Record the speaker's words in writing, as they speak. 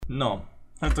No,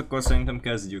 hát akkor szerintem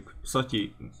kezdjük.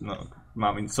 Szotyi,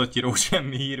 mármint Szotyiról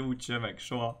semmi hír úgyse, meg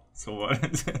soha, szóval...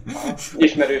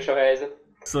 Ismerős a helyzet.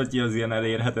 Szotyi az ilyen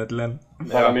elérhetetlen.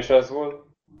 Velem is az volt.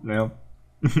 Jó.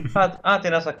 Hát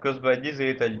én eszek közben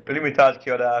egy limitált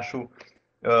kiadású,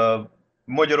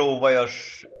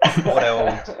 magyaróvajas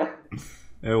Oreót.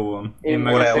 Jó van. Én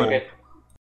meg meg akkor...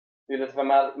 illetve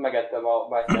már megettem a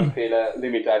bármilyenféle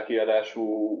limitált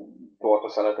kiadású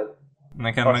tortaszeletet.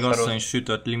 Nekem meg asszony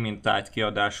sütött limitált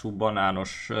kiadású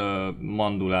banános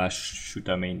mandulás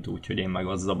süteményt, úgyhogy én meg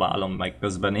azt zabálom, meg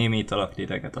közben némítalak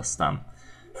titeket, aztán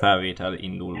felvétel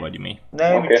indul, vagy mi. Ne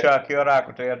említsál ki, a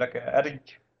rákot érdekel.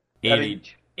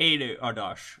 Erigy. Élő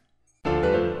adás.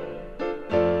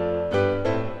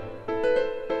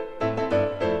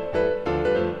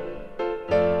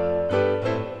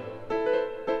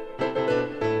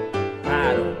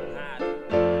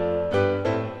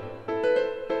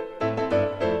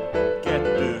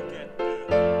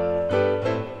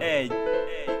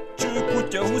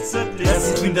 Ez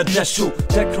itt minden tesó,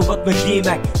 tekrovat meg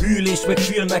gémek, ülés meg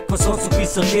filmek. Ha szarcok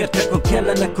visszatértek, ha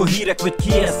kellenek a hírek, vagy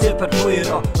kijelztél per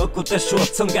folyóra, akkor tesó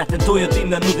a cangát, ne toljad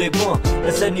innen odébb ma.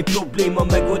 Ez ennyi probléma,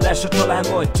 megoldása talán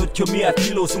majd. Hogyha mi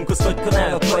átfilózunk, az nagy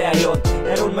kanál a kajájad.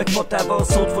 Erről meg matával a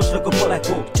szót fosnak a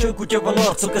palekok. Csőkutya van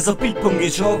arcok, ez a pingpong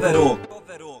és a haverok.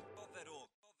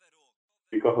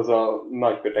 Ahhoz a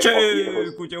nagy kötek papírhoz.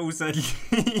 Csőkutya 21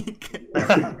 link.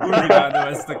 Úgy imádom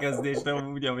ezt a kezdést, de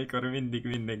úgy, amikor mindig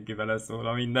mindenki beleszól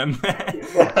a mindenben.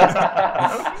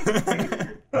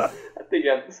 Hát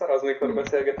igen, szar az, mikor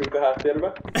beszélgetünk a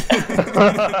háttérbe.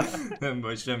 Nem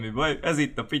baj, semmi baj. Ez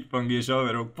itt a Pitpong és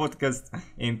Haverok Podcast.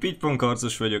 Én Pitpong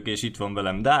harcos vagyok, és itt van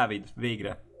velem Dávid,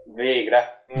 végre.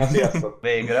 Végre. Na, sziasztok.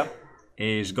 Végre.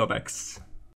 És Gabex.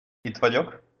 Itt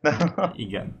vagyok.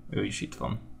 Igen, ő is itt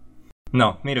van.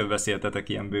 Na, miről beszéltetek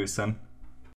ilyen bőszen?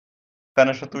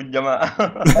 Fene se tudja már.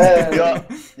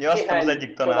 ja, aztán az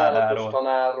egyik tanáráról.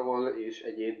 Tanárról és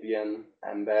egyéb ilyen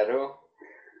emberről.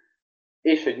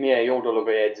 És hogy milyen jó dolog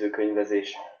a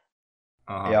jegyzőkönyvezés.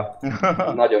 Aha. Ja.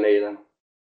 Nagyon élem.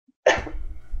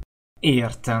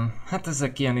 Értem. Hát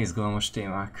ezek ilyen izgalmas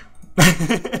témák.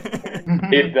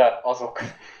 Hidd el, azok.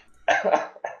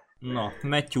 Na,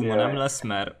 Matthew ma nem lesz,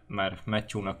 mert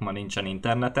Matthewnak ma nincsen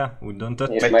internete, úgy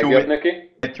döntött. És megjött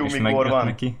neki? Matthew És mikor megjött van?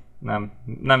 neki.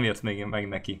 Nem jött még meg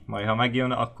neki. Majd ha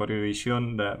megjön, akkor ő is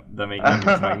jön, de még nem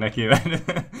jött meg neki,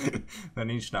 mert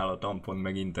nincs nála tampon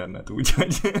meg internet,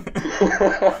 úgyhogy...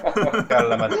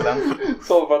 Kellemetlen.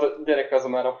 Szóval a gyerek az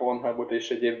már a Pornhubot és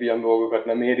egyéb ilyen dolgokat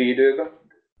nem éri időbe.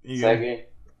 Igen. Szegény.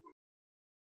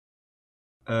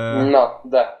 Na,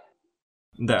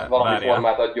 de valami várjál.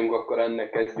 formát adjunk, akkor ennek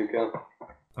kezdjük el.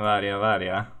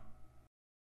 Várjál.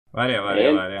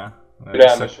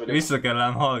 Türelmes vagyok. Vissza kell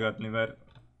ám hallgatni, mert...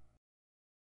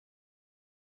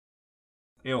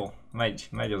 Jó,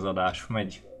 megy az adás,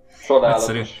 megy. Csodálatos.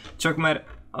 Egyszerű. Csak mert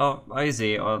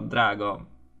a drága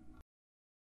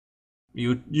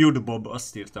Judbob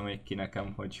azt írta még ki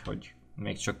nekem, hogy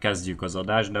még csak kezdjük az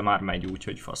adást, de már megy úgy,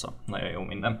 hogy fasza. Nagyon jó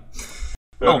minden.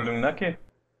 Örülünk neki?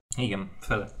 Igen,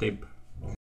 felettébb.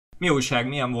 Mi újság,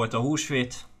 milyen volt a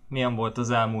húsvét? Milyen volt az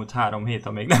elmúlt 3 hét,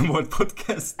 amíg nem volt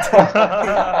podcast?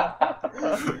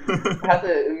 Hát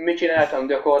mit csináltam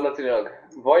gyakorlatilag?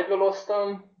 Vagy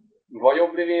loloztam, vagy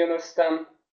Oblivionoztam,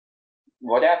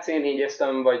 vagy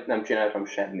AC4-eztem, vagy nem csináltam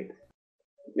semmit.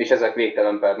 És ezek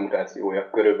végtelen permutációja,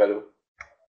 körülbelül.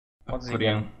 Akkor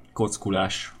ilyen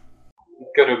kockulás.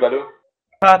 Körülbelül.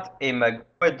 Hát én meg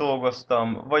vagy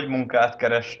dolgoztam, vagy munkát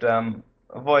kerestem,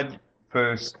 vagy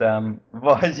főztem,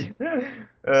 vagy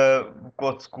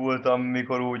kockultam,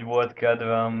 mikor úgy volt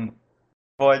kedvem,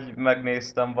 vagy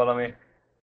megnéztem valami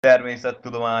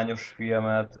természettudományos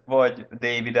filmet, vagy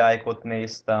David Icke-ot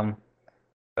néztem,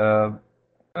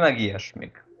 meg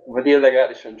ilyesmik. Vagy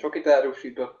illegálisan csokit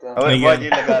árusítottál. Vagy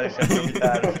illegálisan csokit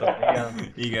árusítottam,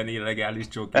 igen. Igen, illegális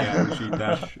csoki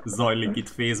árusítás zajlik itt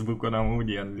Facebookon, amúgy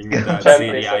ilyen limitált Csempészet,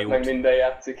 szériájú meg minden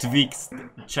játszik. Twix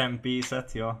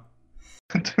csempészet, ja.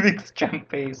 Twix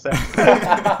csempészet.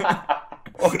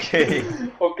 Oké.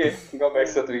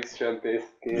 Gabex a Twix csempész.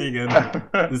 Igen.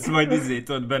 Ez majd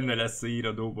ott benne lesz a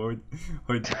íradóban,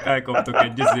 hogy elkaptok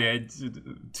egy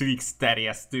Twix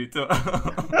terjesztőt a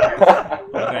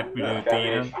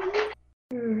repülőtéren.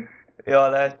 Ja,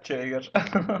 lehetséges.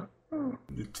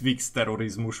 Twix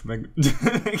terrorizmus, meg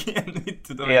ilyen, mit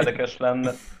tudom. Érdekes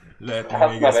lenne. Lehetne Hát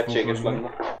még ezt nevetséges fokozni.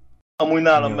 lenne. Amúgy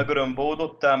nálam meg örömbe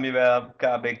ódottál, mivel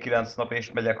kb. 9 nap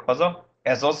és megyek haza.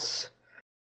 Ez az.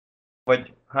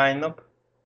 Vagy hány nap?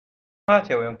 Hát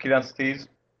jó, olyan 9-10.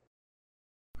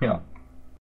 Ja.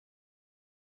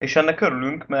 És ennek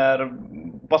örülünk, mert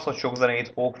baszott sok zenét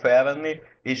fogok felvenni,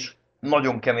 és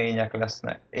nagyon kemények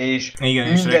lesznek. És Igen,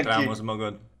 és reklámoz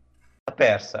magad.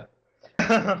 Persze.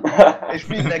 És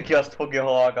mindenki azt fogja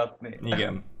hallgatni.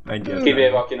 Igen, egyértelmű.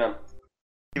 Kivéve, aki nem.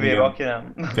 Kivéve, aki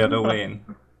nem. Például én.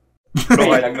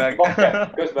 Próbáljuk meg.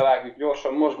 Közbevágjuk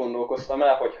gyorsan, most gondolkoztam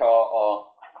el, hogyha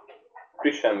a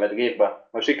frissen vett gépbe,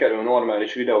 ha sikerül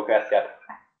normális videokártyát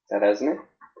szerezni,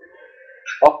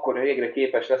 akkor végre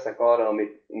képes leszek arra,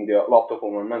 amit ugye a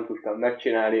laptopomon nem tudtam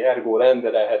megcsinálni, ergo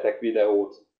rendelhetek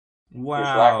videót, Wow. és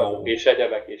vághatok, és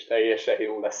egyebek, és teljesen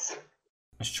jó lesz.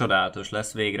 Ez csodálatos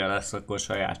lesz, végre lesz akkor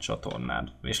saját csatornád.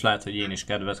 És lehet, hogy én is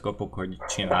kedvet kapok, hogy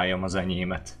csináljam az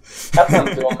enyémet. Hát nem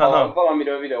tudom, ha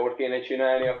valamiről videót kéne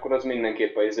csinálni, akkor az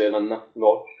mindenképpen izé lenne.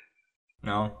 LOL.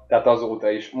 No. Tehát azóta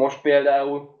is. Most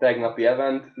például, tegnapi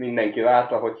event, mindenki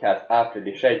várta, hogy hát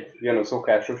április 1 jön a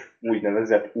szokásos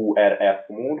úgynevezett URF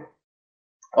mód,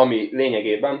 ami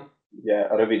lényegében, ugye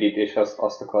a rövidítés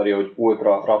azt akarja, hogy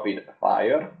Ultra Rapid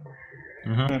Fire.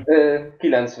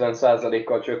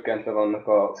 90%-kal csökkentve vannak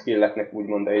a skilleknek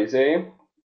úgymond a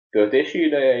töltési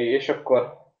idejei, és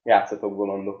akkor játszatok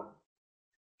bolondok.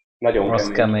 Nagyon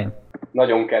kemény.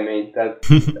 Nagyon kemény, tehát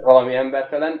valami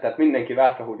embertelen, tehát mindenki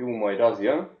várta, hogy majd az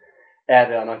jön,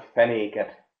 erre a nagy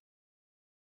fenéket.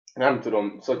 Nem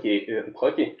tudom, Szotyi?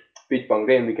 Pitpang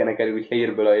rémlik neked úgy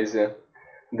hírből a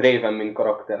Draven, mint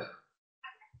karakter.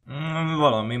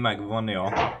 Valami megvan,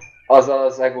 ja. Az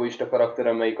az egoista karakter,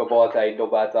 amelyik a baltáit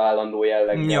dobálta állandó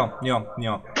jelleggel.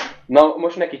 Ja. Na,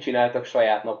 most neki csináltak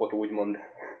saját napot, úgymond.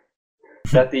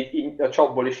 Tehát így a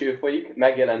csapból is ő folyik,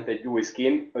 megjelent egy új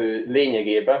skin,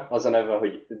 lényegében az a neve,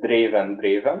 hogy Draven.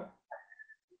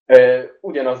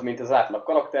 Ugyanaz, mint az átlag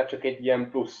karakter, csak egy ilyen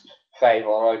plusz fej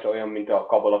van rajta, olyan, mint a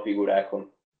Kabala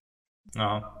figurákon.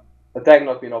 Aha. A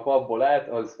tegnapi nap abból állt,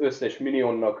 az összes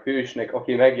minionnak, hősnek,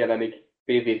 aki megjelenik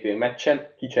PvP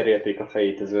meccsen, kicserélték a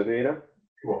fejét az övére.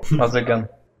 Az igen.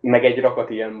 Meg egy rakat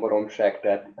ilyen baromság,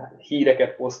 tehát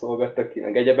híreket posztolgattak ki,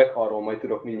 meg egyebek, arról majd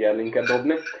tudok mindjárt linket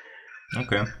dobni.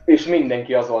 Okay. És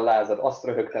mindenki azon lázad, azt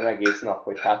röhögtem egész nap,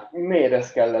 hogy hát miért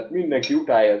ez kellett, mindenki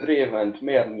utálja Dravent,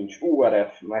 miért nincs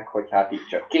URF, meg hogy hát így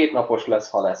csak 2 napos lesz,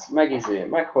 ha lesz,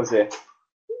 meghozé.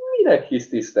 Minek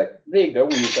hisztisztek? Végre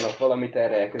újítanak valamit,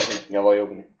 erre elkezdenek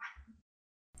nyavajogni.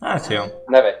 Hát jó.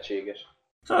 Nevetséges.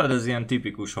 Szóval ez ilyen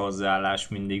tipikus hozzáállás,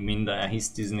 mindig minden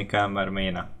hisztizni kell, mert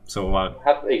miért ne? Szóval...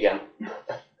 Hát igen.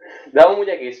 De amúgy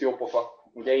egész jó pofa.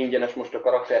 Ugye ingyenes most a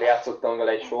karakter, játszottam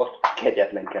vele egy sort,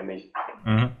 kegyetlen kemény.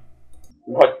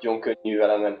 Nagyon könnyű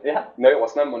vele menni. Hát, na jó,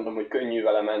 azt nem mondom, hogy könnyű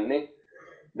vele menni,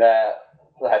 de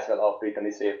lehet vele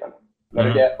aprítani szépen. Mert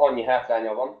ugye annyi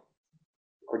hátránya van,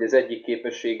 hogy az egyik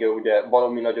képessége ugye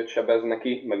valami nagyot sebez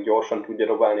neki, meg gyorsan tudja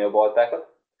dobálni a baltákat.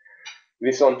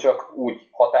 Viszont csak úgy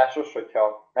hatásos,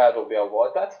 hogyha eldobja a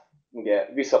baltát, ugye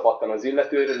visszapattan az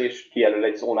illetőről és kijelöl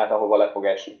egy zónát, ahova le fog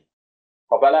esni.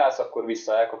 Ha beleállsz, akkor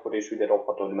vissza elkapod és ugye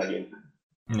dobhatod megint.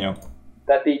 Jó.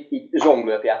 Tehát így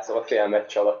zsonglőt játszol a fél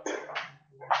meccs alatt.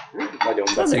 Nagyon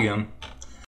beteg. Az igen.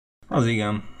 Az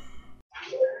igen.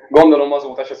 Gondolom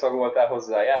azóta se szagoltál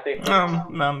hozzá a játékot.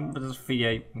 Nem,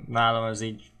 figyelj, nálam ez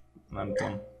így, nem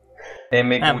tudom. Én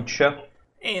még úgyse.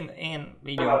 Én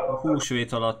így a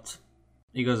húsvét alatt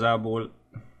igazából,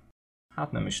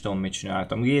 hát nem is tudom mit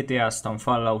csináltam. GTA-ztam,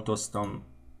 Falloutoztam,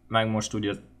 meg most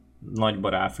ugye nagyba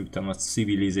ráfügtem a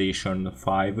Civilization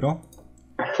 5-ra.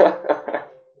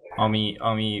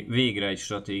 Ami végre egy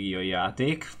stratégiai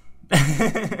játék.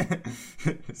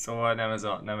 Szóval nem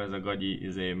ez a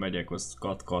gagyi, megyek, az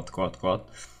kat.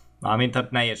 Mármint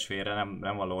hát ne érts félre,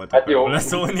 nem való volt hát jó,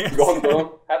 leszólni. Gondolom.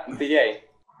 Hát figyelj,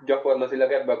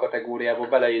 gyakorlatilag ebbe a kategóriába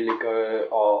beleillik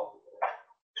a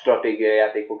stratégiai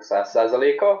játékok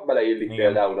 100%-a, beleillik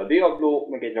például a Diablo,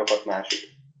 meg egy rakat másik.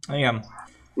 Igen.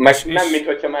 Meg nem,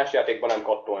 minthogyha más játékban nem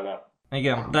kattolnál.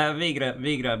 Igen, de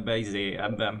végre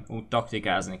ebbe úgy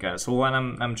taktikázni kell.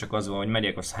 Szóval nem csak az van, hogy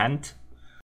megyek a Hent,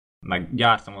 meg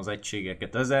gyártam az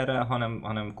egységeket ezerrel,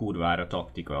 hanem kurvára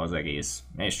taktika az egész.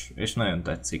 És nagyon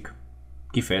tetszik.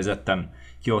 Kifejezetten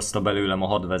kihozta belőlem a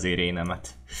hadvezérénemet.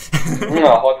 Na,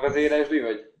 hadvezéresdi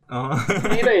vagy? Aha.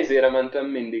 Én izére mentem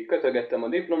mindig, kötögettem a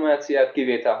diplomáciát,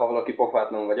 kivétel, ha valaki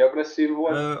pofátlan vagy agresszív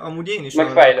volt. Amúgy én is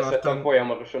megfejlesztettem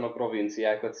folyamatosan a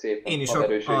provinciákat szépen. Én is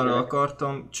arra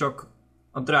akartam, csak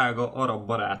a drága arab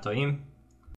barátaim,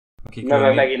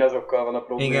 nem, megint azokkal van a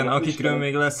probléma. Igen, akikről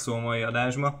még lesz szó mai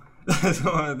adásban.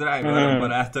 Szóval a drága arab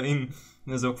barátaim,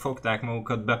 azok fogták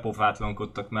magukat,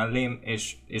 bepofátlankodtak mellém,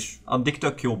 és addig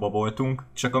tök jóba voltunk,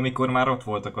 csak amikor már ott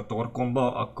voltak a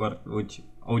torkomba, akkor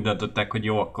úgy döntöttek, hogy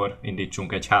jó, akkor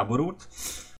indítsunk egy háborút.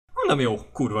 Mondom, jó,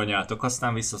 kurva nyátok,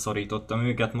 aztán visszaszorítottam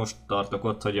őket, most tartok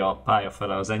ott, hogy a pálya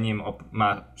fele az enyém, a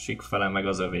másik fele meg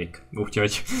az övék.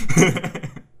 Úgyhogy...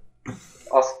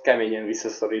 Azt keményen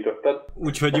visszaszorítottad.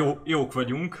 Úgyhogy jók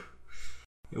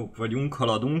vagyunk,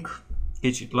 haladunk.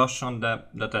 Kicsit lassan,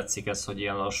 de tetszik ez, hogy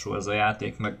ilyen lassú ez a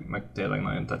játék, meg tényleg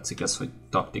nagyon tetszik ez, hogy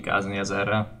taktikázni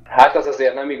ezerrel. Hát az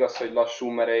azért nem igaz, hogy lassú,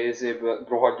 mert ezéből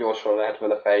rohadt gyorsan lehet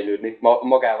vele fejlődni.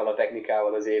 Magával a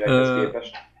technikával az évekhez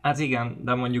képest. Hát igen,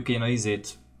 de mondjuk én a izét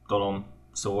tolom,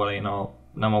 szóval én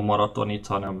nem a maratonit,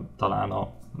 hanem talán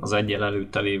az egyel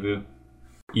előtte lévő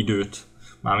időt,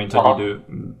 mármint az idő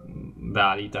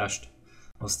beállítást.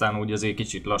 Aztán úgy azért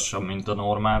kicsit lassabb, mint a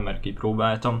normál, mert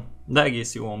kipróbáltam. De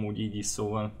egész jó amúgy így is,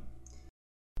 szóval.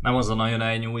 Nem az a nagyon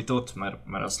elnyújtott,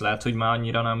 mert azt lehet, hogy már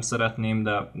annyira nem szeretném,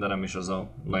 de nem is az a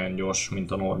nagyon gyors,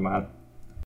 mint a normál.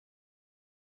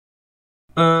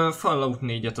 Fallout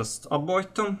 4-et azt abba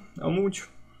hagytam, amúgy.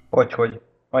 Hogy?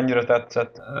 Annyira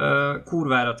tetszett?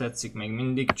 Kurvára tetszik még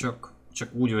mindig, csak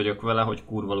úgy vagyok vele, hogy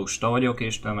kurva lusta vagyok,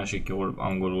 és nem esik jól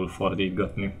angolul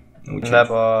fordítgatni. Ne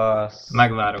bassz.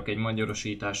 Megvárok egy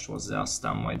magyarosítást hozzá,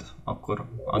 aztán majd akkor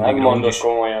Nem mondod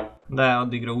komolyan. De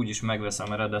addigra úgyis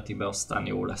megveszem eredetibe, aztán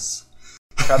jó lesz.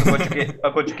 Hát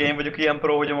akkor csak én vagyok ilyen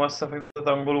pro, hogy a Mass Effect-et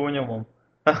angolul nyomom?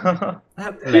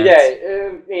 Hát, figyelj,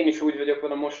 én is úgy vagyok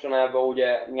vele mostanában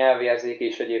ugye nyelvérzék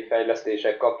és egyéb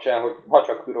fejlesztések kapcsán, hogy ha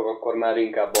csak tudok, akkor már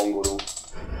inkább angolul.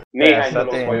 Néhány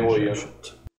dologban jól jön.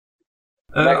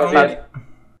 Meg azért...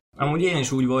 Amúgy én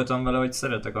is úgy voltam vele, hogy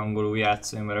szeretek angolul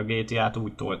játszani, mert a GTA-t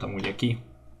úgy toltam ugye ki.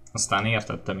 Aztán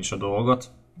értettem is a dolgot.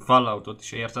 Falloutot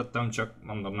is értettem, csak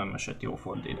mondom, nem esett jó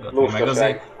fordítgatni. Meg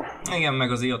azért, igen,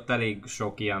 meg azért ott elég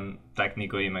sok ilyen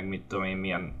technikai, meg mit tudom én,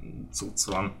 milyen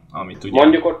cucc van, amit ugye...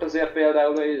 Mondjuk ott azért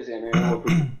például a izénél,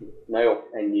 na jó,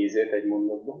 ennyi ízét egy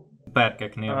mondatban.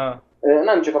 Perkeknél. Aha.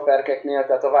 Nem csak a perkeknél,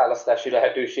 tehát a választási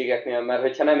lehetőségeknél, mert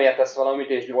hogyha nem értesz valamit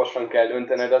és gyorsan kell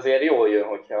döntened, azért jól jön,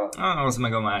 hogyha... Az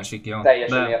meg a másik, ja.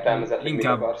 Teljesen értelmezetlen, mit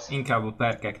akarsz. Inkább a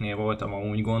perkeknél voltam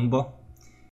amúgy gondba.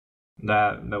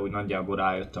 De úgy nagyjából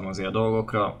rájöttem azért a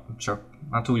dolgokra, csak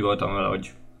hát úgy voltam vele,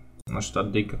 hogy most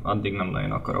addig nem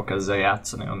nagyon akarok ezzel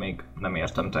játszani, amíg nem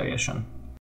értem teljesen.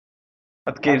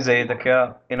 Hát képzeljétek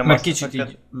el, én a Meg kicsit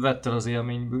így vett el az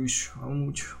élményből is,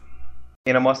 amúgy.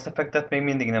 Én a Mass Effect-et még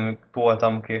mindig nem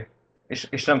toltam ki.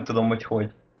 És nem tudom,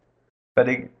 hogy.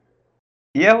 Pedig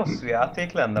ilyen hosszú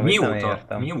játék lenne, vagy nem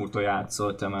értem. Mióta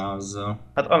játszol te már azzal?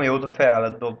 Hát amióta fel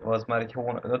lett dobva, az már egy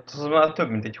hónap. Az már több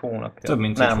mint egy hónapja. Több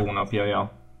mint egy hónapja,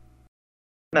 ja.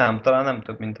 Nem, talán nem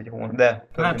több mint egy hónap, de...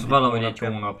 Hát valahogy egy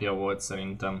hónapja volt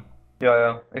szerintem.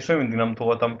 Ja, és még mindig nem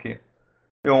toltam ki.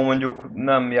 Jó, mondjuk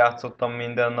nem játszottam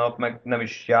minden nap, meg nem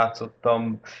is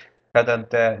játszottam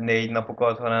hetente 4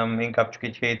 napokat, hanem inkább csak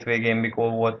egy hétvégén,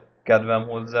 mikor volt kedvem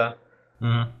hozzá.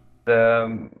 De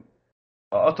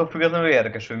attól függetlenül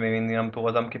érdekes, hogy még mindig nem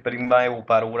toltam ki, pedig már jó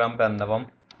pár órán benne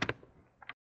van.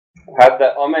 Hát de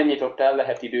amennyit ott el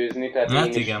lehet időzni, tehát hát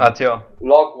én igen. Hát ja.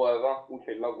 Laggolva,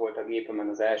 úgyhogy laggolt a gépemen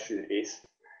az első rész.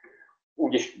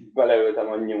 Úgyis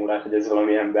beleöltem annyi órát, hogy ez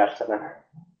valami embertelen.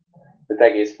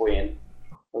 Tehát egész poén.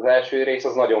 Az első rész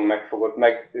az nagyon megfogott,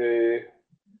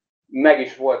 meg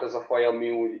is volt az a faj,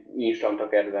 ami úgy instant a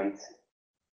kedvenc.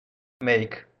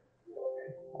 Melyik?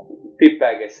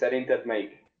 Tippelges, szerinted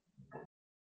melyik?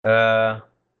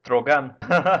 Trogan?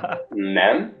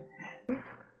 Nem.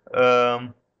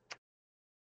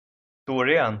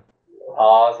 Turian?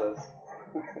 Azaz.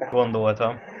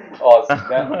 Gondoltam. Az,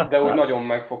 de úgy nagyon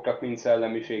megfogtak mind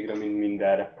szellemiségre, mind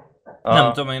mindenre.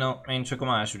 Nem tudom, én csak a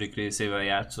második részével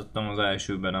játszottam, az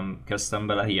elsőben nem kezdtem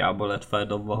bele, hiába lett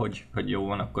feldobva, hogy jó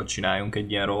van, akkor csináljunk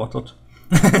egy ilyen rovatot.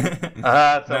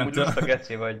 Hát, amúgy lusta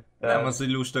geci vagy. Nem az, hogy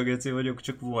lusta geci vagyok,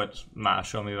 csak volt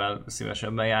más, amivel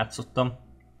szívesebben játszottam.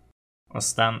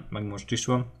 Aztán, meg most is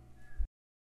van.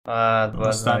 Hát,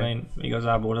 aztán én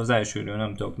igazából az elsőről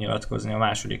nem tudok nyilatkozni, a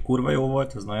második kurva jó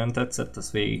volt, az nagyon tetszett,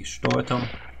 azt végig is toltam.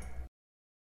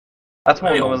 Hát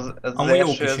mondom, ez amúgy jó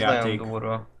első, kis ez játék. nagyon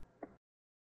durva.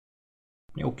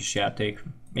 Jó kis játék.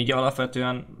 Így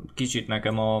alapvetően kicsit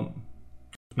nekem a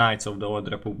Knights of the Old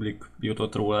Republic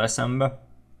jutott róla eszembe.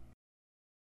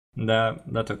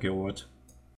 De tök jó volt.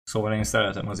 Szóval én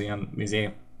szeretem az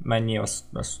ilyen mennyi,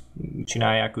 azt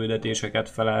csinálják küldetéseket,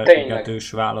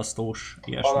 felelgetős, választós,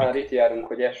 ilyesmi. Talán itt járunk,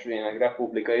 hogy esvének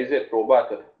Republika, ezért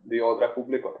próbáltad? The Old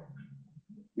Republicot?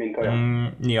 Mint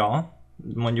olyan? Ja,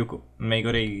 mondjuk még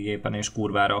a régi gépen is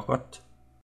kurvára akadt.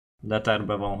 De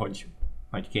terve van,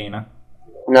 hogy kéne.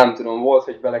 Nem tudom, volt,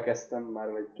 hogy belekezdtem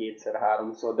már vagy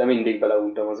 2-3-szor, de mindig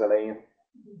beleuntam az elején.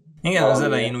 Igen, az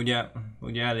elején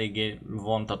ugye eléggé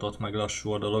vontatott, meg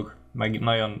lassú a dolog. Meg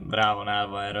nagyon rá van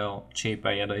állva erre a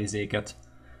csépeljed a izéket.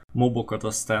 mobokat,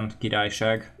 aztán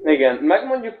királyság. Igen, meg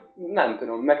mondjuk, nem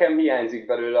tudom, nekem hiányzik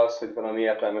belőle az, hogy valami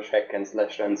értelmes hack and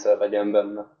slash rendszer legyen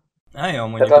benne. Jó,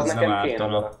 mondjuk Tehát az ez nem nekem kéne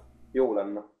ártana. vele. Jó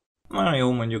lenne. Na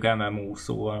jó, mondjuk MMO,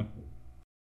 szóval.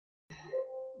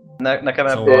 Nekem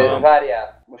Szóval- ebből...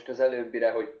 Várjál, most az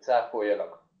előbbire, hogy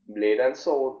cáfoljalak. Blade and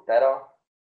Soul, Terra,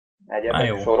 Á, egyebek,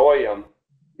 jó. soroljam,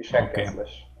 és hack Oké. and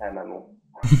slash MMO.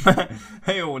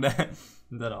 Jó, de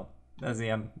na, ez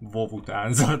ilyen WoW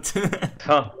utánzat.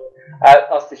 Ha,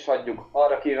 Hát azt is hagyjuk.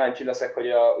 Arra kíváncsi leszek, hogy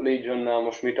a Legionnál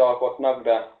most mit alkotnak,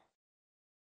 de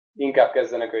inkább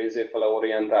kezdenek a izét fele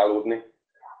orientálódni.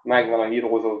 Megvan a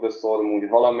Heroes of the Storm úgy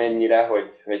valamennyire,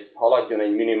 hogy haladjon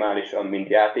egy minimálisan, mint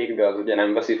játék, de az ugye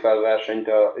nem veszi fel versenyt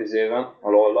a izével, a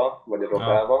LoL-la, vagy a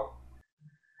Dotával.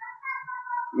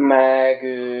 Meg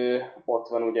ott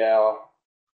van ugye a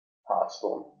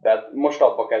Hearthstone. Tehát most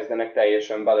abba kezdenek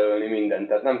teljesen belölni mindent.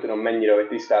 Tehát nem tudom mennyire, hogy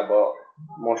tisztában a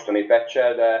mostani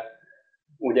patch-el, de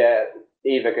ugye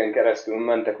éveken keresztül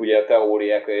mentek ugye a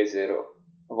teóriák a izéről,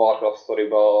 a Warcraft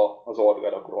sztoriba az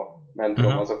orgarokról. Nem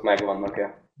tudom, azok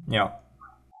megvannak-e. Ja.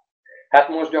 Hát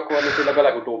most gyakorlatilag a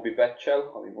legutóbbi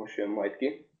patch-el, ami most jön majd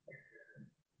ki,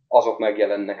 azok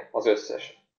megjelennek, az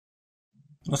összes.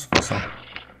 Az faszom.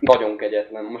 Nagyon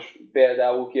kegyetlen. Most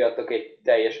például kiadtak egy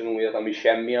teljesen újat, ami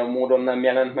semmilyen módon nem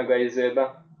jelent meg a izébe.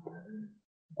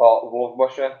 A WoW-ba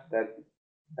se, tehát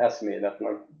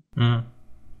eszméletlen.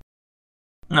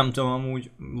 Nem tudom,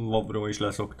 amúgy WoW-ról is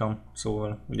leszoktam,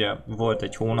 szóval ugye volt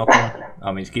egy hónapom,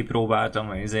 amit kipróbáltam,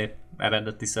 azért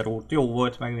eredeti szerót jó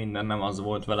volt, meg minden, nem az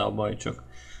volt vele a baj,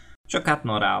 csak hát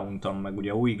na ráuntam, meg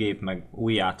ugye új gép, meg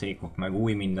új játékok, meg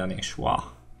új minden, és wow.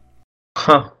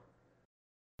 ha.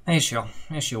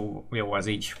 És jó ez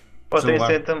így.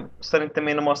 Szerintem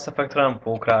én a Mass Effect-re nem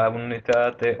fogok ráunni,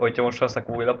 tehát hogyha most veszek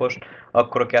új lapost,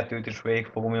 akkor a 2-t is végig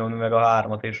fogom nyomni, meg a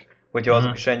 3-at is, hogyha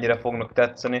azok is ennyire fognak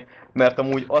tetszeni, mert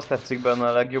amúgy azt tetszik benne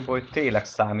a legjobb, hogy tényleg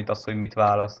számít az, hogy mit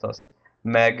választasz.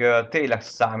 Meg tényleg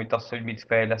számít az, hogy mit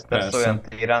fejlesztesz. Persze. Olyan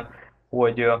téren,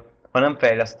 hogy ha nem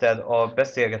fejleszted a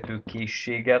beszélgető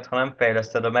készséget, ha nem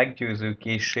fejleszted a meggyőző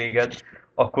készséget,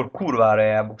 akkor kurvára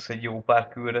elbuksz egy jó pár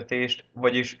küldetést,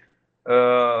 vagyis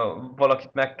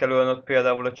valakit meg kell ölnöd,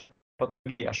 például a csapat,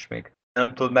 ilyesmik.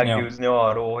 Nem tudod meggyőzni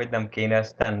arról, hogy nem kéne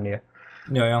ezt tennie.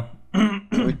 Ja.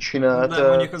 Úgy csinált. De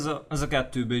mondjuk az a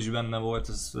kettőben is benne volt,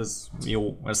 ez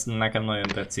jó, ez nekem nagyon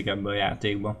tetszik ebben a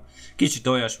játékban. Kicsit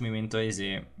olyasmi, mint a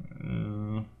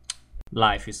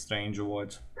Life is Strange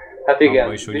volt. Hát igen,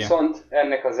 Abba is, ugye? viszont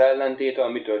ennek az ellentéte,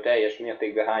 amitől teljes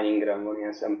mértékben hány ingram van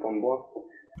ilyen szempontból.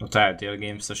 A Telltale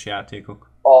Games-es játékok.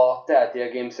 A Telltale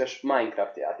Games-es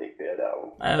Minecraft játék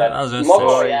például. Az összes.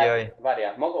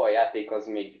 Várjál, maga a játék az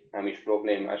még nem is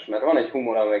problémás, mert van egy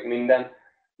humora meg minden,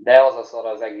 de az a szar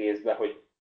az egészben, hogy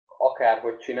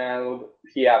akárhogy csinálod,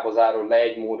 hiába zárod le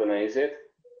egy módon a izét,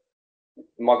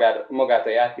 magát a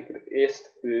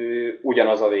játékrészt,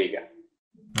 ugyanaz a vége.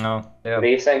 No.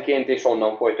 Részenként, és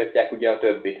onnan folytatják ugye a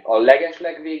többit. A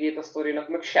legesleg végét a sztorinak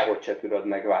meg sehogy se tudod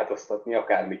megváltoztatni,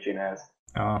 akármit csinálsz.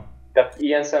 Ja. Tehát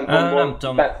ilyen szempontból,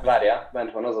 nem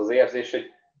bent van az az érzés,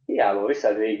 hogy hiába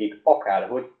viszed végig,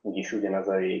 akárhogy, úgyis ugyanaz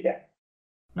a vége.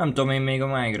 Nem tudom, én még a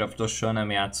Minecraftossal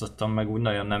nem játszottam, meg úgy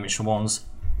nagyon nem is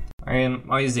vonz. Én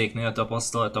a izéknél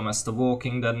tapasztaltam ezt a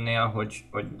Walking Deadnél, hogy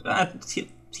hát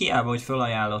hiába, hogy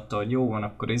felajánlotta, hogy jó van,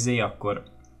 akkor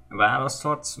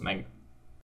választhatsz,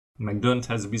 meg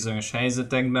dönthetsz bizonyos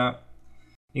helyzetekben.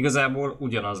 Igazából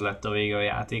ugyanaz lett a vége a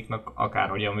játéknak,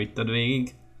 akárhogyan vitted végig,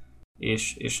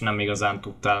 és nem igazán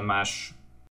tudtál más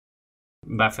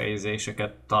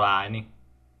befejezéseket találni.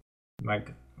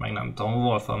 Meg nem tudom,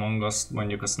 Wolf Among Us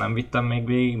mondjuk azt nem vittem még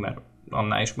végig, mert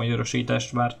annál is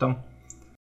magyarosítást vártam.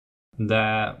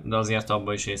 De azért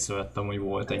abban is észrevettem, hogy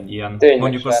volt egy ilyen. Tényleg,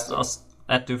 mondjuk azt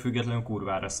ettől függetlenül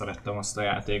kurvára szerettem azt a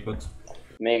játékot.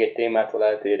 Még egy témától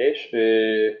eltérés.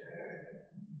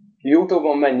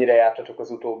 YouTube-on mennyire jártatok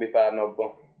az utóbbi pár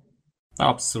napban?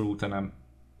 Abszolút nem.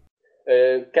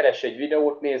 Keress egy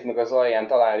videót, nézd meg az alján,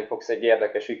 találni fogsz egy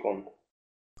érdekes ikont.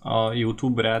 A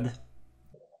YouTube Red?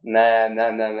 Nem.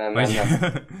 Nem,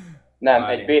 Várjál.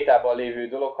 egy bétában lévő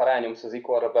dolog, ha rányomsz az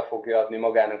ikonra, be fogja adni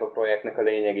magának a projektnek a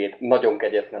lényegét. Nagyon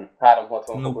kegyetlen.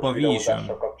 360 fokos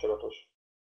videózással kapcsolatos.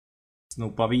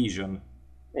 Snoopavision.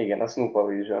 Igen, a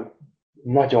Snoopavision.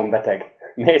 Nagyon beteg.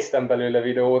 Néztem belőle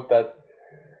videót, tehát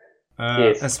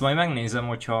kész. Ezt majd megnézem,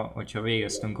 hogyha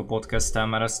végeztünk a podcasttel,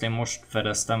 mert ezt én most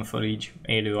fedeztem fel így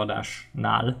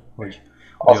élőadásnál, hogy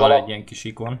van egy ilyen kis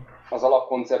ikon. Az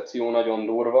alapkoncepció nagyon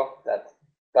durva, tehát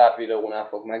pár videónál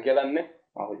fog megjelenni,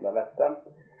 ahogy levettem.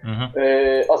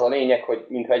 Az a lényeg, hogy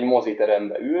mintha egy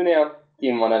moziterembe ülnél,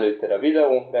 kint van előtted a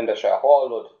videó, rendesen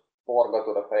hallod,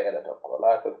 forgatod a fejedet, akkor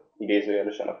látod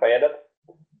idézőjelesen a fejedet.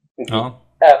 Aha.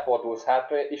 Elfordulsz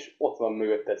hátra, és ott van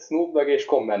mögötted Snoop Dogg, és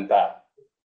kommentál.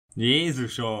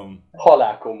 Jézusom!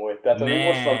 Halál komoly. Tehát ami Ne.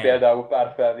 most van például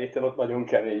pár felvétel, ott nagyon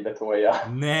keménybe tolja.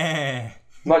 Ne!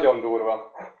 Nagyon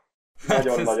durva. Hát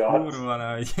ez Nagyon-nagyon. kurva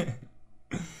nagy.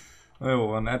 Jó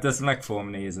van, hát ezt meg fogom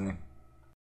nézni.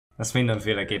 Ezt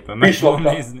mindenféleképpen meg fogom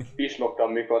nézni.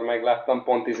 Pislogtam, mikor megláttam,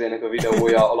 pont izének a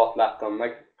videója alatt láttam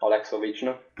meg,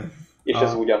 Alexovicsnak. És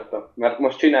ez úgy adta. Mert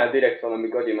most csinál direkt valami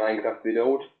gagyi Minecraft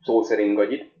videót, szó szerint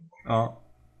gagyit.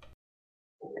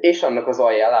 És annak az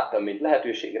alján láttam, mint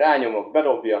lehetőség, rányomok,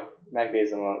 bedobja,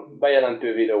 megnézem a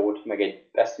bejelentő videót, meg egy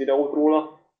teszt videót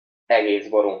róla, egész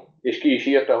barom. És ki is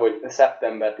írta, hogy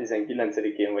szeptember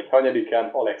 19-én vagy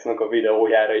 6-án Alexnak a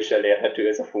videójára is elérhető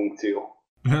ez a funkció.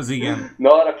 Az igen.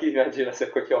 Na arra kíváncsi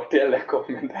leszek, hogyha tényleg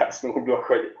kommentál Snoop Dogg,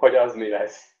 hogy az mi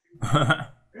lesz.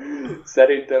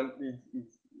 Szerintem így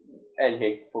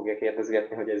enyhén fogja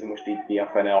kérdezgetni, hogy ez most így mi a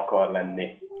fene akar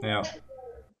lenni. Ja.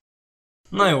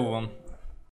 Na jó van.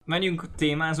 Menjünk,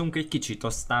 témázunk egy kicsit,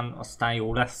 aztán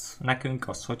jó lesz nekünk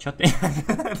az, hogyha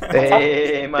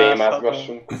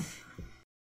Témázgassunk.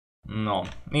 No,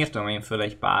 írtam én föl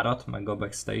egy párat, meg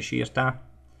Gabex, te is írtál.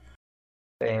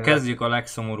 Tényleg. Kezdjük a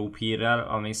legszomorúbb hírrel,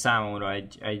 ami számomra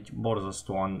egy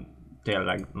borzasztóan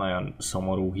tényleg nagyon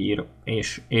szomorú hír,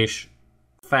 és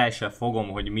fel se fogom,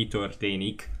 hogy mi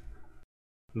történik.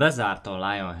 Bezárta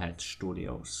a Lionhead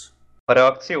Studios. A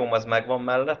reakcióm az megvan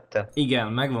mellette?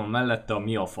 Igen, megvan mellette a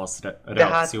mi a fasz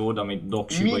reakciód, amit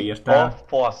Doksiba Mi írtál. a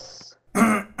fasz?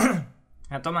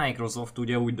 Hát a Microsoft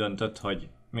ugye úgy döntött, hogy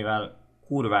mivel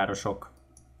kurvára sok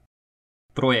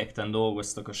projekten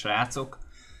dolgoztak a srácok,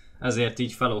 ezért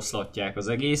így feloszlatják az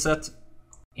egészet,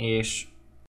 és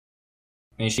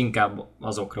inkább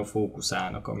azokra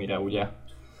fókuszálnak, amire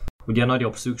ugye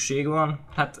nagyobb szükség van.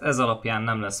 Hát ez alapján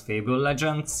nem lesz Fable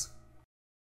Legends,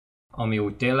 ami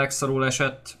úgy tényleg szarul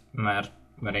esett, mert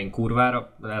én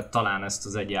kurvára, talán ezt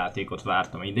az egy játékot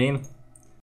vártam idén.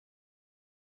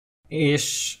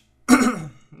 És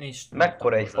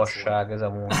Mekkora egy fasság ez a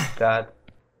mód, tehát...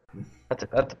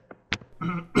 Hát...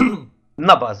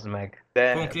 Na bazd meg!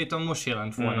 De... Konkrétan most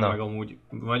jelent volna meg amúgy,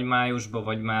 vagy májusban,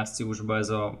 vagy márciusban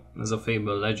ez a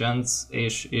Fable Legends,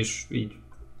 és így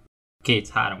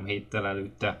 2-3 héttel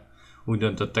előtte úgy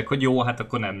döntöttek, hogy jó, hát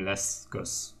akkor nem lesz,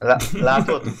 kösz.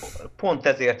 Látod? Pont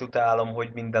ezért utálom,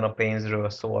 hogy minden a pénzről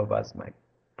szól, bazd meg.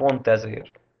 Pont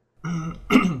ezért.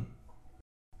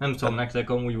 Nem tudom, nektek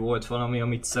amúgy volt valami,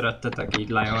 amit szerettetek így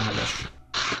Lionhead-es?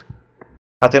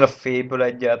 Hát én a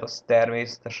Fable 1-et, az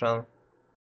természetesen.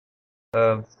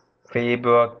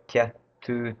 Fable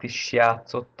 2-t is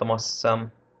játszottam, azt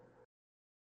hiszem.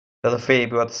 Tehát a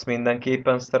Fable-t azt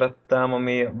mindenképpen szerettem,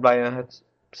 ami Lionhead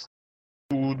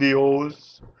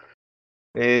Studios.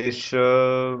 És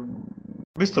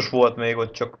biztos volt még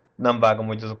ott, csak nem vágom,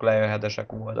 hogy azok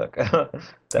Lionhead-esek voltak.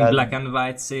 Tehát... Black and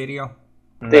White széria?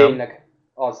 Tényleg.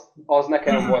 Az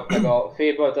nekem volt, meg a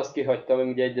Fable-t azt kihagytam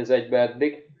ugye egy az egybe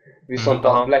eddig. Viszont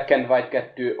a Black and White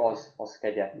 2 az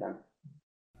kegyetlen.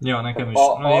 Ja, nekem is.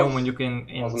 Jó, mondjuk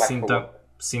én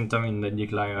szinte mindegyik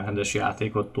Lionhead-es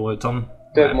játékot toltam.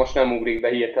 Több most nem ugrik be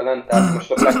hirtelen, tehát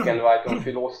most a Black and White-on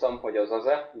filóztam, hogy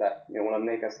az-e, de jól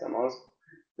emlékeztem az.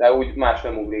 De úgy más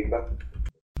nem ugrik be.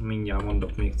 Mindjárt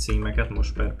mondok még címeket,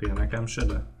 most per pillanat nekem se,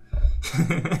 de...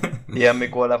 Ilyen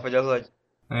mikor lefagy az agy?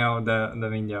 Ja, de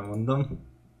mindjárt mondom.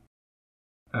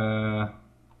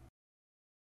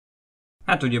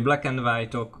 Hát ugye Black and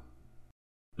White-ok,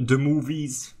 The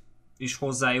Movies is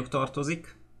hozzájuk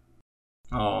tartozik.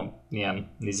 A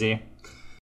ilyen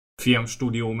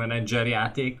filmstúdió menedzser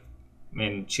játék.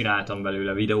 Én csináltam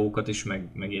belőle videókat is,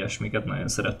 meg ilyesmiket, nagyon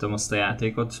szerettem azt a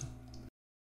játékot.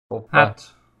 Hoppá. Hát...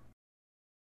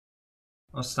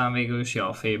 Aztán végül is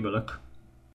a Fable-ök.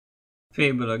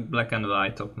 Fable-ök, Black and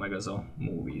White-ok, meg az a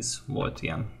Movies volt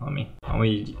ilyen, ami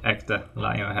így ekte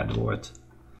Lionhead volt.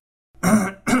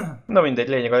 Na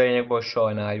mindegy, a lényegból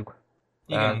sajnáljuk.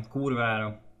 Igen,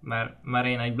 kurvára. Mert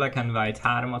én egy Black and White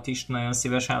 3-at is nagyon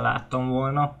szívesen láttam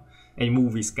volna. Egy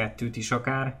Movies 2-t is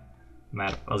akár.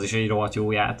 Mert az is egy rohadt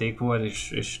jó játék volt,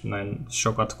 és nagyon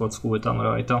sokat kockultam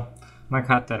rajta. Meg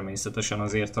hát természetesen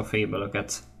azért a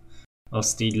Fable-öket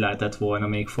azt így lehetett volna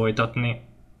még folytatni.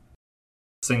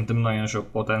 Szerintem nagyon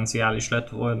sok potenciál is lett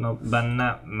volna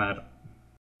benne,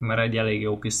 mert egy elég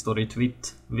jó kis sztorit vitt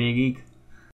végig.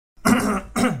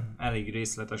 Elég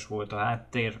részletes volt a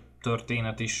háttér,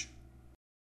 történet is.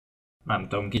 Nem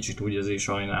tudom, kicsit úgy azért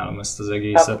sajnálom ezt az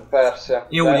egészet. Hát persze.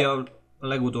 Jó, ugye a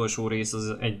legutolsó rész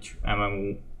az egy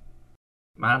MMO.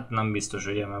 Hát nem biztos,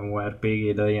 hogy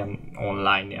MMORPG, de ilyen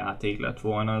online játék lett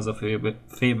volna az a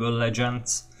Fable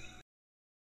Legends.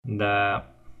 de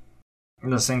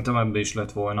szerintem ebből is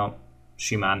lett volna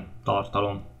simán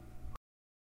tartalom.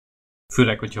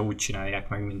 Főleg, hogyha úgy csinálják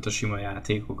meg, mint a sima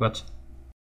játékokat.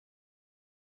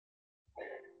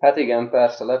 Hát igen,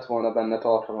 persze lett volna benne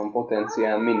tartalom,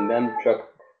 potenciál, minden,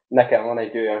 csak nekem van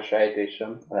egy olyan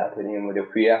sejtésem, lehet, hogy én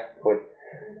vagyok hülye, hogy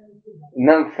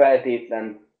nem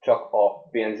feltétlen csak a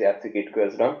pénz játszik itt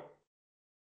közre,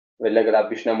 vagy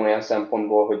legalábbis nem olyan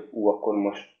szempontból, hogy akkor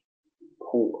most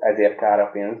ezért kár a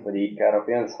pénz, vagy így kár a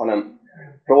pénz, hanem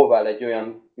próbál egy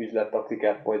olyan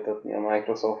üzlettaktikát folytatni a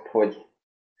Microsoft, hogy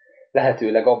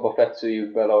lehetőleg abba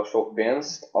fetszüljük bele a sok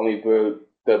pénzt, amiből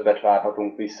többet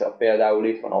várhatunk vissza. Például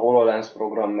itt van a HoloLens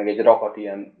program, meg egy rakat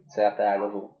ilyen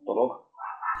szerteágazó dolog.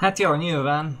 Hát jó,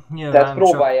 nyilván Tehát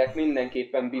próbálják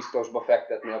mindenképpen biztosba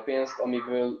fektetni a pénzt,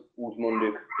 amiből úgymond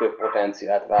ők több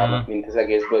potenciált várnak, mint az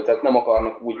egészből. Tehát nem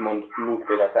akarnak úgymond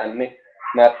lootféle tenni,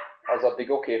 mert az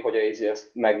addig oké, hogy ez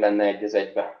meg lenne egy az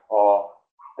egybe a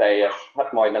teljes,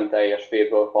 hát majdnem teljes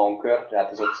Fable Faun-kör,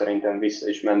 tehát azok szerintem vissza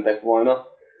is mentek volna.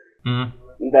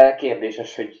 De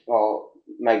kérdéses, hogy a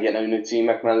megjelenő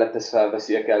címek mellett ez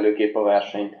felveszi kellőképp a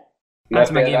versenyt. Mert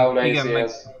hát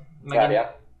például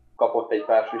kapott egy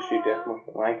pár frissítést most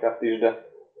a Minecraft is, de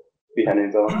pihenő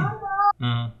dolog.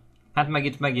 Hát meg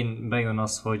itt megint bejön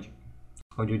az, hogy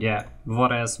ugye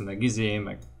Varez, meg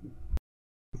meg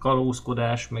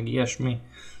kalózkodás, meg ilyesmi.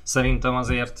 Szerintem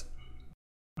azért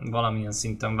valamilyen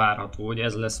szinten várható, hogy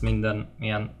ez lesz minden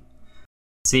ilyen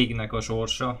cégnek a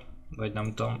sorsa, vagy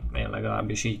nem tudom, én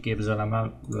legalábbis így képzelem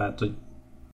el, lehet, hogy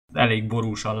elég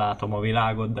borúsan látom a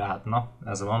világot, de hát na,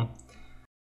 ez van.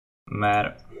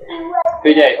 Mert...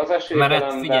 Figyelj, az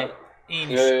esélytelenben...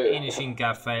 Én is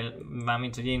inkább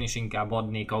mármint, hogy én is inkább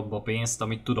adnék abba a pénzt,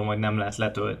 amit tudom, hogy nem lehet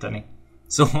letölteni.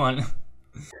 Szóval...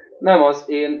 Nem az,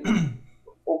 én...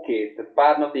 Oké, tehát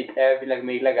pár napig elvileg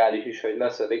még legális is, hogy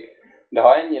leszedik, de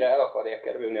ha ennyire el akarják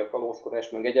kerülni a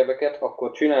kalózkodást meg egyebeket,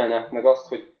 akkor csinálnák meg azt,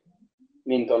 hogy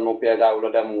mint annó például a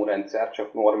demo rendszer,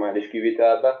 csak normális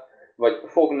kivitelbe, vagy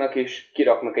fognak és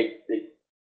kiraknak egy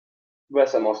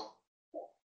veszem azt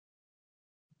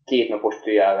 2 napos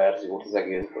trial verziót az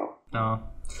egészből.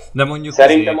 De mondjuk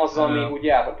szerintem azzal még úgy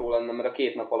járható lenne, mert a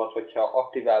 2 nap alatt, hogyha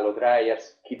aktiválod,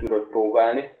 ráérsz, ki tudod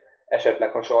próbálni,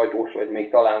 esetleg ha sajtós vagy,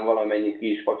 még talán valamennyit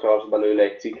ki is facsarsz belőle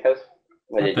egy cikkhez,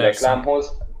 vagy egy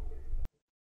reklámhoz.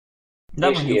 De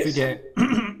mondjuk figyelj,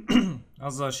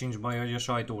 azzal sincs baj, hogy a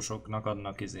sajtósoknak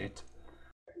adnak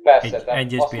Persze, tehát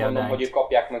egy-egy azt példányt. mondom, hogy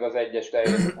kapják meg az egyes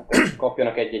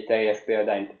kapjanak egy-egy teljes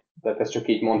példányt. Tehát ezt csak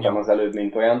így mondtam az előbb,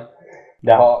 mint olyan.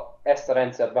 De ha ezt a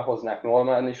rendszert behoznák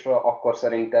normálisra, akkor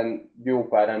szerintem jó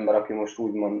pár ember, aki most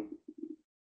úgymond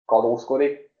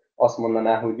kalózkodik, azt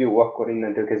mondaná, hogy jó, akkor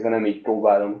innentől kezdve nem így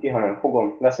próbálom ki, hanem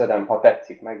fogom, leszedem, ha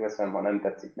tetszik, megveszem, ha nem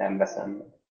tetszik, nem veszem.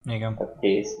 Igen. Tehát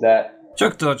kész, de...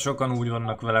 Csak tudod, sokan úgy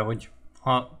vannak vele, hogy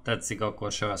ha tetszik,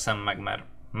 akkor se veszem meg,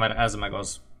 mert ez meg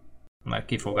az, mert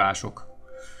kifogások.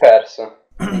 Persze,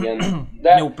 igen.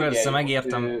 De jó, persze,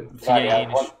 megértem, figyelj,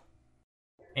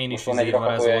 én is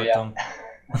voltam.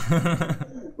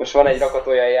 Most van egy rakat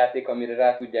olyan játék, amire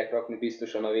rá tudják rakni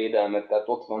biztosan a védelmet, tehát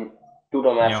ott van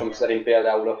tudomásom szerint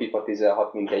például a FIFA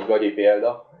 16, mint egy gagyi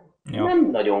példa. Nem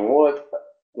nagyon volt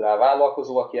rá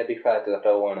vállalkozó, aki eddig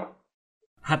feltölte volna.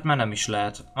 Hát már nem is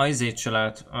lehet. Azért se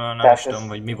lehet, nem is tudom,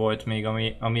 hogy mi volt még,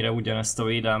 amire ugyanezt a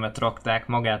védelmet rakták,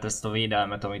 magát ezt a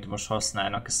védelmet, amit most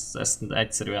használnak, ezt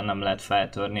egyszerűen nem lehet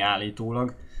feltörni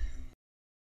állítólag.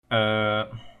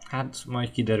 Hát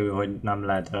majd kiderül, hogy nem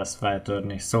lehet ezt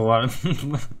feltörni, szóval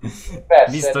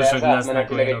persze, biztos, hogy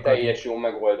lesznek olyanok, egy teljes jó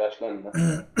megoldás lenne.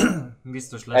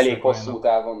 Biztos lesznek elég hosszú olyanok.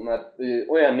 Távon, mert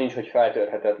olyan nincs, hogy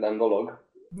feltörhetetlen dolog.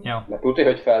 Ja. Mert tudja,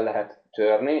 hogy fel lehet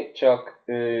törni, csak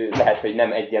lehet, hogy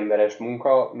nem egy emberes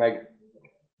munka, meg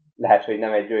lehet, hogy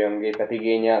nem egy olyan gépet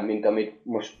igényel, mint amit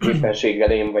most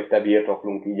éppenséggel én vagy te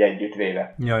birtoklunk így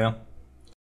együttvéve. Ja.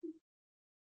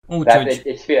 Tehát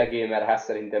egy fél gamerház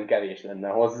szerintem kevés lenne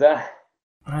hozzá.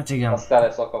 Hát igen. Aztán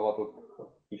leszakavatott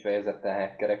kifejezetten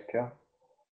hackerekkel.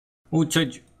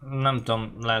 Úgyhogy nem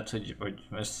tudom, lehet, hogy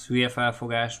ez hülye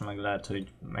felfogás, meg lehet,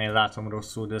 hogy én látom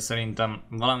rosszul, de szerintem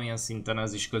valamilyen szinten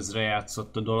ez is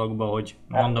közrejátszott a dologba, hogy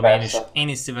mondom, én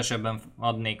is szívesebben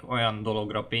adnék olyan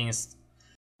dologra pénzt,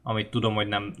 amit tudom, hogy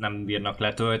nem bírnak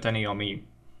letölteni,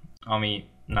 ami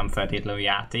nem feltétlenül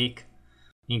játék.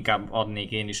 Inkább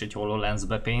adnék én is egy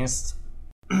HoloLensbe pénzt.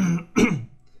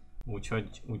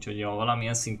 Úgyhogy ja,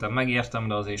 valamilyen szinten megértem,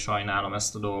 de azért sajnálom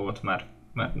ezt a dolgot,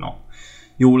 mert na,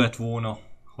 jó lett volna,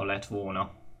 ha lett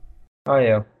volna.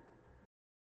 Jó.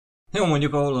 Jó,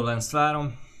 mondjuk a HoloLens-t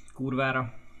várom,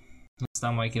 kurvára.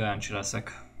 Aztán majd kíváncsi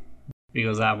leszek.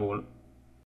 Igazából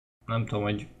nem tudom,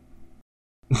 hogy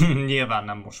Nyilván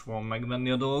nem most fogom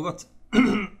megvenni a dolgot.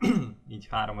 Így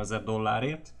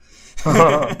 $3000.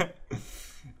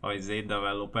 A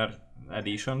Developer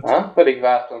Edition-t. Pedig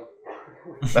vártam.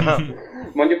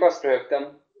 Mondjuk azt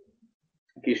röhögtem,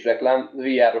 kis reklám,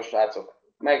 VR-os srácok.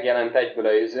 Megjelent egyből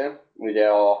a ugye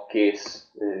a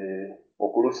kész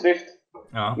Oculus Rift,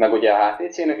 meg ugye a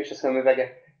HTC-nek is a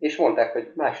szemüvege, és mondták,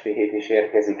 hogy 1,5 hét is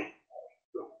érkezik.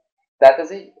 Tehát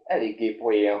ez így eléggé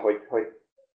poén,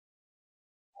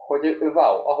 hogy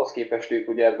wow, ahhoz képest ők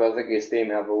ugye ebben az egész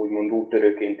témában úgymond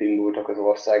úttörőként indultak az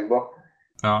országba.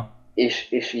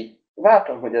 És így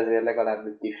vártam, hogy azért legalább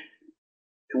egy kis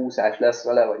csúszás lesz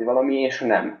vele, vagy valami, és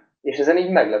nem. És ezen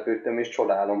így meglepődtem, és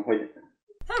csodálom, hogy...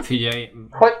 Hát figyelj,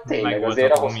 hogy tényleg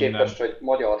azért ahhoz képest, hogy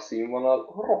magyar színvonal,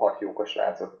 rohadt jók a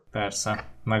srácok. Persze,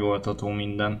 megoldható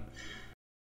minden.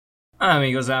 Nem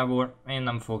igazából én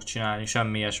nem fogok csinálni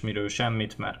semmi ilyesmiről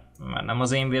semmit, mert nem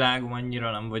az én világom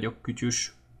annyira, nem vagyok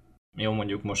kütyüs. Jó,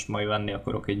 mondjuk most majd venni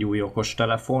akarok egy új okos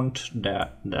telefont,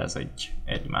 de ez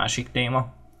egy másik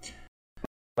téma.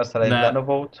 Veszel egy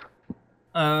Lenovo-t?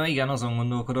 Igen, azon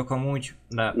gondolkodok amúgy,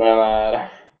 de... Nem már.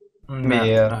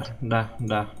 Miért?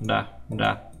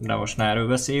 De most ne erről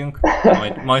beszéljünk.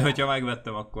 Majd hogyha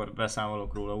megvettem, akkor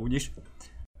beszámolok róla úgyis.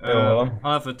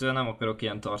 Alapvetően nem akarok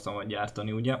ilyen tartalmat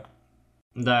gyártani, ugye?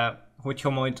 De hogyha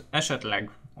majd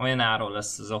esetleg olyan áron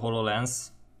lesz ez a HoloLens,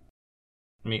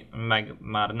 meg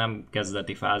már nem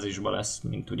kezdeti fázisban lesz,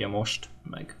 mint ugye most,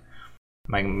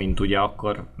 meg mint ugye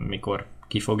akkor, mikor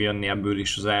ki fog jönni ebből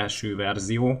is az első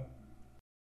verzió,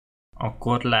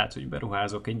 akkor lehet, hogy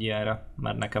beruházok egy ilyenre,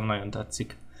 mert nekem nagyon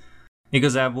tetszik.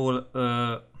 Igazából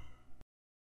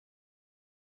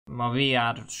a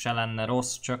VR se lenne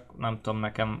rossz, csak nem tudom,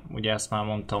 nekem, ugye ezt már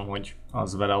mondtam, hogy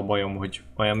az vele a bajom, hogy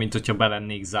olyan, mint hogyha be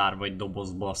lennék zárva egy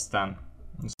dobozba, aztán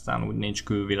úgy nincs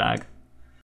külvilág.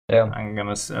 Yeah. Engem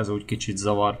ez úgy kicsit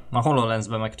zavar. A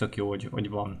HoloLensben meg tök jó, hogy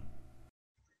van.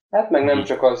 Hát meg nem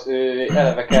csak az,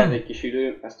 eleve kell egy kis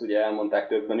idő, ezt ugye elmondták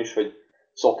többen is, hogy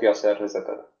szokja a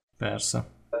szervezetet. Persze.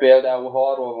 Például,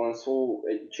 ha arról van szó,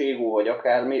 egy cségó vagy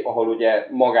akármi, ahol ugye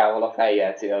magával a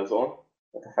fejjel célzol,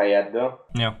 tehát a fejeddel.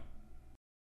 Ja.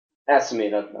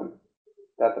 Eszméletlen.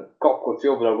 Tehát kapkodsz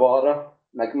jobbra-balra,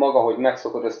 meg maga, hogy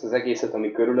megszokod ezt az egészet,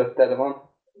 ami körülötted van,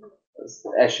 az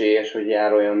esélyes, hogy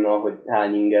jár olyannal, hogy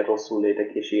hány inger rosszul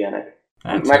létek és ilyenek.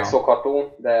 Hát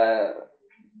megszokható, de...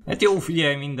 Hát jó,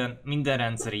 figyelj, minden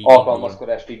rendszer így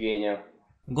alkalmazkodást igényel.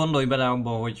 Gondolj bele abba,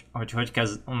 hogy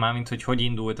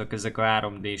indultak ezek a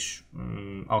 3D-s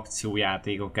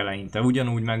akciójátékok eleinte.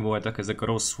 Ugyanúgy megvoltak ezek a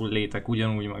rossz hullétek,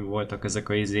 ugyanúgy megvoltak ezek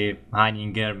a hány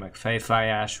inger, meg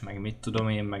fejfájás, meg mit tudom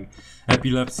én, meg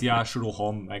epilepsziás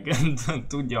roham, meg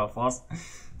tudja a fasz.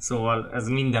 Szóval ez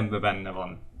mindenben benne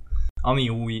van. Ami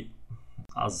új,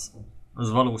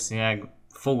 az valószínűleg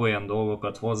fog olyan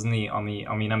dolgokat hozni,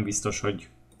 ami nem biztos, hogy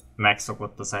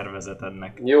megszokott a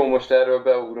szervezetednek. Jó, most erről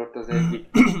beugrott az egyik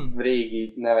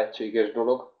régi nevetséges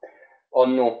dolog.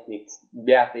 Annó itt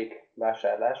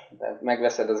játékvásárlás, tehát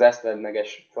megveszed az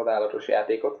esztvedneges csodálatos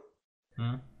játékot.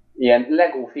 Ilyen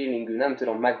Lego feelingű, nem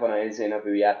tudom, megvan a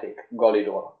nevű játék,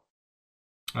 Galidor.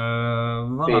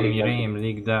 Valami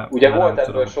rémlik, de... Ugye volt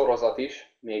ebből sorozat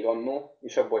is, még annó,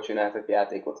 és abból csináltak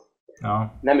játékot.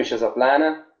 Ja. Nem is ez a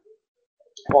pláne.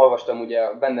 Olvastam ugye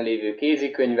a benne lévő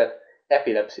kézikönyvet,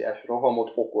 epilepsziás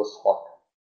rohamot okozhat.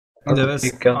 De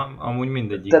ezt amúgy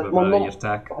mindegyikbe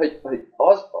beleírták. Hogy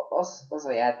az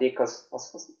a játék,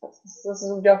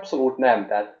 az ugye abszolút nem.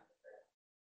 Tehát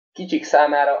kicsik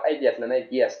számára egyetlen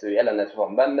egy ijesztő jelenet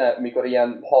van benne, mikor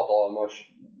ilyen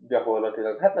hatalmas,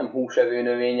 gyakorlatilag, hát nem húsevő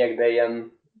növények, de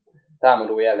ilyen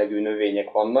támadó jellegű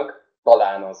növények vannak.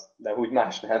 Talán az, de úgy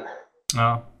más nem.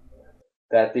 Ja.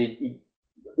 Tehát így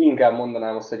inkább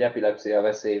mondanám azt, hogy epilepszia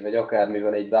veszély, vagy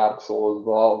akármivel egy Dark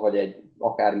Souls-ba, vagy egy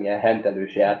akármilyen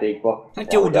hentelős játékba.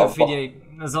 Hát jó, de figyelj,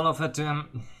 ez alapvetően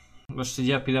most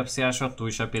egy epilepsziás attól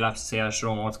is epilepsziás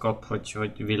romot kap,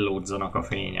 hogy villódzanak a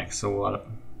fények, szóval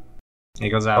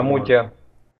igazából amúgy, ja.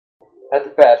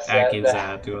 Hát persze,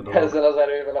 elképzelhető a dolog. Ezzel az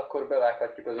erővel akkor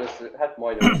bevághatjuk hát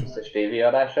majdnem az összes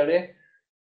tévéadás elé.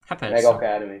 Hát persze. Meg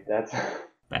akármit, tehát...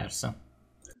 Persze.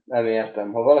 Nem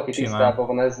értem. Ha valaki tisztában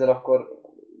van ezzel, akkor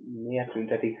miért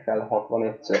tüntetik fel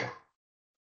 65-ször?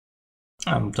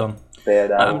 Nem tudom.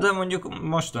 Például. De mondjuk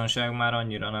mostanság már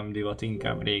annyira nem divat,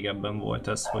 inkább régebben volt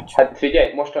ez, hogy hát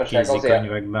figyelj, mostanság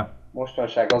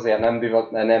azért nem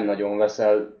divat, mert nem nagyon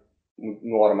veszel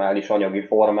normális anyagi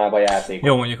formába játékot.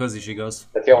 Jó, mondjuk az is igaz.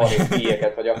 Tehát javanék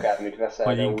díjeket, vagy akármit veszel,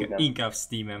 hogy de úgy nem. Inkább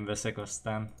Steam-en veszek,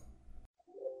 aztán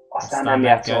nem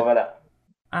játszol vele.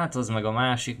 Hát az meg a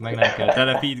másik, meg nem kell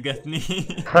telepítgetni.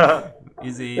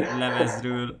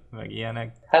 lemezről, meg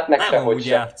ilyenek. Hát meg Nem sehogy úgy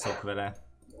sem. játszok vele.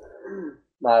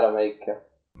 Már amelyikkel.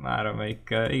 Már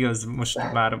amelyikkel. Igaz,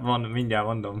 most már van, mindjárt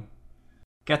mondom.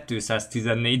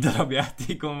 214 darab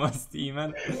játékom van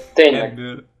Steamen. Tényleg.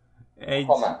 Ebből 1,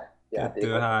 Ha már 2,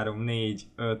 játékot. 3, 4,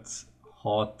 5,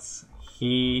 6,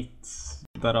 7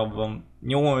 darab van,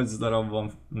 8 darab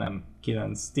van, nem,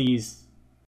 9, 10,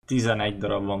 11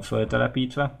 darab van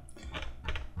föltelepítve.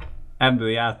 Ebből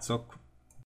játszok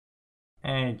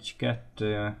 1,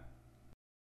 2,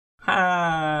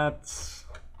 hát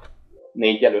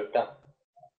 4 előttem.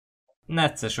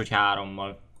 necces, hogy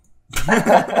 3-mal.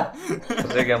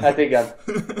 Az igen. Hát igen,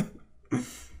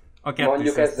 A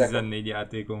Mondjuk 214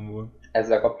 játékomból.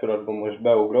 ezzel kapcsolatban most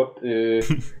beugrott.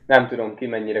 Nem tudom ki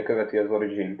mennyire követi az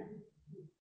Origin-t.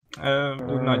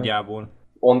 Úgy nagyjából.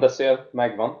 On the Sale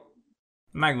megvan.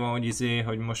 Megvan,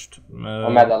 hogy most A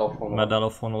Medal of Honor. Medal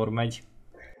of Honor megy.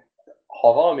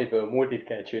 Ha valamiből multit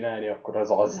kell csinálni, akkor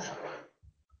az az.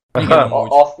 Igen, amúgy.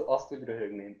 Azt úgy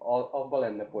röhögném. Abba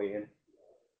lenne poén.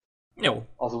 Jó.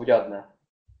 Az úgy adná.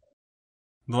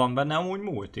 Van benne amúgy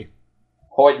multi?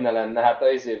 Hogy ne lenne, hát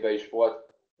az izébe is volt.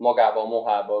 Magában a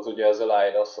Mohában az ugye az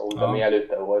Allied Assault, ami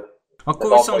előtte volt. Akkor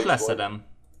De viszont abba is leszedem.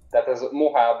 Tehát ez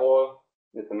Mohából,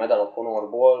 illetve Medal of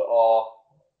Honorból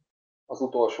az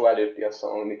utolsó előtti azt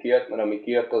mondom, ami kijött, mert ami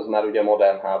kijött, az már ugye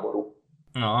modern háború.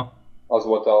 Na. Az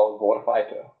volt a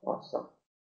Warfighter, azt hiszem.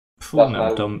 Fú, De azt nem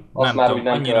már- tudom, azt nem már tudom, úgy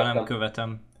nem annyira követtem. nem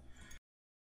követem.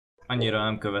 Annyira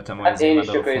nem követem Hát az én is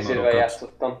Medal csak of részével Honorokat.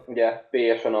 játszottam, ugye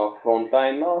PS-on a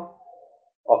Frontline-nal,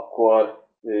 akkor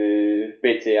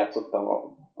PC játszottam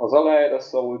az Allied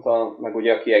Assault-tal, meg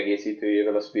ugye a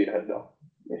kiegészítőjével, a Spearhead-del.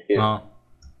 És kész. Na.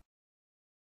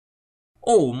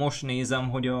 Ó, most nézem,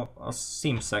 hogy a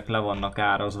Simsek le vannak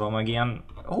árazva, meg ilyen...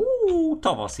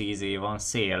 Tavaszi izé van,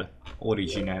 szél.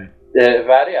 Originen.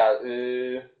 Várjál,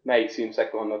 melyik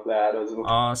Simsek vannak leárazva?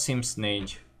 A Sims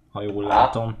 4, ha jól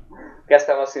látom.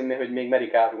 Kezdtem azt hinni, hogy még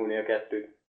merik árulni a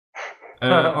kettőt.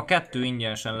 A 2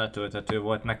 ingyenesen letölthető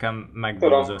volt, nekem megvan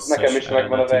Tudom, az összes nekem is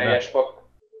megvan a eredetibe. teljes pak.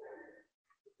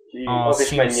 A Az is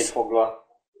Sims- mennyit foglal.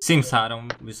 Sims 3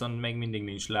 viszont még mindig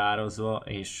nincs leárazva,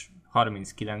 és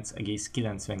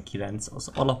 39,99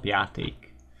 az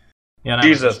alapjáték. Ja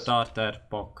nem, ez a Jesus. starter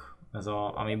pack, ez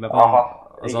a, amiben van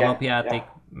Aha, az igen, alapjáték,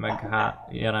 ja. meg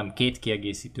ja nem, 2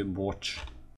 kiegészítő, bocs.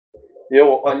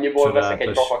 Jó, annyiból Csodálatos. veszek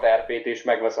egy papat RP-t és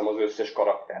megveszem az összes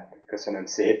karaktert. Köszönöm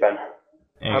szépen.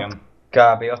 Igen.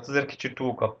 Kb. Azt azért kicsit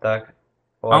túlkapták.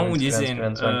 Amúgy izén,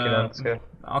 99-ért.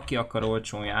 aki akar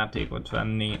olcsón játékot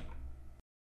venni,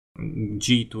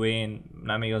 G2-én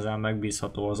nem igazán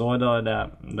megbízható az oldal,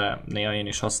 de néha én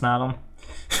is használom.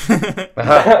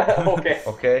 Oké.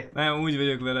 Oké. Nem, úgy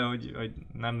vagyok vele, hogy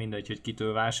nem mindegy, hogy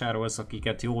kitől vásárolsz,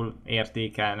 akiket jól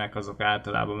értékelnek, azok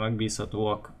általában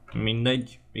megbízhatóak,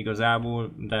 mindegy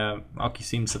igazából, de aki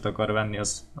Simset akar venni,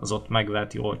 az ott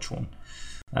megveheti olcsón.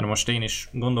 Mert most én is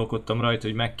gondolkodtam rajta,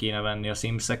 hogy meg kéne venni a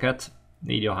Simseket,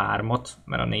 így a 3-at,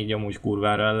 mert a 4 amúgy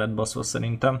kurvára el lett baszva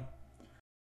szerintem.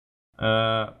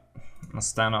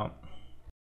 Aztán a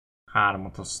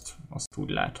 3-at azt úgy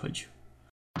lehet, hogy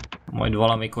majd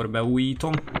valamikor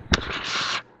beújítom.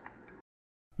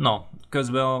 Na,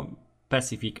 közben a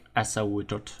Pacific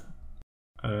Assault-ot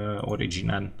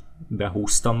Originen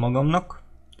behúztam magamnak.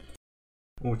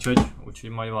 Úgyhogy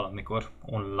majd valamikor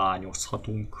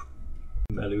online-ozhatunk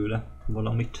belőle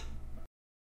valamit.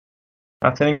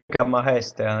 Hát én inkább már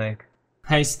helysztelnék.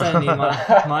 Helysztelni?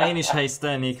 Már én is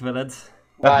helysztelnék veled.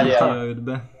 Várjál. GTA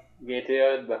 5-be.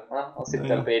 GTA 5-be? Azt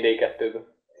hittem PD2-be.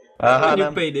 Mondjuk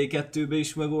nem. PD2-be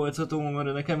is megoldható,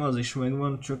 mert nekem az is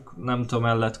megvan, csak nem tudom,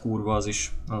 el lett kurva az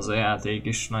is, az a játék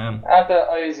is nagyon. Hát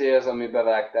a izé az, ami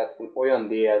bevág, tehát olyan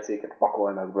DLC-ket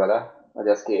pakolnak bele, hogy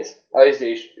az kész. A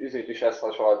izét is ezt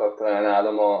hasonlított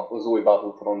nálam az új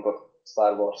Battlefrontot,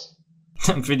 Star Wars.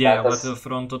 Figyelj, Hát a az-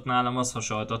 Battlefrontot nálam azt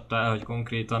hasonlította el, hogy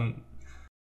konkrétan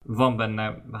van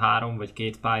benne 3 vagy 2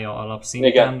 pálya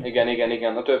alapszinten,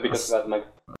 Igen, a többit Az- vedd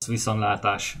meg. az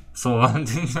viszontlátás. Szóval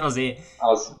azért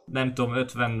Az. nem tudom,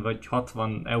 50 vagy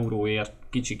 60 euróért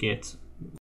kicsikét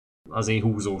azért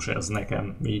húzós ez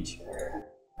nekem, így.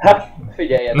 Hát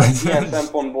figyeljetek, ilyen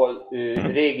szempontból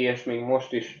régi és még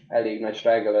most is elég nagy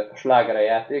sláger a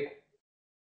játék.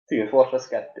 Team Fortress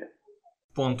 2.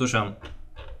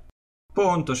 Pontosan,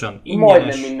 Majdnem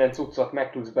ingyenes. minden cuccot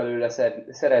meg tudsz belőle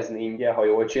szerezni ingyen, ha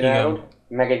jól csinálod. Igen.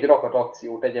 Meg egy rakat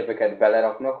akciót, egyebeket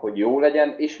beleraknak, hogy jó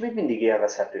legyen, és még mindig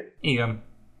élvezhető. Igen.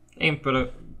 Én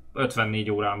például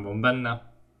 54 órán van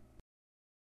benne.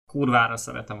 Kurvára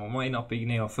szeretem a mai napig,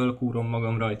 néha fölkúrom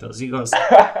magam rajta, az igaz.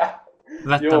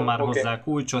 Vettem Jó, már oké. hozzá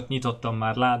kulcsot, nyitottam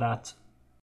már ládát.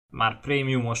 Már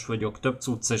prémiumos vagyok, több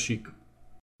cucc esik.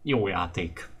 Jó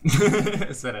játék.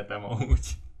 Szeretem amúgy.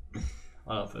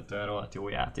 Alapvetően rohadt jó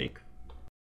játék.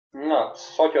 Na,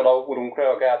 Szatyola úrunk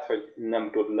reagált, hogy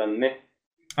nem tud lenni.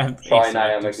 Hát,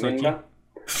 Sajnálja meg minden.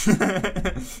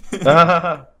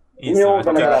 Jó,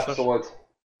 de legalább szólt.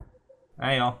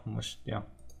 Ja, most, ja.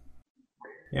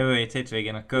 Jövő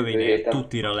hétvégén a kövénél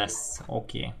tutira lesz.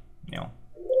 Oké. Jó.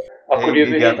 Akkor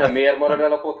jövő héten miért marad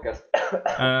el a podcast?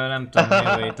 Nem tudom,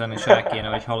 jövő héten is el kéne,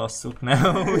 hogy halasszuk,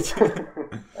 nem? Úgy.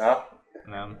 Ja.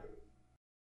 Nem.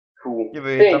 Hú.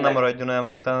 Jövő héten nem maradjon el,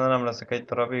 talán nem leszek egy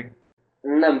darabig.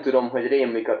 Nem tudom, hogy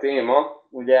rémlik a téma.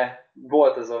 Ugye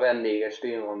volt az a vendéges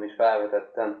téma, amit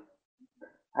felvetettem.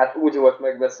 Hát úgy volt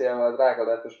megbeszélve a drága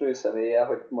letos nőszemélyel,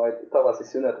 hogy majd tavaszi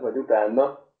szünet vagy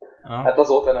utána. Hát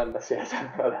azóta nem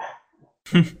beszéltem vele.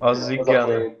 Az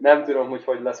igen. Nem tudom,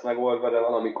 hogy lesz megoldva, de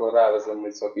valamikor rávezem,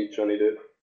 hogy szakítson időt.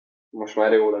 Most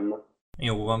már jó lenne.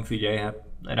 Jó van, figyelj, hát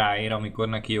ráér, amikor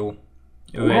neki jó.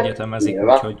 Ő egyetemezik,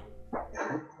 úgyhogy...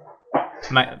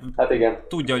 Hát igen.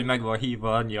 Tudja, hogy meg van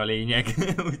hívva, annyi a lényeg.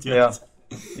 Úgyhogy...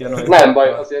 Ja. Nem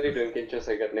baj, azért időnként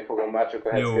cseszegetni fogom már csak a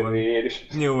hetzkedvéért is.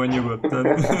 Jó van,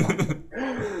 nyugodtan.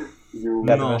 Jó.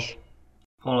 Na,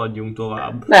 haladjunk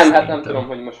tovább. Nem, hát nem tudom,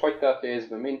 hogy most hogy tartja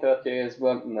észben, mint tartja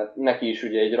észben, mert neki is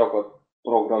ugye egy rakott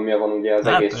programja van ugye az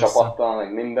egész csapattal,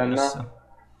 meg mindennel.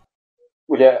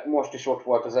 Ugye most is ott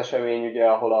volt az esemény, ugye,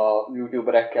 ahol a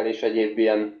youtuberekkel és egyéb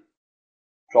ilyen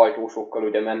sajtósokkal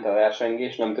ugye ment a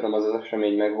versengés, nem tudom, az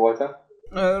esemény megvolt-e.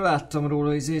 Láttam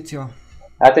róla izét, ja.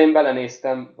 Hát én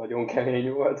belenéztem, nagyon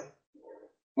kemény volt.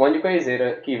 Mondjuk a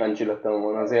izére kíváncsi lettem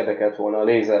volna, az érdekelt volna a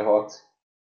lézerharc.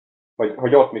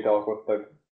 Hogy ott mit alkottak.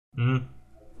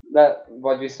 De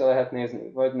vagy vissza lehet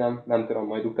nézni, vagy nem tudom,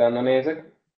 majd utána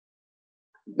nézek.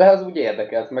 De az úgy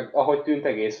érdekelt, meg ahogy tűnt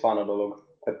egész fan a dolog.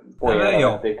 Tehát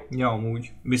ja,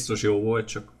 amúgy. Biztos jó volt,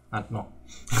 csak hát na.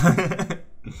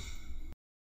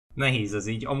 Nehéz ez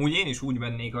így. Amúgy én is úgy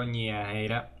mennék annyi ilyen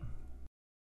helyre.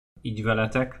 Így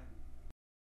veletek.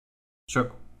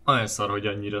 Csak olyan szar, hogy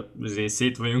annyira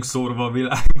szét vagyunk szórva a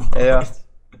világban. Ja.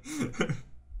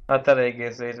 Hát eléggé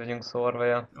szét vagyunk szórva,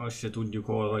 ja. Azt se tudjuk,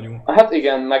 hol vagyunk. Hát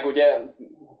igen, meg ugye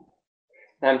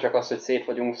nem csak az, hogy szét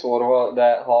vagyunk szórva,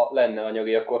 de ha lenne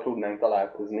anyagi, akkor tudnánk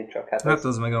találkozni, csak hát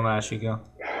az meg a másik, ja.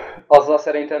 Azzal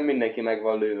szerintem mindenki meg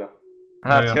van lőve.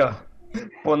 Hát ja.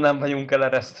 Pont nem vagyunk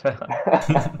eleresztve.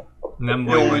 Nem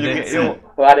baj, majd egyszer. Jó.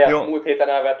 Várjál, múlt héten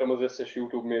elvertem az összes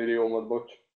YouTube milliómat,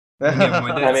 bocs. Igen,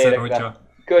 majd egyszer,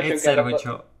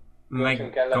 hogyha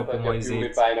megkapom a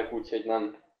izét. Úgyhogy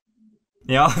nem.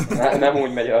 Ja. Nem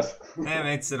úgy megy az. Nem,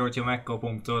 egyszer, hogyha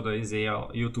megkapom tudod a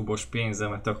YouTube-os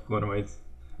pénzemet, akkor majd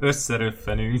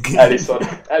összeröffenünk. Eliszod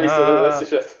az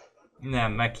összeset.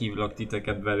 Nem, meghívlak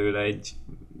titeket belőle egy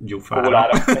gyufára.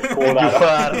 Kólára. Egy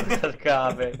gyufára,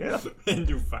 kb. Egy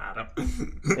gyufára.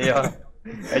 Ja.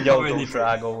 Egy autós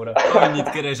rágóra. Annyit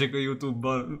keresek a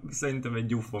YouTube-ban, szerintem egy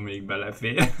gyufa még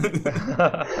belefér.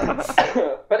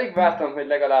 Pedig vártam, hogy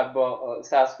legalább a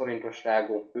 100 forintos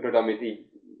rágó, tudod, amit így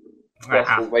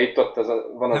Facebookba itt ott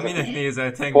van az a kis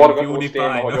forgatós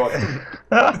téma, hogy ott.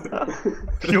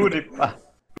 PewDiePie.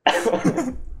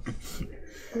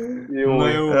 Jó. Na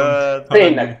jó.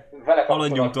 Tényleg, vele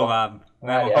haladjunk tovább.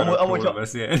 Nem akarok róla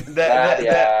beszélni.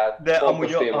 De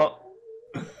amúgy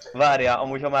várjál,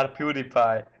 amúgy ha már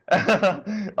PewDiePie,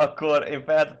 akkor én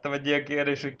feltettem egy ilyen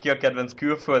kérdést, hogy ki a kedvenc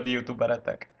külföldi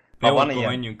youtuberetek. Jó, van akkor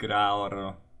menjünk rá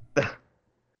arra.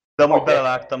 De amúgy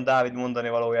belevágtam Dávid mondani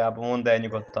valójában, mondd el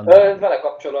nyugodtan. Vele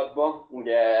kapcsolatban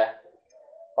ugye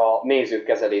a nézők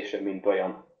kezelése mint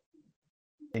olyan.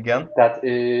 Igen. Tehát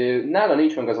nála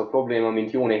nincs meg az a probléma,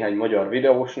 mint jó néhány magyar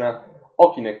videósnál,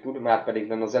 akinek tud, már pedig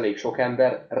nem az elég sok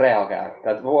ember reagál.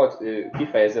 Tehát volt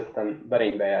kifejezetten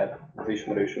berénybe jár az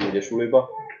ismerősöm ugye suliba,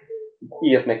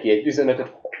 írt neki egy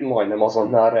üzenetet, majdnem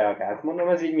azonnal reagált. Mondom,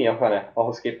 ez így mi a fene?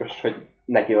 Ahhoz képest, hogy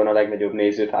neki van a legnagyobb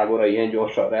nézőtábora, ilyen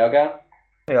gyorsan reagál.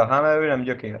 Ja, hát mert ő nem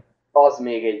gyökér. Az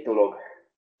még egy dolog.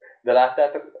 De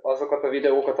láttátok azokat a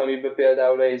videókat, amiben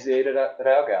például ezére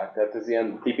reagált? Tehát ez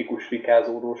ilyen tipikus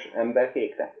fikázódós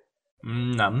emberkékre?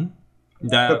 Nem.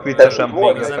 De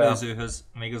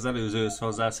még az előzőhöz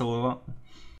hozzászólva,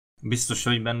 biztos,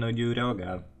 hogy benne, hogy ő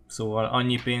reagál. Szóval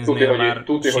annyi pénznél már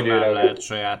simán lehet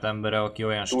saját embere, aki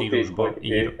olyan stílusban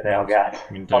ír,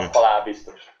 mint ő. Az halál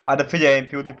biztos. Hát de figyelj, én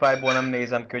PewDiePie-ból nem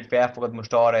nézem ki, hogy felfogad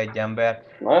most arra egy ember,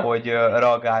 hogy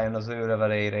reagáljon az ő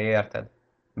levelére, érted?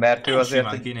 Mert ő azért...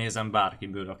 Simán kinézem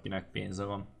bárkiből, akinek pénze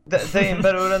van. De én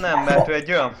belőle nem, mert ő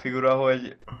egy olyan figura,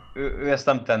 hogy ő ezt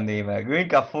nem tenné meg. Ő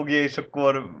inkább fogja és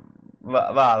akkor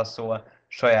válaszol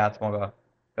saját maga.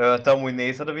 Te amúgy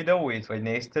nézed a videóit? Vagy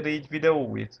nézted így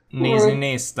videóit? Nézni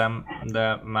néztem,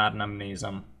 de már nem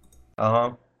nézem.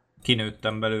 Aha.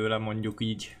 kinőttem belőle, mondjuk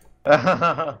így.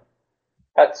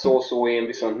 Hát szó-szó, én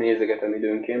viszont nézegetem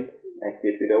időnként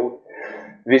egy-két videót.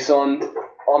 Viszont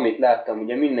amit láttam,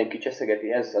 ugye mindenki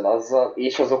cseszegeti ezzel-azzal,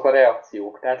 és azok a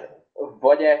reakciók. Tehát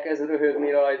vagy elkezd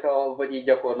röhögni rajta, vagy így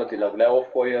gyakorlatilag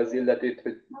leoffolja az illetőt,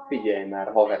 hogy figyelj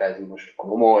már, haver, ez most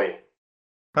komoly.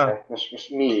 Most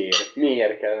miért?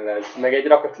 Miért kellene ez? Meg egy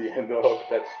rakat ilyen dolog,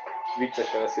 tehát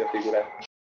viccesen veszi a figurát.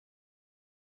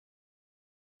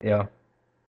 Ja.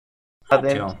 Hát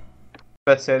én Ja.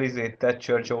 specializét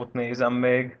Thatcher Joe-t nézem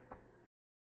még.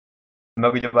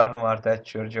 Meg ugye már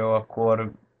Thatcher Joe,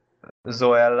 akkor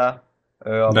Zoella.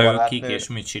 De ők kik és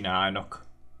mit csinálnak?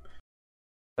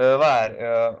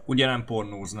 Ugye nem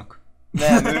pornóznak?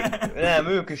 Nem,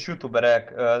 ők is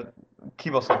youtuberek,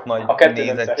 kibaszott nagy A kettő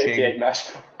nem nézettség. szereti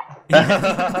egymást.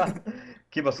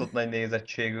 Kibaszott nagy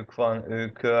nézettségük van,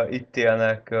 ők itt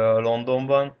élnek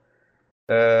Londonban.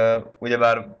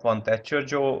 Ugyebár van Thatcher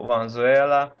Joe, van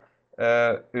Zoella,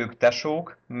 ők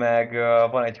tesók, meg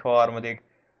van egy harmadik,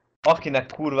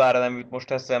 akinek kurvára nem jut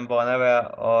most eszembe a neve,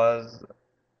 az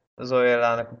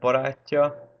Zoellának a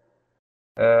barátja,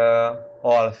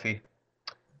 Alfie.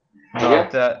 Na,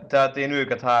 tehát én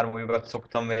őket hármójukat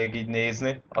szoktam még így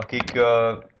nézni, akik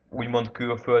úgymond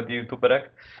külföldi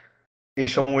youtuberek,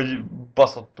 és amúgy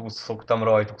baszottul szoktam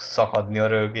rajtuk szakadni a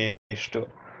rögéstől,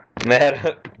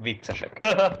 mert viccesek.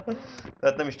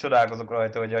 Tehát nem is csodálkozok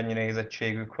rajta, hogy annyi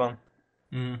nézettségük van.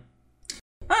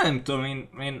 Hát nem tudom,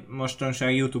 én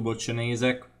mostanság YouTube-ot se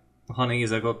nézek. Ha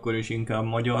nézek, akkor is inkább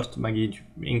magyart, meg így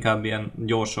inkább ilyen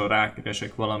gyorsan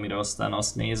rákeresek valamire, aztán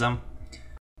azt nézem.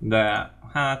 De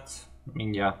hát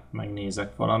mindjárt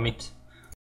megnézek valamit,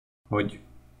 hogy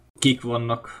kik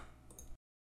vannak,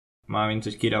 mármint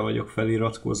hogy kire vagyok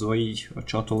feliratkozva így a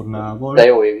csatornával. De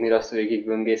jó ég, mire azt végig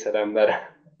böngészel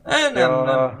ember.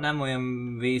 Nem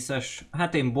olyan vészes.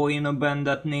 Hát én Boina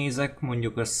Bandet nézek,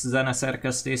 mondjuk a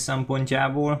zeneszerkesztés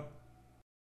szempontjából.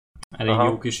 Elég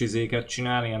jó kis izéket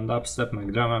csinál, ilyen dubstep,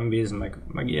 meg drum and bass,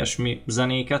 meg ilyesmi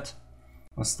zenéket.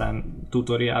 Aztán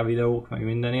tutorial videók, meg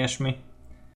minden ilyesmi.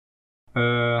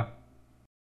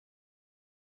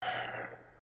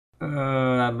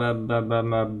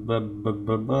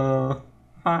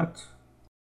 Hát...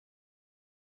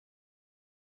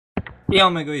 Ja,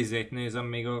 meg a izét nézem,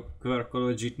 még a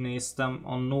Quirkology-t néztem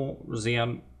annó, az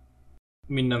ilyen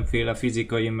mindenféle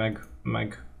fizikai,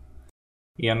 meg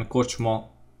ilyen kocsma...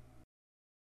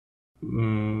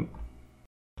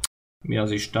 mi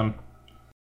az Isten?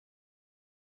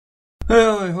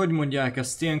 Jaj, hogy mondják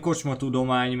ezt? Ilyen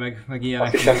kocsmatudomány, meg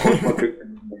ilyenek.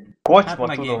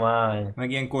 Kocsmatudomány! Hát meg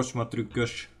ilyen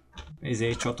kocsmatrükkös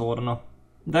csatorna.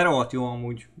 De rohadt jó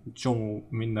amúgy, csomó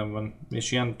minden van,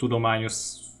 és ilyen tudományos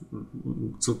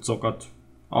cuccokat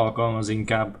alkalmaz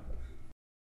inkább.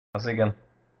 Az igen.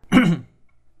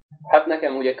 Hát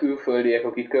nekem ugye külföldiek,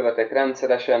 akik követek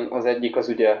rendszeresen, az egyik az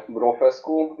ugye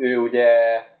Brofesco, ő ugye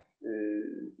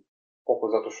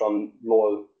fokozatosan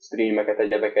LOL streameket,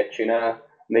 egyebeket csinál,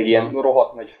 meg ilyen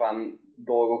rohadt nagy fan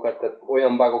dolgokat, tehát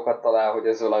olyan bugokat talál, hogy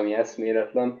ez valami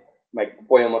eszméletlen, meg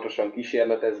folyamatosan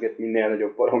kísérletezget minél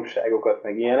nagyobb baromságokat,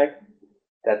 meg ilyenek.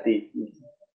 Tehát így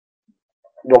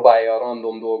dobálja a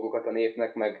random dolgokat a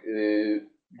népnek, meg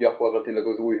gyakorlatilag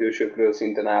az új hősökről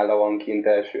szinte nála van kint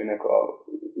elsőnek a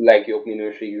legjobb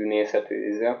minőségű nézhető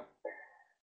íze.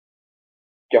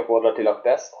 Gyakorlatilag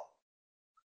teszt.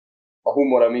 A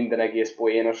humora minden egész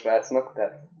poénos srácnak,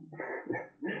 tehát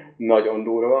nagyon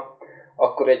durva.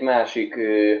 Akkor egy másik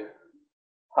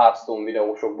Hearthstone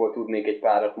videósokból tudnék egy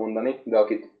párat mondani, de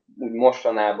akit úgy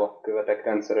mostanában követek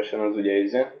rendszeresen, az ugye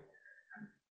izé.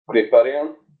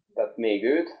 Kriparian, tehát még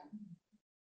őt.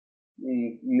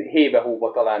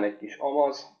 Hébe-hóba talán egy kis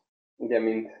Amaz, ugye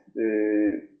mint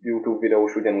YouTube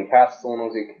videós ugyanúgy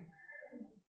Hearthstone-ozik.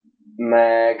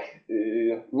 Meg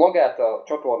magát a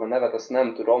csatorna nevet azt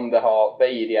nem tudom, de ha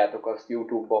beírjátok azt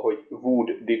YouTube-ba, hogy Wood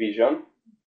Division,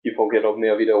 ki fogja dobni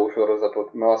a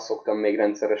videósorozatot, mert azt szoktam még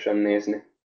rendszeresen nézni.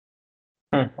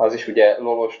 Az is ugye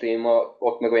lolos téma,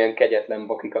 ott meg olyan kegyetlen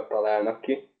bakikat találnak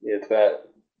ki, illetve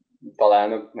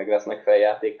találnak, meg vesznek fel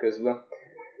játék közben,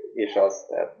 és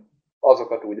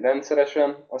azokat úgy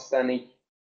rendszeresen, aztán így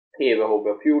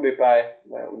hébe-hóba PewDiePie,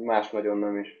 de úgy más nagyon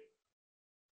nem is.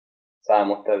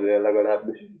 Számottevően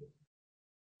legalábbis.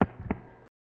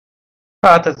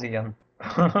 Hát ez ilyen.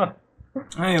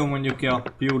 Hát jó, mondjuk ja,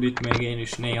 PewDit még én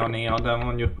is néha-néha, de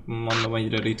mondom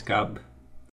egyre ritkább.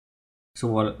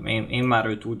 Szóval én már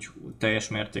őt úgy teljes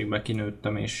mértékben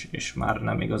kinőttem, és már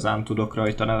nem igazán tudok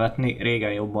rajta nevetni.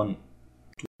 Régen jobban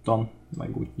tudtam,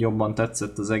 meg úgy jobban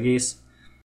tetszett az egész.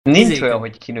 Nincs olyan,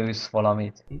 hogy kinősz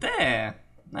valamit.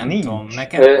 Nem Nincs. tudom,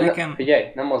 nekem...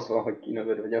 Figyelj, nem az van, hogy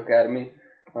kinövöd vagy akármi,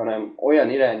 hanem olyan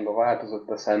irányba változott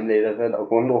a szemléleted, a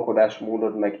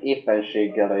gondolkodásmódod, meg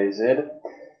éppenséggel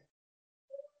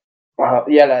a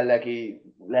jelenlegi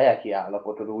lelki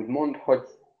állapotod úgymond,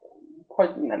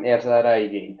 hogy nem érzel rá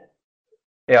igényt.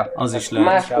 Ja, Az is lehet.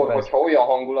 Máskor, hogyha olyan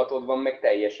hangulatod van, meg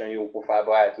teljesen jó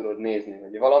pofába el tudod nézni,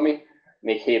 hogy valami,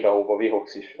 még hébe-hóba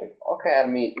vihogsz is, vagy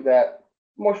akármi, de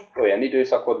most olyan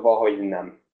időszakod van, hogy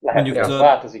nem. Lehet, hogy az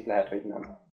változik, lehet, hogy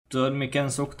nem. Tudod, miken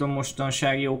szoktam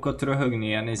mostanság jókat röhögni?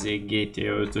 Ilyen GTA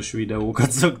 5-ös videókat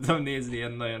szoktam nézni,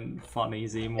 ilyen nagyon funny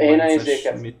Én a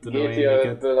GTA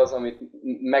 5-ből az, amit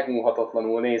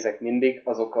megmúhatatlanul nézek mindig,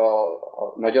 azok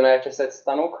a nagyon elcseszett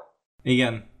stanok.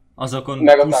 Igen, azokon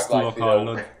meg pusztulok,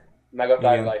 hallod. Meg a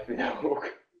Tag Life videók.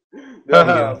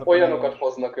 De olyanokat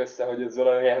hoznak össze, hogy ez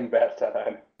valami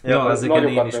embertelen. Ja, ezeken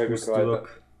én is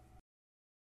pusztulok.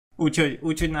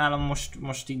 Úgyhogy nálam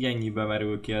most így ennyibe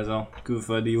merül ki ez a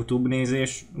külföldi YouTube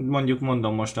nézés.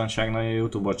 Mondom, mostanság nagyon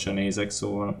YouTube-ot sem nézek,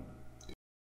 szóval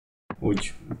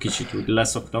úgy kicsit úgy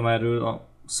leszoktam erről a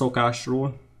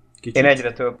szokásról. Kicsit, én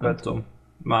egyre többet. Nem tudom,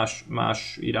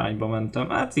 más irányba mentem.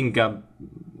 Hát inkább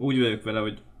úgy vagyok vele,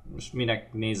 hogy most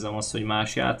minek nézzem azt, hogy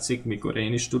más játszik, mikor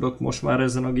én is tudok most már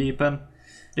ezen a gépen.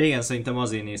 Régen szerintem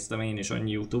azért néztem én is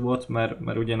annyi YouTube-ot,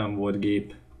 mert ugye nem volt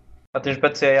gép. Hát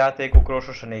és játékokról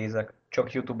sose nézek,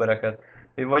 csak youtubereket.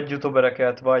 Vagy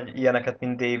youtubereket, vagy ilyeneket,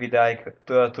 mint David Icke.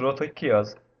 Tudod, hogy ki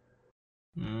az?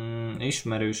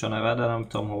 Ismerős a neve, de nem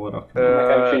tudom hova rakni.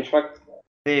 Nekem sincs meg.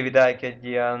 David Icke egy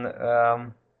ilyen...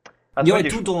 Hát jaj,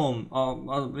 tudom!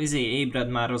 Ébred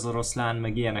már az oroszlán,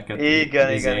 meg ilyeneket.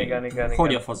 Igen.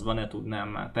 Hogy a faszban ne tudnám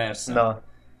már, persze. Na,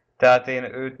 tehát én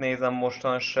őt nézem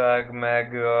mostanság,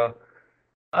 meg...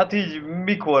 Hát így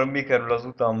mi kerül az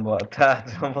utamba,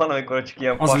 tehát van amikor csak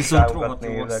ilyen fasságokat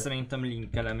nézek. Az szerintem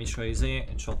linkelem is a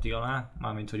csati alá,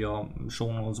 mármint hogy a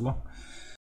show notes-ba.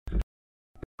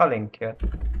 A linkje.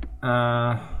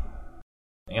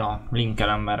 Ja,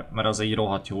 linkelem, mert az egy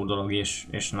rohadt jó dolog,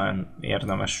 és nagyon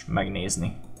érdemes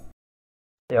megnézni.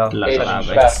 Ja, legalább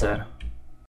egyszer.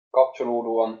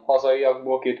 Kapcsolódóan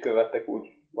hazaiakból kit követtek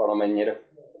úgy valamennyire.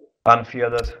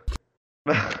 Unfieldet.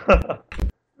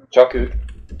 Csak őt.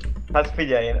 Hát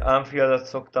figyelj, én Unfieldet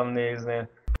szoktam nézni.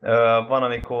 Van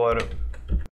amikor...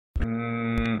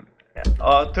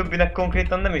 a többinek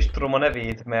konkrétan nem is tudom a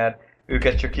nevét, mert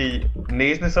őket csak így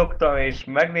nézni szoktam, és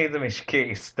megnézem, és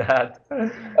kész, tehát...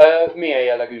 Milyen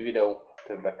jellegű videó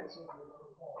többek között?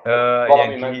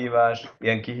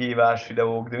 Ilyen kihívás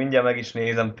videók, de mindjárt meg is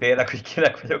nézem tényleg, hogy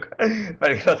kinek vagyok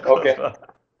feliratkozva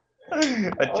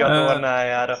a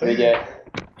csatornájára.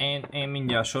 Én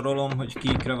mindjárt sorolom, hogy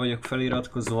kikre vagyok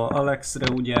feliratkozva.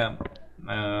 Alexre ugye...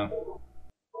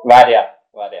 Várjál.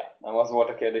 Nem az volt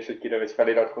a kérdés, hogy kire vagy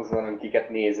feliratkozva, hanem kiket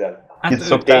nézel. Hát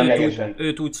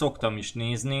őt úgy szoktam is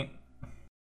nézni.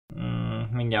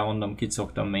 Mindjárt mondom, kit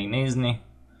szoktam még nézni.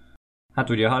 Hát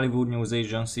ugye a Hollywood News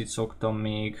Agency-t szoktam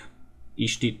még.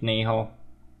 Istit néha.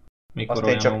 Mikor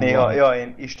azt én csak néha, ja,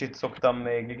 én Istit szoktam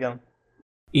még, igen.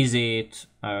 Izét...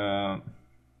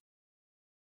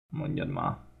 mondjad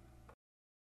már.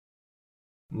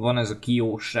 Van ez a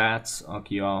Kio srác,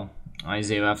 aki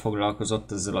izével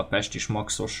foglalkozott, ezzel a pestis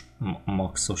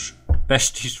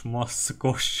pestis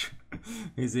maszkos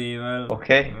izével.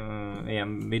 Okay.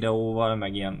 Ilyen videóval,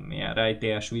 meg ilyen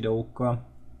rejtélyes videókkal.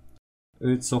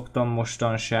 Őt szoktam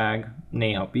mostanság,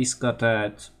 néha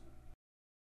Piszkatát.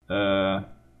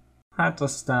 Hát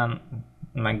aztán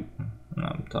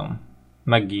nem tudom,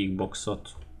 meg Geekboxot,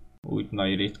 úgy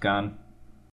nagy ritkán.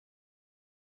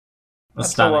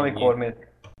 Aztán hát szóval mikor még...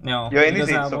 Ja, én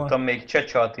izét szoktam még,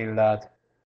 Csecse Attilát.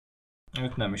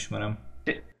 Őt nem ismerem.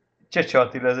 Csecse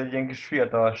Attila, ez egy ilyen kis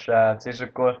fiatal srác, és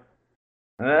akkor...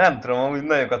 Nem tudom, amúgy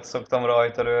nagyokat szoktam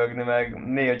rajta rögni, meg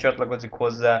néha csatlakozik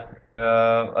hozzá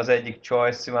az egyik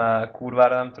Choice, már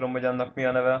kurvára nem tudom, hogy annak mi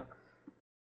a neve.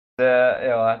 De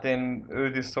ja, hát én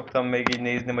őt is szoktam még így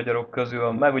nézni magyarok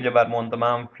közül, meg ugyebár mondtam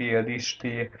Unfield,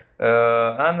 Isti,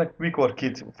 hát mikor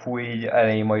kit fúj így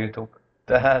elém a YouTube.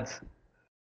 Tehát...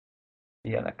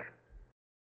 ilyenek.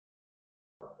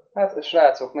 Hát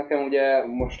srácok, nekem ugye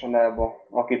mostanában,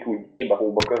 akit úgy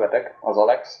hébe-hóba követek, az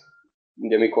Alex.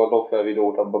 Ugye mikor dob fel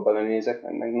videót, abba belenézek,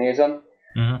 meg megnézem.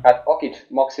 Hát akit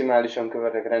maximálisan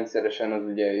követek rendszeresen, az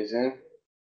ugye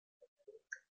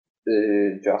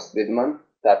Just Widman,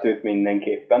 tehát őt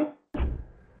mindenképpen.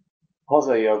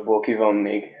 Hazaiakból ki van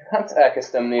még? Hát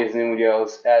elkezdtem nézni ugye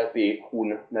az LP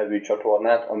Hun nevű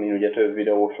csatornát, amin ugye több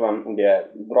videós van, ugye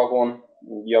Dragon,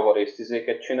 javarészt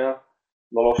izéket csinál,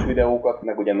 lolos videókat,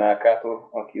 meg ugye Melkátor,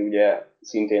 aki ugye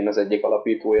szintén az egyik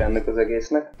alapítója ennek az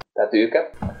egésznek, tehát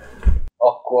őket.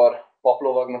 Akkor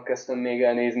paplovagnak kezdtem még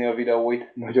elnézni a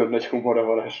videóit, nagyon nagy humora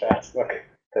van a srácnak.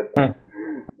 Tehát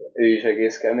ő is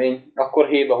egész kemény. Akkor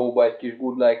hébe-hóba egy kis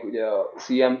good like ugye a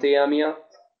CMTL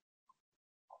miatt.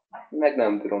 Meg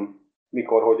nem tudom,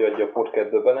 mikor, hogy adja a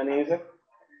podcastbe belenézek.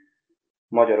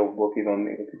 Magyarokból ki van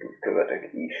még, akiket követek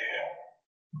is.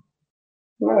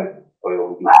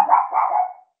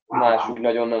 Más úgy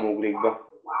nagyon nem ugrik be.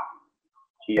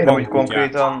 Hogy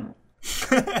konkrétan...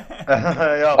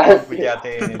 ja, a kutyát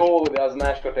én is. Ó, de az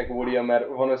más kategória, mert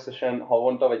van összesen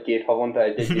havonta, vagy 2 havonta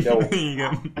egy videó.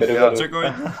 Igen. Ja.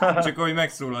 Csak ahogy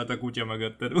megszólalt a kutya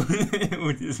mögötted,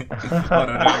 úgy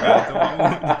arra reagáltam.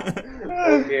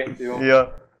 Oké, jó.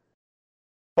 Ja.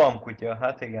 Pamkutya,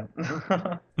 hát igen.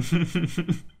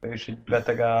 Ő is egy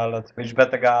beteg állat, és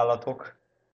beteg állatok.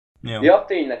 Jó. Ja,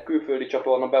 tényleg, külföldi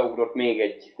csatorna beugrott még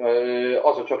egy.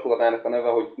 Az a csatornának a neve,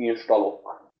 hogy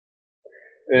Instalok.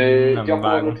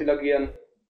 Gyakorlatilag ilyen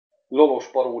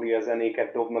lolos paródia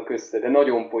zenéket dobnak össze, de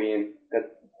nagyon poén. Tehát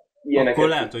ilyeneket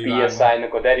lehet,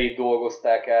 PSI-nak a derét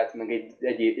dolgozták át, meg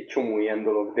egy csomó ilyen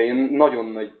dolog, de ilyen nagyon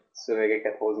nagy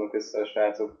szövegeket hoznak össze a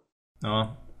srácok.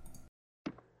 Na.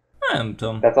 Nem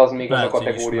tudom. Tehát az még Lehet, az a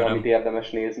kategória, amit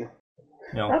érdemes nézni.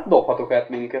 Jó. Hát dobhatok át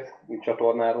minket, úgy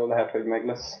csatornáról, lehet, hogy meg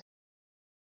lesz.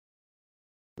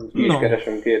 Ki is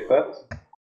keresem 2 perc.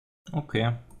 Oké.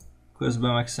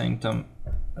 Közben meg szerintem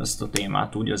ezt a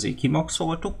témát úgy azért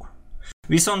kimaxoltuk.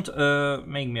 Viszont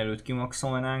még mielőtt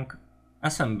kimaxolnánk,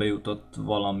 eszembe jutott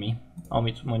valami,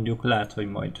 amit mondjuk lehet, hogy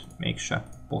majd mégse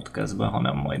podcastben,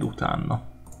 hanem majd utána.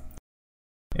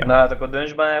 Ja. Na hát akkor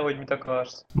döntsd már el, hogy mit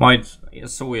akarsz. Majd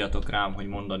szóljatok rám, hogy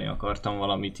mondani akartam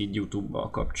valamit így YouTube-bal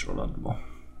kapcsolatban.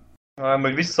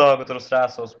 Majd visszahallgatod, azt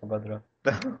rászólsz magadra.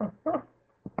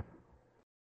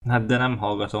 Hát de nem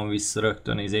hallgatom vissza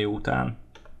rögtön után.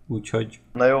 Úgyhogy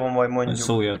na jó, majd mondjuk.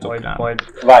 Szóljatok rám.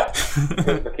 Várj,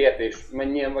 közben kérdés,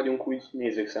 mennyien vagyunk úgy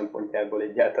nézők szempontjából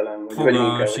egyáltalán? Vagy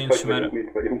vagyunk el, sincs, vagy vagyunk,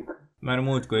 mit vagyunk? Mert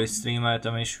múltkor is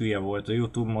streameltem és hülye volt a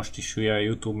YouTube, most is hülye a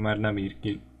YouTube, mert nem ír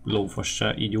ki lófasz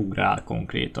se, így ugrál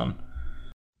konkrétan.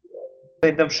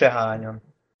 Szerintem se hányan.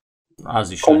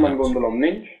 Az is Komment lehet. gondolom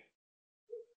nincs.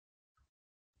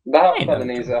 De ha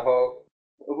belenézel, ha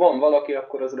van valaki,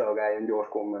 akkor az reagáljon gyors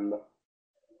kommentbe.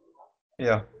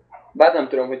 Ja. Bár nem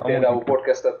tudom, hogy például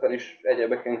podcastetben is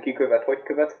egyebeken kikövet, hogy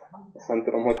követ. Ezt nem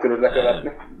tudom, hogy tudod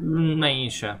lekövetni. Ne én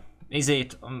se.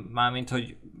 Mármint,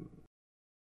 hogy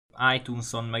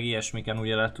iTunes-on meg ilyesmiken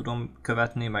ugye le tudom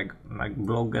követni, meg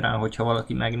bloggeren, hogyha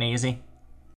valaki megnézi.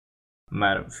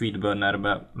 Mert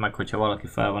Feedburnerbe, meg hogyha valaki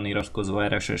fel van iratkozva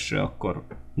RSS-re, akkor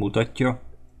mutatja.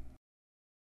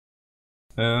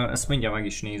 Ezt mindjárt meg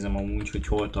is nézem amúgy, hogy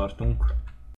hol tartunk.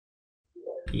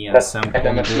 Ilyen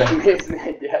szempontból. Megnézni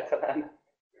egyáltalán.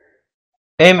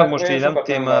 Én meg most így nem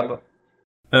témába.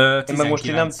 Én meg most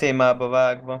így nem 19 témába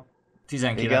vágva.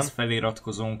 19 igen.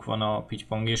 feliratkozónk van a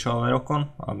Pittypong és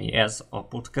Haverokon, ami ez a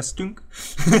podcastünk.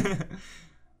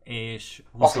 És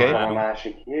 23, a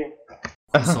másik.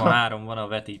 23 van a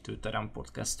Vetítőterem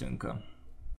podcastünkön.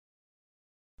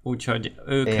 Úgyhogy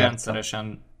ők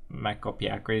rendszeresen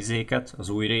megkapják a izéket, az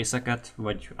új részeket,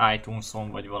 vagy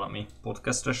iTunes-on, vagy valami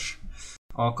podcastes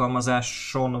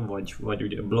alkalmazáson, vagy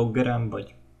ugye bloggeren,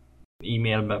 vagy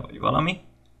e-mailbe, vagy valami.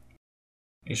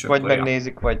 És Vagy akkor,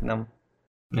 megnézik, vagy nem.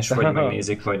 És vagy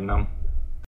megnézik, vagy nem.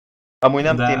 Amúgy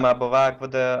nem témába vágva,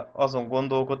 de azon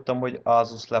gondolkodtam, hogy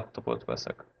Asus laptopot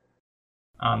veszek.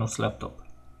 Anus laptop.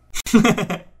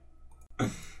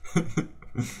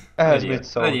 Ehhez mit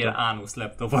szóltok? Vegyél Anus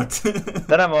laptopot.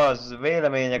 De nem az,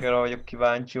 véleményekre vagyok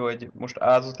kíváncsi, hogy most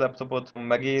Asus laptopot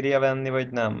megéri-e venni, vagy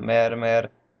nem,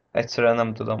 mert egyszerűen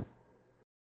nem tudom.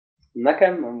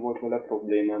 Nekem nem volt vele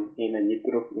problémám, én ennyit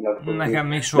tudok nyilatkozni. Nekem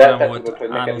még soha nem volt tudod, hogy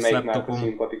Anus laptopom.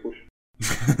 Szimpatikus.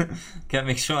 Nekem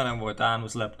még soha nem volt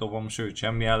Anus laptopom, sőt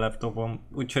semmilyen laptopom,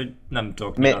 úgyhogy nem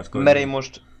tudok nyilatkozni. Mert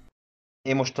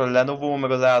én most a Lenovo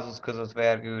meg az Asus között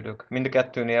vergődök. Mind a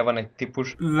kettőnél van egy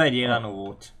típus. Vegyél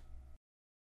Lenovo-t.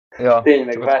 Ja,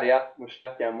 tényleg, várjál, most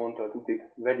Tatján mondta a tutik,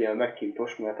 vegyél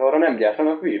Macintosh, mert arra nem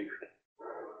gyártanak vépüket.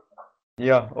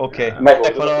 Ja, oké.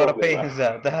 Megoldod Van a arra problémát.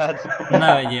 pénzzel, tehát...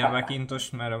 Ne vegyél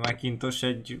Macintosh, mert a Macintosh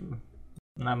egy...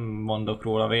 Nem mondok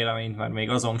róla véleményt, mert még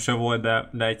azon se volt,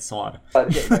 de egy szar.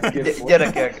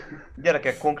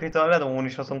 Gyerekek, konkrétan a Lenovo-n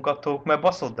is azon kattók, mert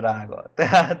baszott drága.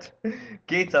 Tehát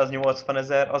 280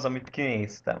 000 az, amit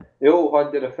kinéztem. Jó,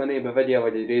 hagyd a fenébe, vegyél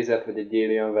vagy egy Razert, vagy egy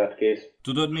Alienware-t, kész.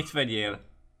 Tudod mit vegyél?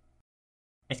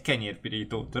 Egy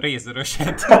kenyérpirítót,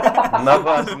 Razeröset. Na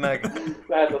bazd meg!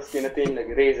 Lehet azt kéne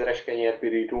tényleg Razeres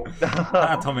kenyérpirító.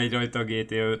 Hát ha megy rajta a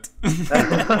GT5.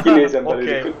 Kinézem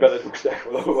belőle, hogy beledugság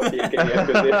valahova a kenyér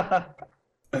közé.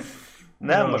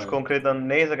 Nem, most konkrétan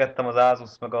nézegettem az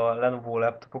Asus meg a Lenovo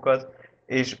laptopokat,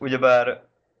 és ugyebár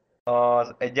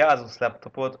egy Asus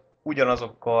laptopot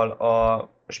ugyanazokkal a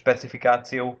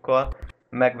specifikációkkal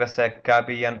megveszek kb.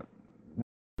 Ilyen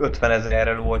 50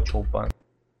 000-rel olcsóbban.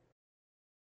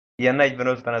 Ilyen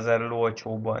 40-50 000-rel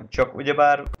olcsóbban. Csak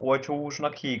ugyebár olcsó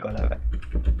húsnak híg a neve.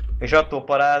 És attól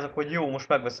parázok, hogy jó, most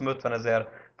megveszem 50 000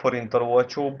 forinttal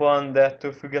olcsóbban, de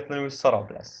ettől függetlenül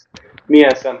szarabb lesz.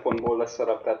 Milyen szempontból lesz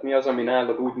szarabb? Tehát mi az, ami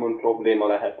nálad úgymond probléma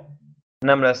lehet?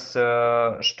 Nem lesz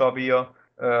stabil,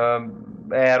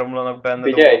 elromlanak benne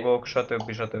dolgok,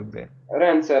 stb. A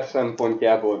rendszer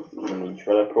szempontjából nincs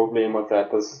vele probléma,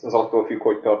 tehát az attól függ,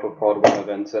 hogy tartott karban a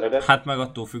rendszeredet. Hát meg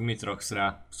attól függ, mit raksz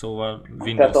rá. Szóval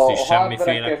Windows is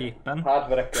semmiféleképpen.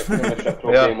 Hardverekkel különösebb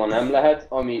probléma nem lehet,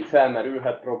 ami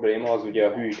felmerülhet probléma az ugye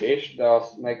a hűtés, de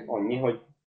az meg annyi, hogy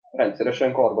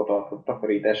rendszeresen karba tartott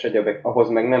takarítás egyebek, ahhoz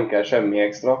meg nem kell semmi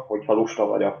extra, hogyha lusta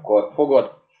vagy, akkor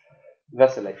fogod,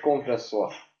 veszel egy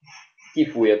kompresszort,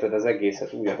 kifújhatod az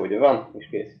egészet úgy, ahogy van, és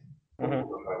kész.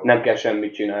 Nem kell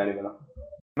semmit csinálni vele.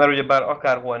 Mert ugyebár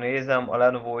akárhol nézem, a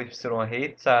Lenovo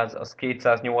Y700 az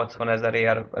 280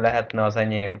 000-ért lehetne az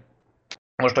enyém.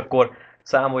 Most akkor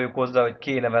számoljuk hozzá, hogy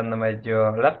kéne vennem egy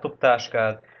laptop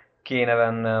táskát, kéne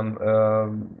vennem...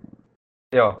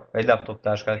 egy laptop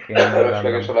táskát kéne vennem.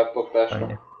 Fölösleges a laptop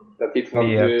táska. Tehát itt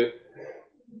van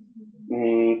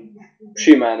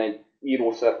simán egy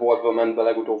írószer boltba ment be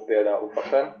legutóbb például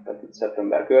Fafer, tehát itt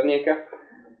szeptember környéke.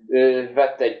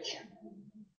 Vett egy,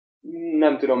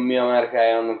 nem tudom mi a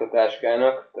márkája annak a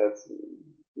táskának, tehát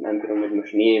nem tudom, hogy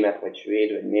most német, vagy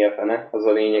svéd, vagy mi a fene, az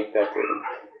a lényeg, tehát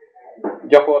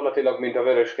gyakorlatilag, mint a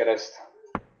Vöröskereszt,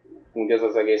 úgy ez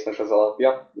az egésznek az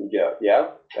alapja, ugye a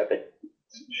jel, tehát egy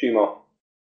sima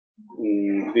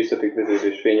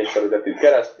visszatükröződős fényes felületű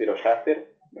kereszt, piros háttér,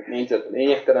 négyzet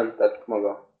lényegtelen, tehát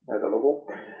maga ez a logó.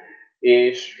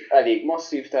 És elég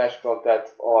masszív táska,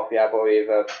 tehát alapjába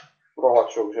véve rohadt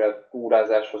sok zseb,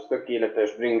 túrázáshoz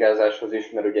tökéletes, bringázáshoz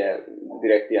is, mert ugye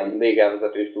direkt ilyen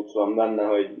légelvezetős tudsz van benne,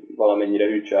 hogy valamennyire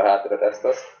hűtse a hátra ezt.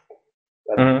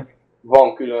 Tehát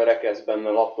van külön rekesz benne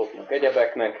laptopnak,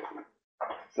 egyebeknek,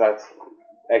 tehát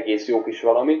egész jó kis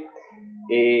valami.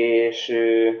 És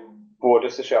volt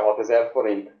összesen 6000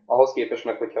 forint. Ahhoz képest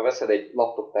meg, hogyha veszed egy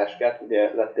laptop táskát,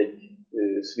 ugye lett egy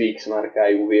Swix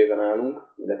márkájú véve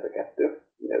nálunk, illetve 2,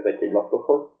 ez egy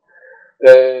laptophoz.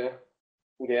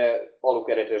 Ugye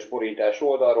alukeretes borítás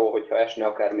oldalról, hogyha esne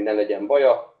akármi ne legyen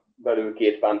baja, belül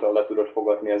 2 pánttal le tudod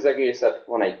fogadni az egészet,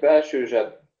 van egy belső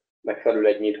zseb, meg felül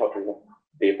egy nyitható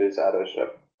tépőzáros zseb.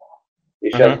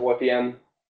 És ez volt ilyen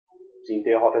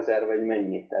szintén 6000 vagy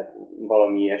mennyi, tehát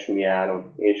valami ilyesmi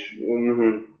áron. És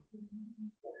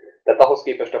tehát ahhoz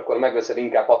képest akkor megveszed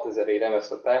inkább 6000-ére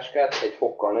ezt a táskát, egy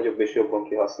fokkal nagyobb és jobban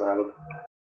kihasználod.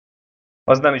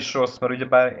 Az nem is rossz, mert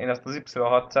ugyebár én ezt az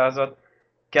Y600-at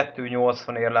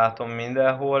 280-ért látom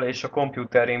mindenhol, és a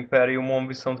Computer Imperiumon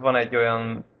viszont van egy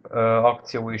olyan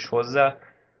akció is hozzá,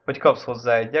 hogy kapsz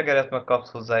hozzá egy egeret, meg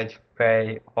kapsz hozzá egy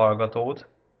fejhallgatót,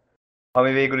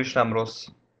 ami végül is nem rossz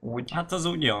úgy. Hát az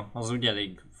úgy, ja, az úgy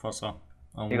elég fasza.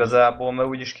 Amúgy. Igazából, mert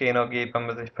úgyis kéne a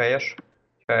gépemhez egy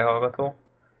fejhallgató.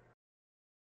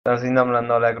 Ez így nem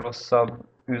lenne a legrosszabb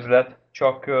üzlet,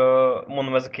 csak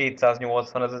mondom, ez a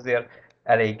 280, ez azért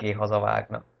eléggé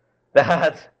hazavágna.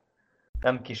 Tehát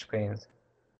nem kis pénz.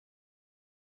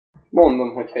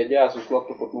 Mondom, hogyha egy Asus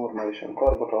laptopot normálisan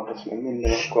karba tartasz meg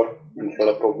minden, akkor nincs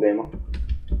vele probléma.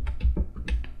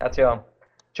 Hát ja,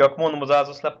 csak mondom, az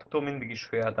Asus laptoptól mindig is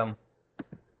féltem.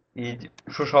 Így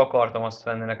sose akartam azt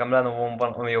venni, nekem Lenovo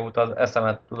van, amióta az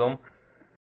eszemet tudom.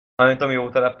 Amint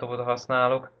amióta laptopot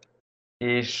használok.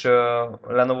 És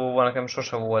Lenovo-val nekem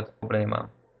sose volt problémám.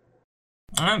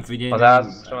 Nem figyelj,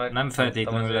 nem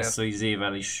feltétlenül lesz az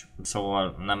izével is,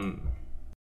 szóval nem...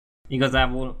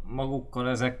 Igazából magukkal,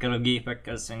 ezekkel a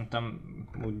gépekkel szerintem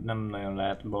úgy nem nagyon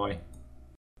lehet baj.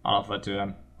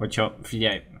 Alapvetően, hogyha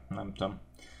figyelj,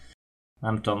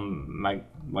 nem tudom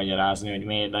megmagyarázni, hogy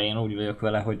miért, de én úgy vagyok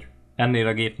vele, hogy ennél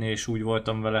a gépnél is úgy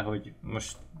voltam vele, hogy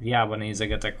most hiába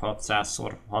nézegetek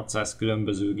 600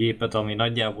 különböző gépet, ami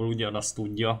nagyjából ugyanazt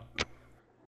tudja.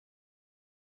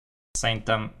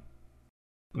 Szerintem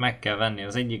meg kell venni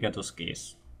az egyiket, az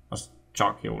kész. Az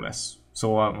csak jó lesz.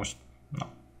 Szóval most, na.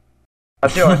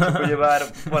 Hát jó, csak ugyebár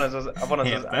van ez az...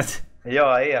 Érted?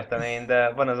 Ja, értem én,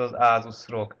 de van ez az Asus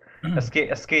ROG.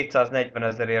 Ezt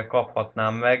 240 000-ért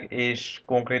kaphatnám meg, és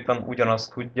konkrétan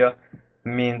ugyanazt tudja,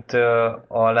 mint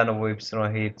a Lenovo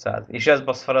Y700. És ez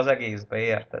basz fel az egészbe,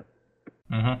 érted?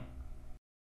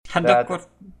 Hát de akkor...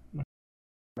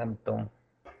 Nem tudom.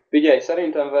 Figyelj,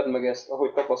 szerintem vedd meg ezt,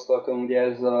 ahogy tapasztaltam ugye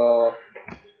ez a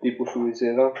típusú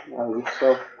izével,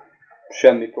 Asus-szal.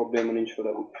 semmi probléma nincs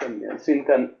vele semmilyen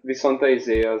szinten, viszont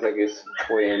az egész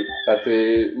poén. Tehát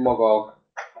maga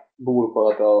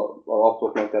burkolat a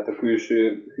laptopnak, tehát a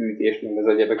külső hűtés, meg az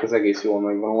egyebek, az egész jól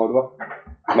meg van oldva,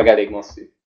 meg elég masszív.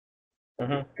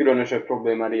 Különösebb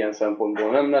problémád ilyen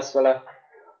szempontból nem lesz vele,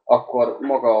 akkor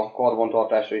maga a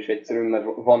karbantartása is egyszerű, mert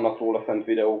vannak róla fent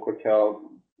videók, hogyha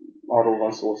arról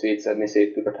van szó szétszedni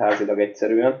szét tudod házilag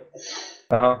egyszerűen.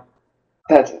 Aha.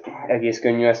 Tehát egész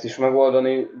könnyű ezt is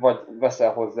megoldani, vagy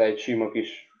veszel hozzá egy sima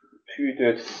kis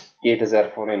hűtőt,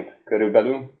 2000 forint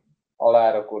körülbelül,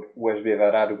 alárakod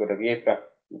USB-vel rádugod a gépre,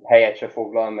 helyet se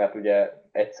foglal, mert ugye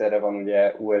egyszerre van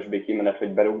ugye USB kimenet,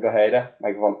 hogy berugd a helyre,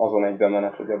 meg van azon egy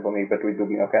bemenet, hogy abban még be tudj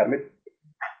dugni akármit.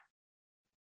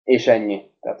 És ennyi.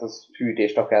 Tehát az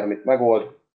hűtést akármit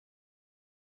megold.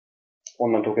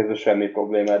 Onnantól kezdve semmi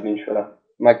problémád nincs vele.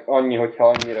 Meg annyi, hogyha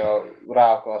annyira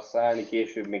rá akarsz szállni,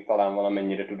 később még talán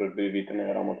valamennyire tudod bővíteni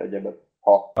a RAM-ot egyebet,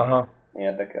 ha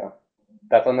érdekel.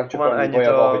 Tehát annak csak van annyi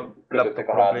olyan van, hogy laptop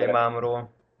a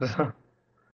problémámról.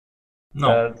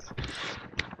 No.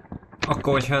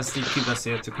 Akkor, hogyha ezt így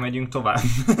kibeszéltük, megyünk tovább.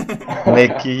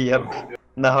 Még kijebb.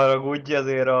 Ne haragudj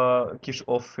azért a kis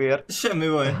off-ért. Semmi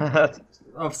baj.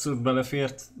 Abszolút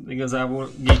belefért. Igazából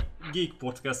geek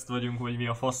podcast vagyunk, vagy mi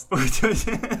a fasz, úgyhogy...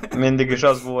 Mindig is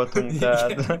az voltunk,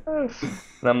 tehát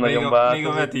nem nagyon változik.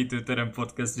 Még a vetítőterem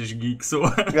podcast is geek,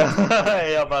 szóval...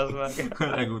 Ja, bazd meg.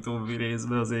 A legutóbbi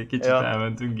részben azért kicsit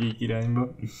elmentünk geek irányba.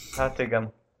 Hát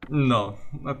igen. Na,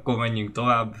 akkor menjünk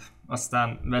tovább.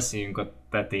 Aztán beszéljünk a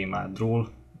te témádról,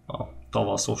 a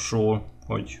tavaszosról,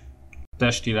 hogy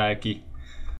testi-lelki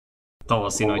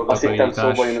tavaszi nagy takarítás. Azt hittem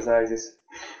szóba jön az ISIS.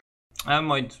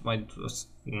 Majd azt,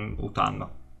 utána.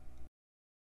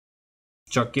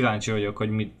 Csak kíváncsi vagyok, hogy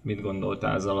mit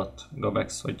gondoltál ez alatt,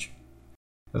 Gabex, hogy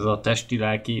ez a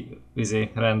testi-lelki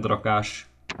rendrakás.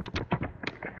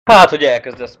 Hát, hogy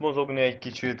elkezdesz mozogni egy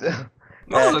kicsit.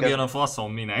 Mozogjon a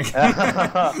faszom, minek?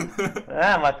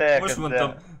 Nem, hát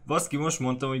elkezdem. Most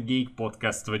mondtam, hogy geek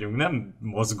podcast vagyunk, nem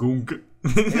mozgunk.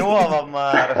 Jól van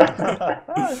már.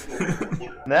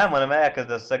 Nem, hanem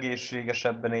elkezdesz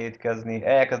egészségesebben étkezni,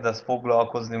 elkezdesz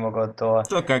foglalkozni magaddal.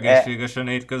 Tök egészségesen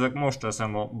étkezek, most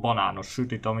eszem a banános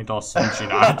sütit, amit asszony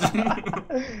csinált.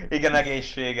 Igen,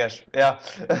 egészséges. Ja.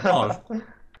 Az.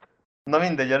 Na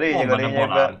mindegy, a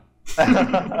lényegben.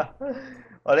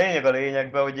 A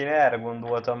lényegben, hogy én erre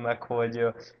gondoltam meg, hogy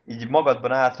így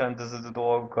magadban átrendezed a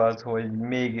dolgokat, hogy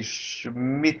mégis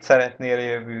mit szeretnél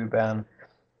jövőben,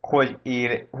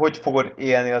 hogy fogod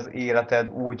élni az életed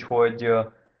úgy, hogy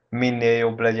minél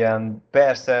jobb legyen.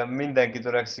 Persze mindenki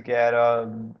törekszik erre a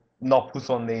nap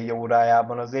 24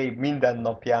 órájában, az év minden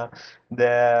napján,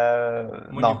 de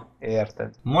mondjuk,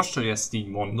 érted. Most, hogy ezt így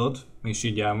mondod, és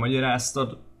így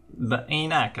elmagyaráztad, de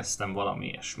én elkezdtem valami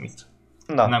ilyesmit.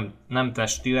 Nem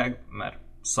testileg, mert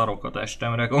szarok a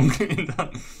testemre konkrétan.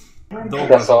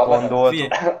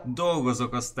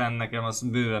 Dolgozok, aztán nekem az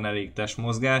bőven elég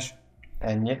testmozgás.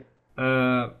 Ennyi.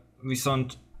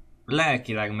 Viszont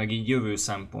lelkileg, meg így jövő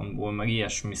szempontból, meg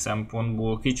ilyesmi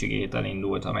szempontból kicsigét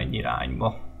elindultam egy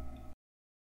irányba.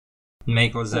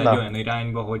 Méghozzá egy olyan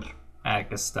irányba, hogy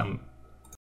elkezdtem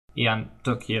ilyen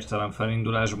tök hirtelen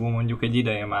felindulásból, mondjuk egy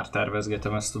ideje már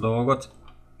tervezgetem ezt a dolgot,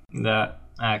 de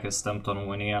elkezdtem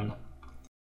tanulni ilyen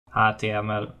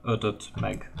HTML5-öt,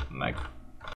 meg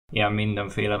ilyen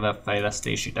mindenféle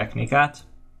webfejlesztési technikát.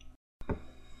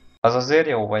 Az azért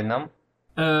jó, vagy nem?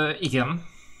 Igen.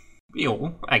 Jó,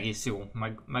 egész jó.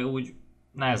 Meg úgy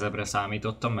nehezebbre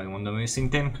számítottam, megmondom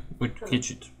őszintén. Úgy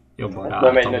kicsit jobban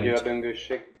ráálltam. Nem egy nagy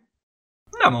ördöngősség.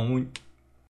 Nem amúgy.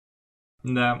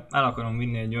 De el akarom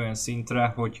vinni egy olyan szintre,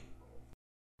 hogy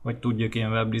tudjak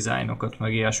ilyen webdesignokat,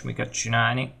 meg ilyesmiket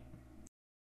csinálni.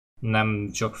 Nem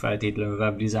csak feltétlenül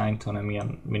webdesignt, hanem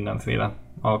ilyen mindenféle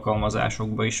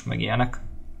alkalmazásokba is, meg ilyenek.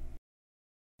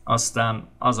 Aztán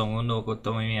azon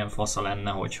gondolkodtam, hogy milyen fasza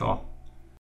lenne, hogyha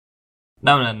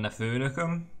nem lenne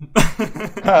főnököm,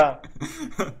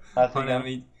 hát hanem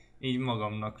így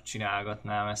magamnak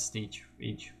csinálgatnám ezt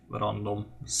így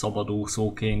random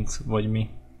szabadúszóként, vagy mi.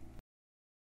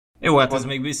 Jó, hát ez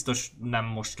még biztos nem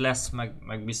most lesz,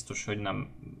 meg biztos, hogy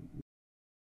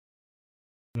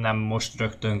nem most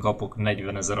rögtön kapok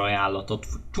 40 000 ajánlatot.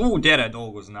 Hú, gyere,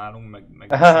 dolgozz nálunk,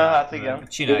 meg hát igen.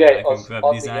 Csinálj nekünk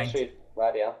webdesignt.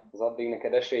 Várjál, az addig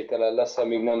neked esélytelen lesz,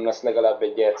 amíg nem lesz legalább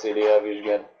egy RCDL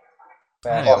vizsgád.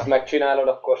 Persze. Azt megcsinálod,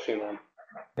 akkor simán.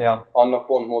 Ja. Annak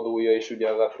pont modulja is ugye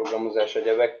a webprogramozás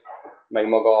egyebek, meg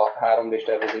maga a 3D-s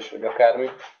tervezés, vagy akármi.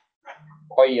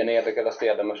 Ha ilyen érdekel, azt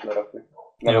érdemes lerakni.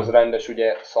 Mert az rendes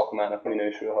ugye szakmának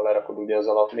minősül, ha lerakod ugye az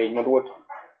alap 4 modult,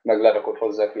 meg lerakod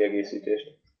hozzá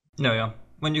kiegészítést. Ja.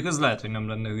 Mondjuk ez lehet, hogy nem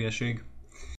lenne hülyeség.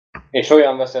 És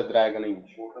olyan veszed, drága nincs.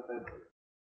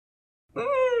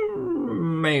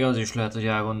 Még az is lehet, hogy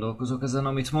elgondolkozok ezen,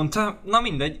 amit mondtál. Na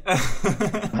mindegy.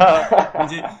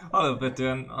 Úgyhogy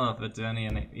alapvetően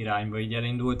ilyen irányba így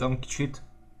elindultam kicsit.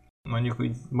 Mondjuk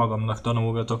úgy magamnak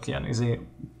tanulgatok, ilyen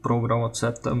programot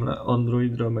szedtem le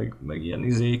Androidra, meg ilyen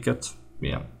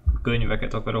ilyen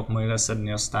könyveket akarok majd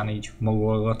leszedni, aztán így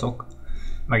magolgatok.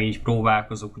 Meg így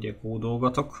próbálkozok, ugye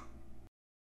kódolgatok.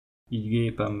 Így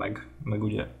gépen, meg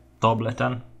ugye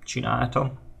tableten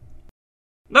csináltam.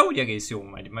 De úgy egész jó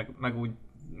megy, meg úgy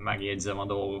megjegyzem a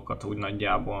dolgokat úgy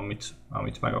nagyjából,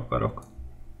 amit meg akarok.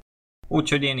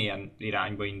 Úgyhogy én ilyen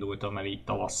irányba indultam el így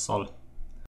tavasszal.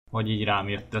 Hogy így rám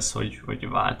jött ez, hogy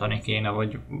váltani kéne,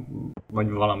 vagy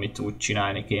valamit úgy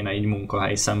csinálni kéne így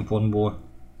munkahely szempontból,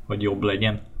 hogy jobb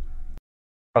legyen.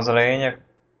 Az a lényeg.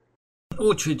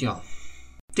 Úgyhogy ja.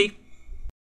 Ti?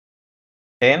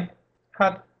 Én?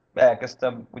 Hát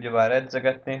elkezdtem ugyebár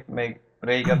edzegetni, még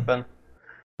régebben.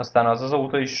 Aztán az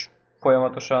azóta is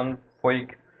folyamatosan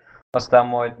folyik. Aztán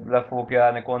majd le fogok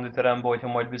járni konditerembe, hogyha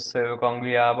majd visszajövök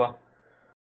Angliába.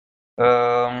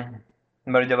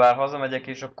 Mert ugyebár hazamegyek,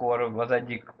 és akkor az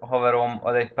egyik haverom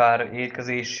ad egy pár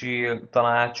étkezési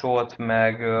tanácsot,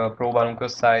 meg próbálunk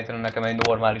összeállítani nekem egy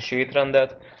normális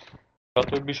étrendet,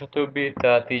 stb.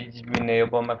 Tehát így minél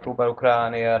jobban megpróbálok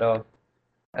ráállni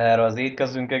erre az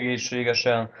étkezzünk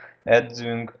egészségesen,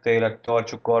 edzünk, tényleg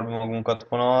tartsuk karban magunkat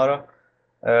vonalra.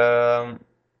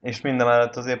 És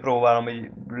mindemellett azért próbálom így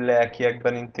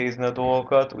lelkiekben intézni a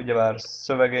dolgokat, ugyebár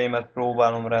szövegeimet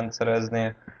próbálom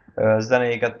rendszerezni,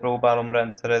 zenéket próbálom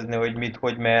rendszerezni, hogy mit,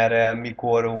 hogy merre,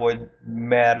 mikor, hogy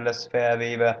mer lesz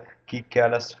felvéve, kikkel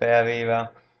lesz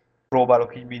felvéve.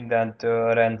 Próbálok így mindent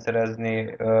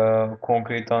rendszerezni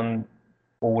konkrétan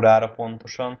órára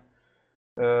pontosan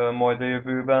majd a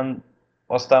jövőben.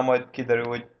 Aztán majd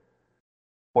kiderül,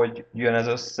 hogy jön ez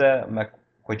össze, meg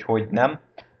hogy nem.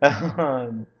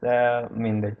 De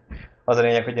mindegy. Az a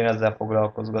lényeg, hogy én ezzel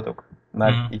foglalkozgatok,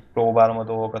 meg így próbálom a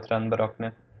dolgokat rendbe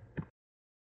rakni.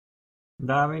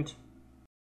 Dávid?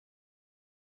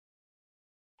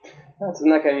 Hát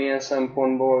nekem ilyen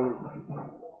szempontból,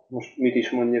 most mit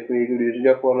is mondjak végül is,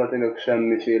 gyakorlatilag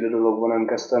semmiféle dologban nem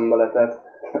kezdtem bele, tehát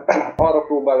arra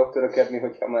próbálok törekedni,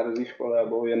 hogyha már az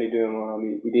iskolában olyan időm van,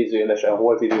 ami idézőjelesen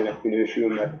holt időnek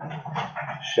minősül, mert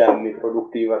semmi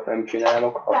produktívat nem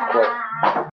csinálok, akkor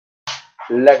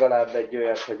legalább egy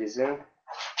olyat, hogy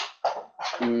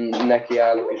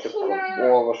nekiállok, és akkor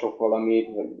olvasok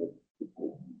valamit, vagy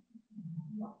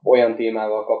olyan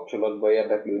témával kapcsolatban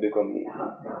érdeklődök, ami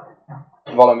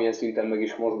valamilyen szinten meg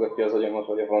is mozgatja az agyamat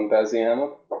vagy a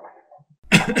fantáziámat.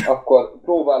 Akkor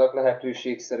próbálok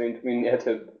lehetőség szerint minél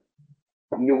több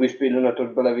nyugis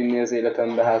pillanatot belevinni az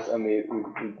életembe, hát ami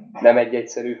nem egy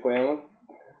egyszerű folyamat.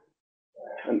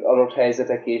 Adott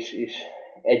helyzetek és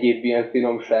egyéb ilyen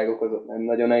finomságok azok nem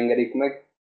nagyon engedik meg.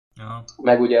 Ja.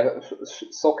 Meg ugye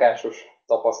szokásos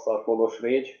tapasztaltolós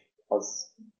rage,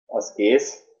 az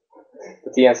kész.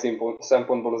 Tehát ilyen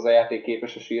szempontból az a játék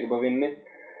képes a sírba vinni.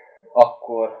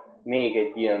 Akkor még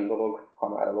egy ilyen dolog, ha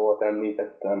már volt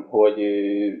említettem, hogy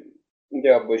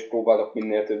ugye abba is próbálok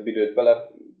minél több időt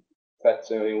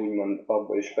belefetszölni, úgymond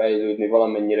abba is fejlődni,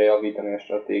 valamennyire javítani a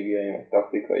stratégiai, meg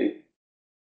taktikai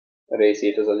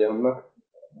részét az agyamnak.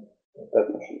 Tehát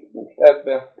most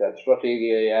ebbe, tehát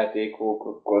stratégiai játékok,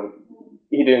 akkor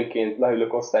időnként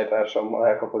leülök osztálytársammal,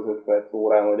 elkap az 5 perc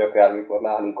órán, vagy akármikor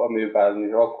nálunk amőbázni,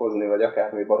 rakkozni, vagy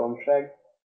akármi baromság.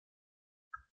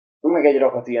 Meg egy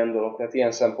rakat ilyen dolog, tehát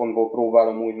ilyen szempontból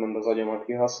próbálom úgymond az agyamat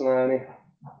kihasználni.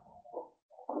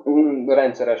 A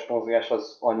rendszeres mozgás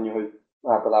az annyi, hogy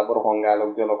általában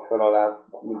rohangálok gyalog fel alá,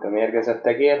 mint a mérgezett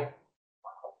egér.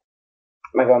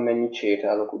 Meg amennyit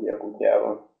sétálok ugye a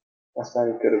kutyával. Aztán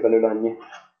itt körülbelül annyi.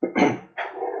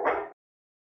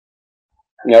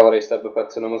 Javarészt ebbe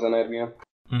fetszenem az energiát.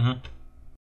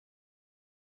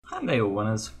 Hát de jó van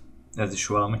ez. Ez is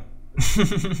valami.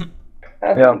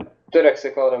 Hát ja.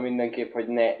 Törekszek arra mindenképp, hogy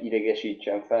ne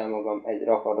idegesítsem fel magam egy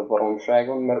rakat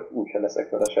baromságon, mert úgyse leszek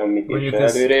vele semmiképp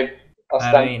előrébb.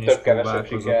 Aztán tök kevesebb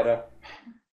sikerre.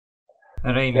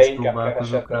 Erre én is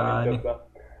próbálkozok ráállni.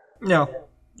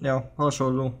 Ja,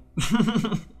 hasonló.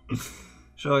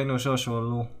 Sajnos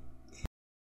hasonló.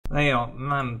 De ja,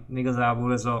 nem,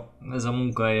 igazából ez a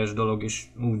munkahelyes dolog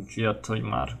is úgy jött, hogy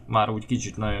már úgy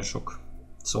kicsit nagyon sok.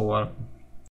 Szóval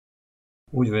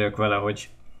úgy vagyok vele, hogy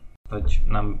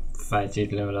nem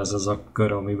feltétlenül ez az a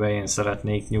kör, amiben én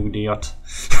szeretnék nyugdíjat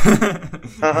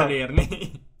elérni.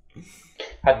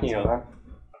 Hát nyilván.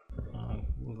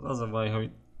 Az a baj,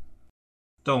 hogy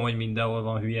tudom, hogy mindenhol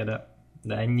van hülye,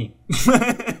 de ennyi.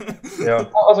 Ja.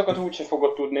 Azokat úgyse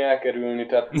fogod tudni elkerülni,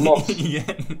 tehát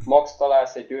max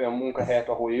találsz egy olyan munkahelyet,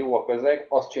 ahol jó a közeg,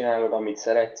 azt csinálod, amit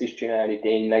szeretsz is csinálni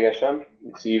ténylegesen,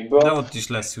 szívből. De ott is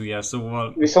lesz hülye,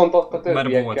 szóval... Viszont ott a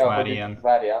többiekkel, volt már ilyen.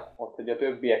 Várjál, ott hogy a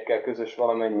többiekkel közös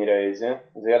valamennyire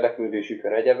az érdeklődési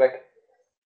kör egyebek,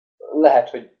 lehet,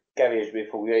 hogy kevésbé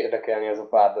fogja érdekelni az a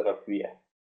pár darab hülye.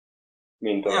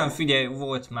 Mint olyan. Ja, figyelj,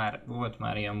 volt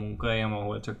már ilyen munkahelyem,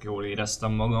 ahol tök jól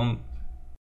éreztem magam.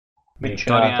 Még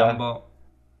Tarjánban,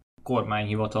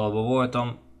 kormányhivatalban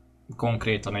voltam,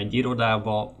 konkrétan egy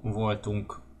irodában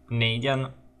voltunk 4-en.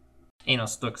 Én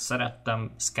azt tök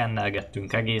szerettem,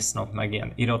 szkennelgettünk egész nap, meg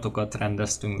ilyen iratokat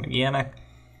rendeztünk, meg ilyenek.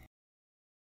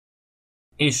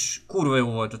 És kurva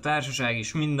jó volt a társaság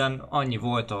is, minden, annyi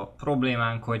volt a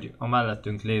problémánk, hogy a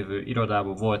mellettünk lévő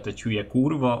irodában volt egy hülye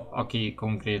kurva, aki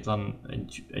konkrétan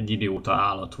egy idióta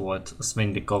állat volt, azt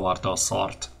mindig kavarta a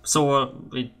szart. Szóval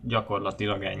így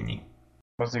gyakorlatilag ennyi.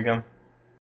 Az igen.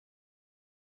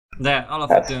 De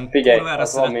alapvetően kurvára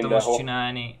szerettem azt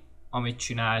csinálni, amit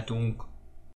csináltunk.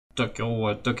 Tök jó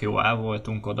volt, tök jó el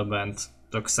voltunk oda bent,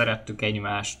 tök szerettük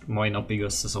egymást, mai napig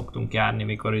össze szoktunk járni,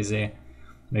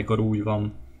 mikor úgy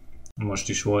van. Most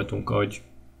is voltunk, ahogy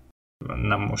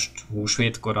nem most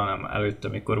húsvétkor, hanem előtte,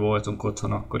 mikor voltunk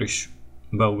otthon, akkor is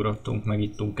beugrottunk,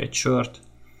 megittunk egy sört.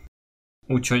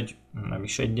 Úgyhogy nem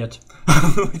is egyet.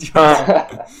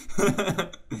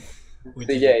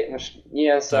 Figyelj, most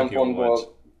ilyen szempontból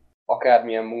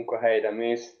akármilyen munkahelyre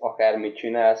mész, akármit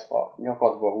csinálsz, a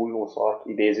nyakadba hulló szart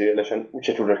idézőjelesen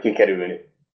úgyse tudod kikerülni.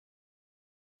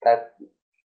 Tehát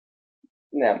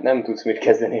nem tudsz mit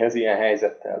kezdeni az ilyen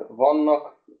helyzettel.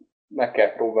 Vannak, meg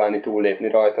kell próbálni túllépni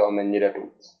rajta, amennyire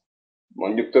tudsz.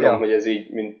 Mondjuk tudom, hogy ez így,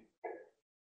 mint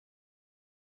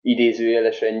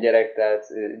idézőjelesen gyerek, tehát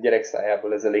gyerek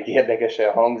szájából ez elég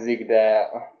érdekesen hangzik, de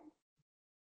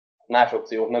más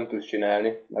opciót nem tudsz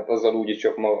csinálni, mert azzal úgyis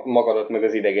csak magadat meg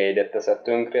az idegeidet teszed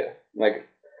tönkre,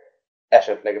 meg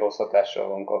esetleg rossz hatással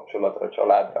van kapcsolatra,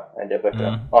 családra,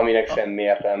 egyebekre, aminek semmi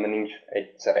értelme nincs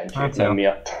egy szerencsétlen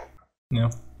miatt. Ja.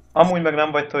 Amúgy meg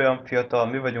nem vagy olyan fiatal,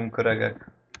 mi vagyunk öregek.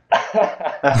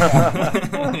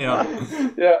 Ja.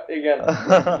 Ja, igen.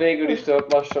 Végül is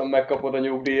tört lassan megkapod a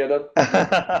nyugdíjadat.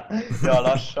 Ja,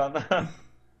 lassan.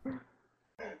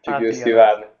 Csak jössz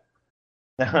kivárni.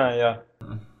 Ja.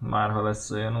 Már ha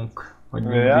lesz olyanunk, hogy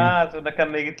ja, hát nekem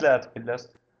még itt lehet, hogy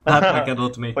lesz. Hát neked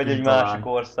ott még vagy egy talán. másik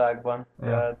országban.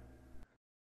 Ja.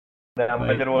 De nem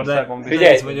Magyarországon biztos.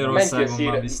 Figyelj, Magyarországon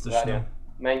már biztos nem.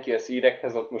 Menj ki a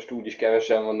szírekhez, ott most úgyis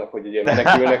kevesen vannak, hogy ugye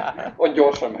menekülnek, ott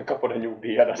gyorsan megkapod a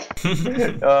nyugdíjadat.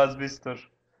 Ja, az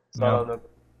biztos. Szaladok.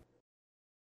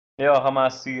 Ja, ha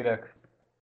már szírek.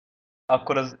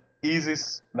 Akkor az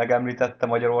ISIS megemlítette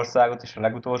Magyarországot is a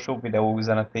legutolsó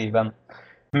videóüzenetében.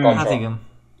 Hát igen.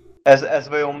 Ez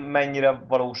vajon mennyire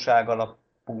valóság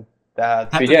alapú?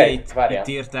 Tehát... Hát figyelj, itt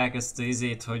írták ezt az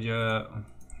izét,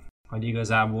 hogy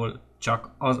igazából csak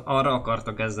arra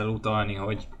akartak ezzel utalni,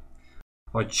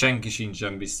 hogy senki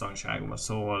sincsen biztonságban,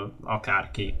 szóval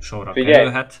akárki sorra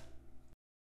kerülhet.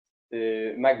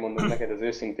 Megmondom neked az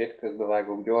őszintét,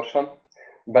 közbevágok gyorsan.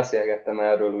 Beszélgettem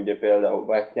erről ugye például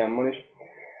Bátyámmal is.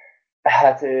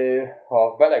 Hát,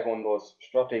 ha belegondolsz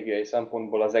stratégiai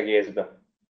szempontból az egészbe,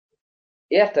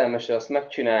 értelmes-e azt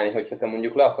megcsinálni, hogyha te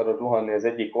mondjuk le akarod rohanni az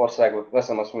egyik országot,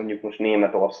 veszem azt mondjuk most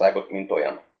Németországot, mint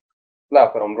olyan. Le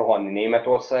akarom rohanni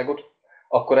Németországot,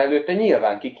 akkor előtte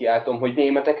nyilván kikiáltom, hogy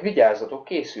németek, vigyázzatok,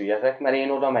 készüljetek, mert én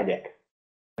oda megyek.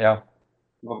 Ja.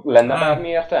 Lenne bármi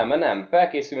értelme? Nem.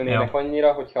 Felkészülnének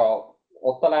annyira, hogyha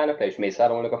ott találnak le és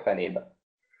mészárolnak a fenébe.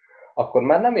 Akkor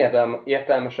már nem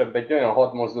értelmesebb egy olyan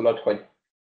hadmozdulat, hogy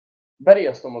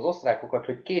beriasztom az osztrákokat,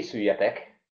 hogy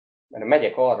készüljetek, mert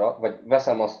megyek arra, vagy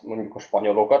veszem azt mondjuk a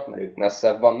spanyolokat, mert ők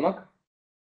messzebb vannak,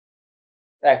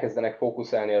 elkezdenek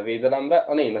fókuszálni a védelembe,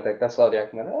 a németek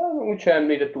leszarják, mert úgyse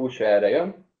említett, úgyse erre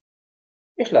jön,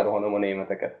 és lerohanom a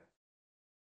németeket.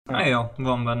 Jó,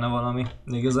 van benne valami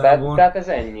igazából. Tehát ez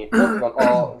ennyi. Ott van,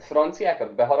 a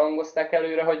franciákat beharangozták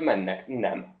előre, hogy mennek?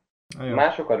 Nem. Jó.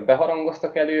 Másokat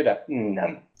beharangoztak előre?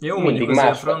 Nem. Jó, mondjuk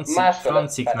azért a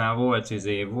franciknál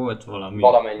volt valami.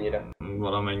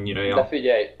 Valamennyire, ja. De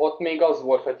figyelj, ott még az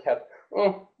volt, hogy hát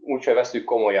úgyse veszük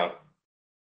komolyan.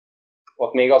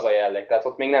 Ott még az a jelleg, tehát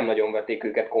ott még nem nagyon vették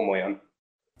őket komolyan.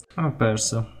 Hát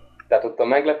persze. Tehát ott a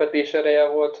meglepetés ereje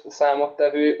volt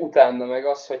számottevő, utána meg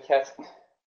az, hogy hát...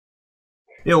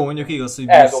 Jó, mondjuk igaz, hogy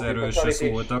Brüsszelről se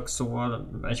szóltak, szóval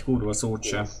egy kurva szót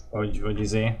sem,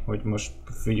 hogy most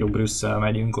figyelj, Brüsszel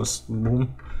megyünk, azt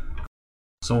bum.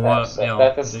 Szóval, persze,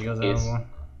 ja, ez igazából.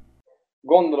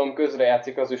 Gondolom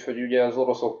közrejátszik az is, hogy ugye az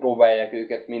oroszok próbálják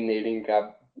őket minél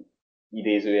inkább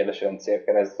idézőjelesen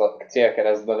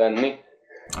célkeresztbe venni.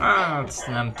 Hát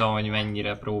nem tudom, hogy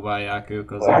mennyire próbálják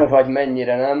ők az. Vagy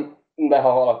mennyire nem, de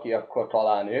ha valaki, akkor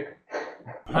talán ők.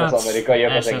 Hát, az amerikaiak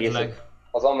az esetleg. egészet.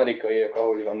 Az amerikaiak,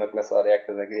 ahogy vannak, leszarják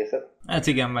az egészet. Hát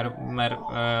igen, mert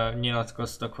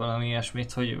nyilatkoztak valami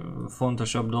ilyesmit, hogy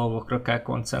fontosabb dolgokra kell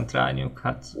koncentrálniuk.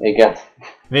 Hát Igen.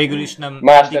 végül is nem...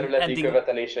 Más területi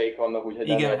követeléseik vannak, úgyhogy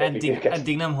igen, nem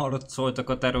eddig nem harcoltak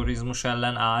a terrorizmus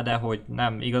ellen, de hogy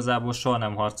nem, igazából soha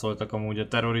nem harcoltak amúgy a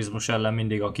terrorizmus ellen,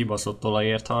 mindig a kibaszott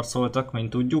olajért harcoltak, mint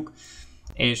tudjuk.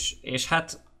 És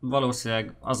hát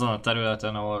valószínűleg azon a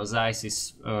területen, ahol az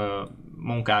ISIS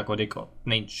munkálkodik,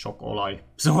 nincs sok olaj.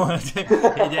 Szóval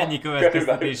egy ennyi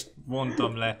következtetést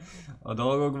vontam le a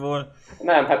dolgokból.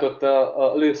 Nem, hát ott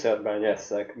a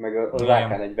lőszerbányásszák, meg a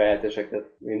Rákán egy beheteseket,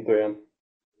 mint olyan.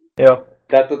 Ja.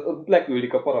 Tehát ott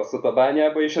leküldik a parasztot a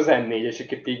bányába, és az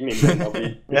N4-eseket így minden nap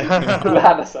így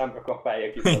ládaszámra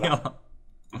kapálják itt alá. Ja.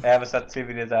 Elveszett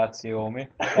civilizáció, mi?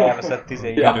 Elveszett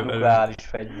nukleáris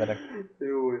fegyverek.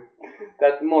 Jó.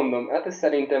 Tehát mondom, hát ez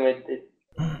szerintem egy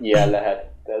ilyen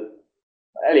lehet. Tehát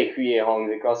elég hülyén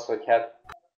hangzik az, hogy hát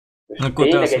akkor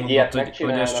te azt mondod, hogy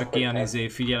ez csak ilyen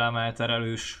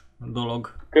figyelemelterelős dolog.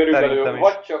 Körülbelül,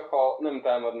 vagy csak ha nem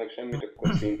támadnak semmit,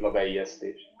 akkor szimpla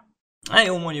beijesztés. Hát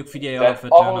jó, mondjuk figyelj,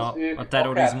 alapvetően a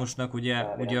terrorizmusnak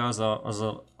akár... ugye az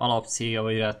a alapcélja,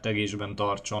 hogy rettegésben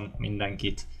tartson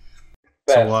mindenkit.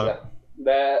 Persze, Szóval...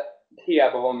 de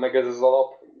hiába van meg ez az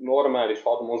alap, normális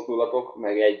hadmozdulatok,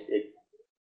 meg egy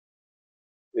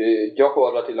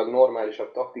gyakorlatilag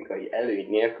normálisabb taktikai előny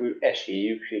nélkül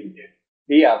esélyük sincs.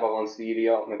 Hiába van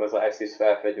Szíria, meg az ISIS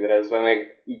felfegyverezve,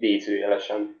 meg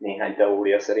idézőjelesen néhány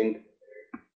teória szerint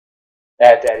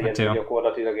elterjedve hát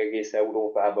gyakorlatilag egész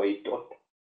Európába itt-ott.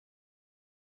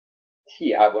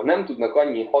 Hiába nem tudnak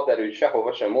annyi haderőt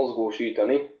sehova sem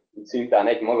mozgósítani, szintán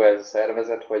egy maga ez a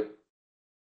szervezet, hogy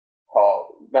ha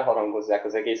beharangozzák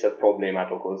az egészet,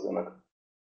 problémát okozzanak.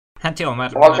 Hát jó,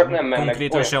 mert csak nem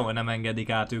konkrétan sehol nem engedik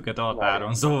át őket a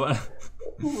határon, szóval...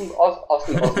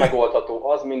 Az megoldható,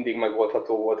 az mindig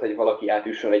megoldható volt, hogy valaki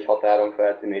átüssön egy határon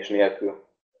feltűnés nélkül.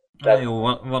 Tehát... Jó,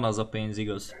 van az a pénz,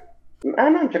 igaz?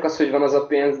 Nem csak az, hogy van az a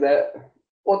pénz, de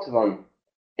ott van.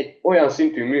 Egy olyan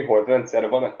szintű műholdrendszer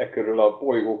van körül a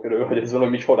bolygó körül, hogy ez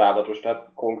valami csodálatos, tehát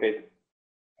konkrét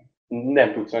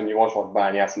nem tudsz annyi vasat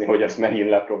bányászni, hogy ezt megint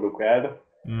leprodukáld.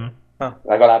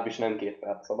 Legalábbis nem 2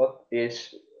 perc szabad.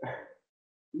 És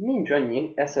nincs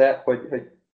annyi esze, hogy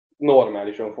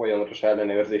normálisan folyamatos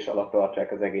ellenőrzés alatt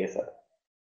tartsák az egészet.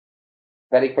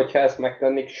 Pedig, hogyha ezt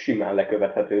megtennék, simán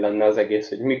lekövethető lenne az egész,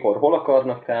 hogy mikor, hol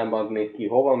akarnak támadni, ki,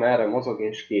 hova, merre mozog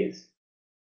és kész.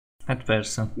 Hát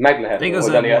persze. Meg lehet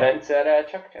oldani a rendszerrel,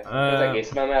 csak az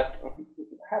egészben, mert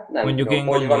hát nem mondjuk tudom,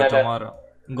 én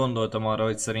gondoltam arra,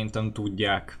 hogy szerintem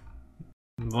tudják.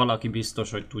 Valaki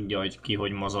biztos, hogy tudja, hogy ki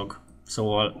hogy mozog.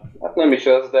 Szóval... Hát nem is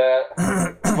az, de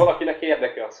valakinek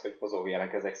érdeke az, hogy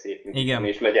mozogjanak ezek szépen,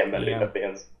 és legyen belőle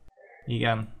pénz.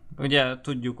 Igen. Ugye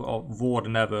tudjuk, a war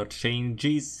never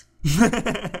changes.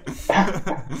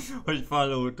 Hogy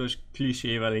fallótos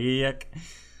klisével éljek.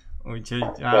 Úgyhogy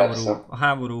a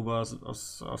háborúban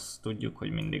azt tudjuk,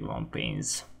 hogy mindig van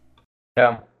pénz.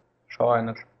 Ja,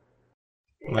 sajnos.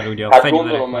 Mert ugye a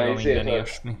fegyverek meg a minden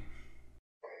ilyesmi.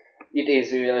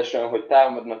 Idézőjelesen, hogy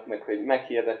támadnak meg, hogy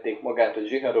meghirdették magát a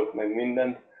zsihadot, meg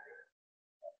mindent.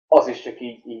 Az is csak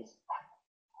így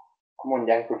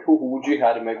mondják, hogy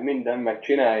dzsihad, meg minden, meg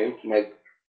csináljuk, meg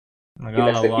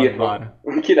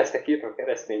ki lesztek írva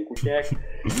keresztény kutyák.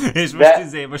 És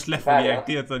most le fogják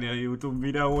tiltani a YouTube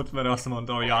videót, mert azt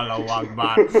mondta, hogy Allahu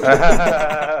Akbar.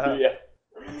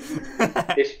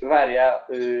 És várjál,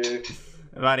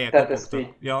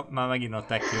 kopogtok. Ja, már megint a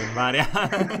tech jön, várjál.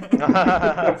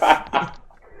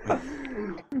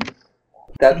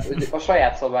 Tehát a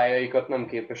saját szabályaikat nem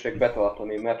képesek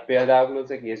betartani, mert például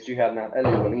az egész dzsihádnál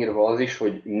elő van írva az is,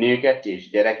 hogy nőket és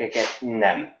gyerekeket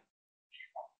nem.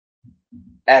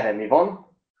 Erre mi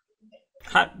van?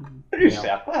 Hát...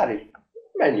 Brüsszel, Párizs,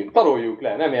 menjünk, taroljuk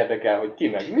le, nem érdekel, hogy ki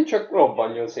meg, mi csak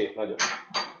robbanjon szép nagyon.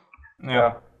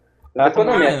 Ja. Hát akkor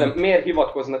nem értem, miért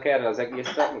hivatkoznak erre az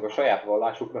egészre, meg a saját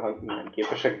vallásukra, ha nem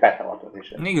képesek betartani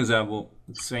sem. Igazából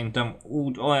szerintem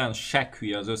olyan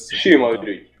sekkhülye az összes. Sima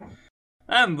ügy.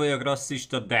 Nem vagyok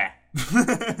rasszista, de...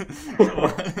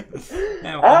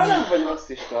 nem vagy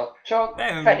rasszista, csak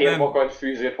fehér makancs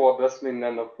fűzőt hordasz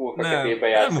minden nap, full feketébe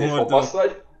jársz és hopasz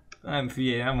vagy. Nem,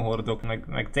 figyelj, nem hordok,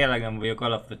 meg tényleg nem vagyok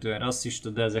alapvetően rasszista,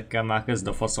 de ezekkel már kezd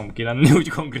a faszom ki lenni, úgy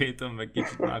konkrétan, meg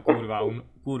kicsit már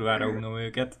kurvára unom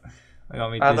őket, meg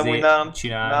amit hát amúgy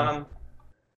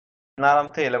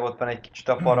nálam tényleg ott van egy kicsit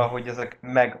a para, hogy ezek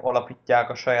megalapítják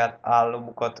a saját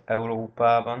államukat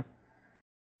Európában.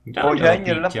 De Hogyha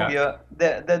ennyire alapítják. lefogja,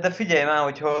 de figyelj már,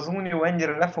 hogyha az Unió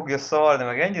ennyire le fogja szarni,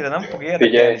 meg ennyire nem fog Figyelj.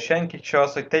 érdekelni senkit se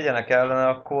az, hogy tegyenek ellene,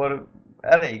 akkor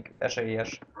elég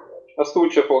esélyes. Azt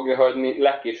úgy se fogja hagyni,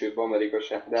 legkésőbb Amerika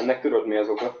se. De ennek tudod mi az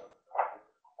oka?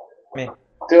 Mi?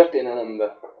 A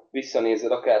történelemben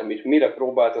visszanézed akármit, mire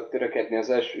próbáltak törekedni az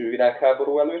első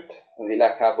világháború előtt,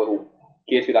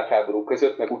 két világháború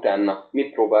között, meg utána.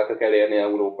 Mit próbáltak elérni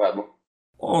Európában?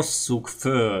 Osszuk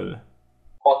föl.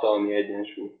 Hatalmi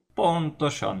egyensúly.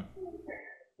 Pontosan.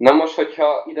 Na most,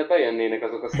 hogyha ide bejönnének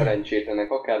azok a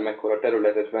szerencsétlenek, akármekkora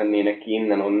területet vennének ki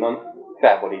innen-onnan,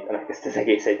 felborítanak ezt az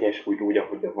egész egyensúlyt úgy,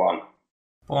 ahogy van.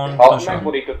 Ha Pontosan.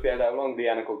 megborított például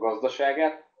Angliának a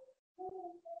gazdaságát,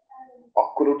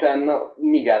 akkor utána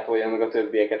mi gátolja meg a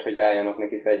többieket, hogy álljanak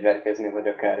neki fegyverkezni, vagy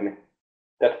akármi.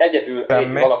 Tehát egyedül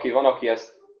valaki van, aki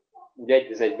ezt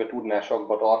egy az egybe tudná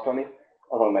sakba tartani,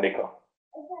 az Amerika.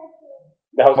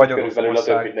 De az körülbelül a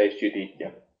többit le is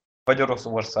csitítja. Vagy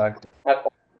Oroszország.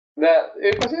 Hát, de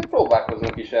ők azért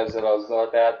próbálkoznak is ezzel-azzal,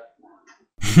 tehát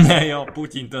Ja,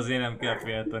 Putyint azért nem kell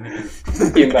félteni.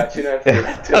 Kim bácsi nem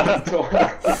félhető.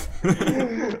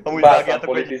 Amúgy Bárcán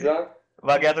politizál.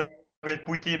 vágjátok, hogy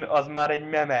Putyin az már egy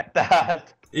meme,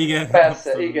 tehát... Igen. Persze,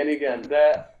 abszolút. igen,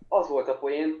 de az volt a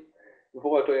poén.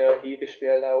 Volt olyan hír is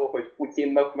például, hogy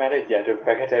Putyinnak már egyel több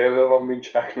fekete jövő van, mint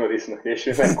Chuck Norrisnak, és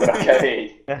ő mekkora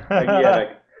kemény. Meg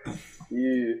ilyenek.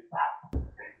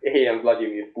 Éljen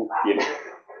Vladimir Putyin.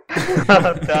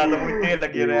 Tehát amúgy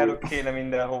tényleg ilyen elnök kéne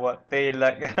mindenhova,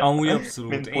 tényleg. Amúgy abszolút.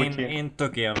 Mint Putyin. Én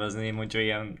tök élvezném, hogyha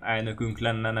ilyen elnökünk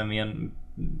lenne, nem ilyen...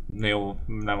 Jó,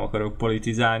 nem akarok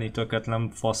politizálni, töketlen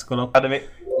faszkalap. Hát de még...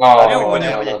 jó, mikor hogy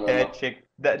elmegy egy tehetség...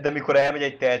 De mikor elmegy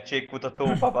egy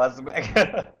tehetségkutatóba, bazd meg.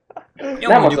 Jó,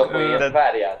 Nem mondjuk, az a poén,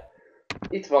 várjál.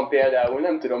 Itt van például,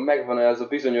 nem tudom, megvan-e az a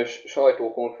bizonyos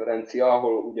sajtókonferencia,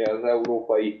 ahol ugye az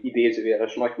európai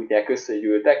idézőjeles nagykutyák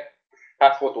összegyűltek.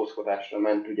 Hát fotózkodásra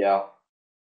ment ugye a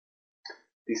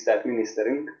tisztelt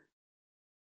miniszterünk.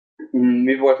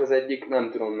 Mi volt az egyik?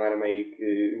 Nem tudom már melyik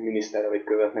miniszterre vagy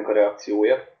követnek a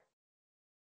reakciója.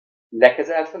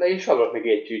 Lekezelt vele és adott meg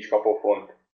egy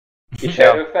csücskapofont. És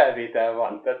erről felvétel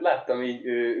van. Tehát láttam így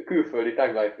külföldi tag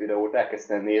life videót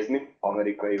elkezdtem nézni,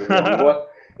 amerikai videóból,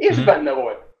 és benne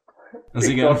volt. az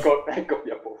igen. Akkor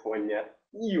megkapja a pofonját.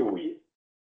 Júj!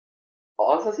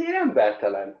 Az azért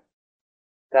embertelen.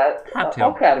 Tehát Hát jó.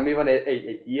 akármi van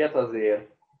egy ilyet azért,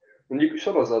 mondjuk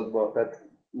sorozatban, tehát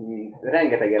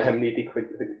rengetegen említik, hogy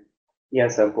ilyen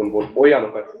szempontból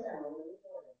olyanokat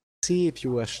Szép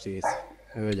jó estét,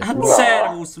 hölgyek. Hát urak.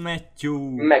 szervusz, Matthew!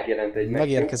 megjelent egy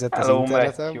Megérkezett az Hello,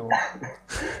 interneten. Matthew.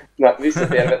 Na,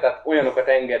 visszatérve, tehát olyanokat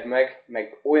enged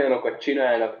meg olyanokat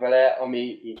csinálnak vele, ami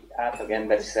így átlag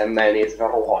emberi szemmel nézve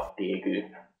rohadt égő.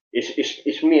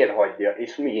 És miért hagyja,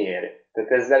 és miért?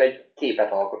 Tehát ezzel egy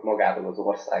képet alkot magáról az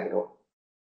országról.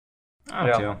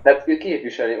 Hát Ja. jó. Tehát ő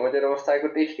képviseli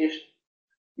Magyarországot, és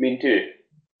mint ő,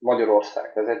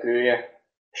 Magyarország vezetője,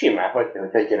 simán hagyja, hogy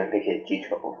tegyenek neki egy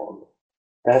csicskapofont.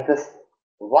 Tehát ez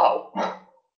wow!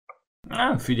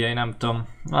 Nem, figyelj, nem tudom.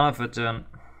 Alapvetően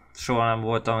soha nem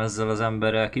voltam ezzel az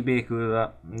emberrel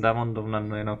kibékülve, de mondom, nem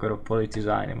nagyon akarok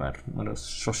politizálni, mert az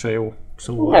sose jó.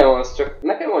 Szóval... Nagyon, az csak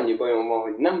nekem annyi bajom van,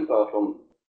 hogy nem tartom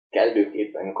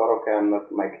kellőképpen karakámnak,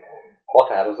 meg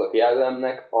határozat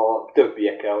jellemnek a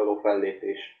többiekkel való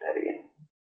fellépés terén.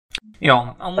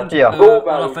 Ja, amúgy Ja. Próbálunk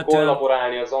alapvetően...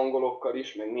 kollaborálni az angolokkal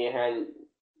is, meg néhány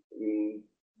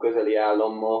közeli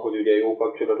állammal, hogy ugye jó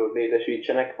kapcsolatot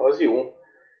létesítsenek, az jó.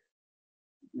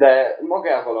 De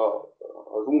magával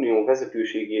az unió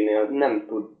vezetőségénél nem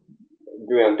tud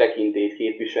olyan tekintélyt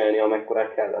képviselni,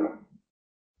 amekkorát kellene.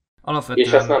 Alapvetően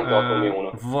És ezt nem tartom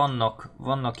jónak.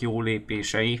 vannak jó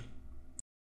lépései,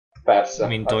 Persze.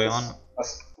 mint hát olyan.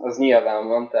 Az nyilván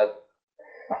van, tehát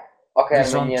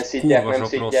akármennyien szitják, kurva nem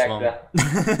sok rossz szitják, van. de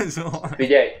Szóval...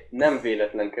 figyelj, nem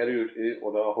véletlen került ő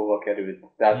oda, ahova került.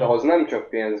 Tehát ahhoz nem csak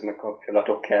pénz meg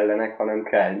kapcsolatok kellenek, hanem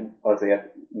kell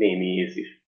azért némi íz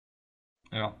is.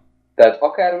 Ja. Tehát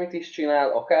akármit is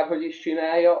csinál, akárhogy is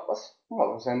csinálja, az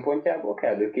maga szempontjából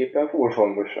kellőképpen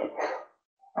furfongosan.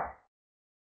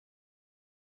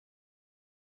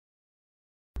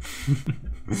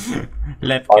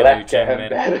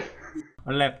 Lepkeember.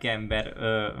 A lepkeember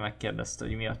megkérdezte,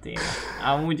 hogy mi a téma.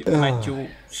 Amúgy Matthew,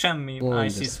 semmi, Mondd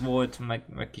ISIS ezt. volt,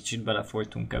 meg kicsit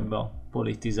belefolytunk ebbe a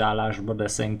politizálásba, de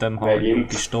szerintem Megint.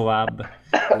 haladjunk is tovább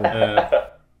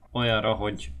olyanra,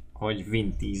 hogy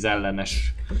Win 10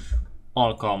 ellenes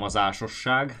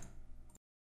alkalmazásosság.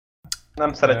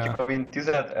 Nem szeretjük a Win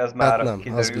 10-et, ez már Hát nem,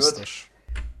 kiderült. az biztos.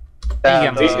 Tehát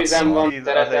Igen, a Win 10 van, Win 10 az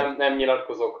szeretem, egy- nem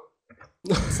nyilatkozok.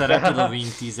 Szereted a Win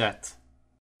 10-et?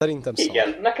 Szerintem szar.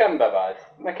 Igen, nekem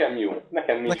bevált. Nekem jó.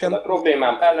 Nekem nincs a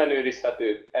problémám,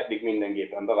 ellenőrizhető. Eddig minden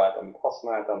gépen bevált, amit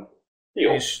használtam.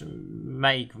 Jó. És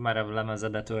melyik merev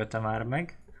lemezedet ölte már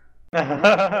meg?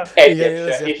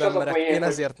 Egyet se. Én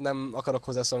ezért nem akarok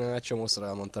hozzászólni, mert egy csomószor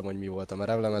elmondtam, hogy mi volt a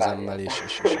merevlemezemmel,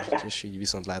 és így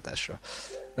viszontlátásra.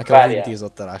 Nekem a Vintéz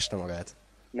ott elásta magát.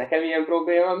 Nekem ilyen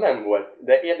problémám nem volt,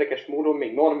 de érdekes módon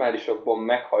még normálisokban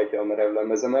meghajtja a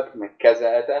merevlemezemet, meg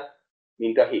kezelte,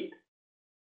 mint a hét.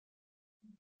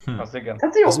 Az igen.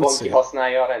 Tehát jobban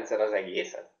kihasználja a rendszer az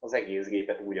egészet, az egész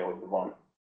gépet úgy, ahogy van.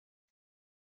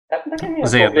 Tehát nekem ilyen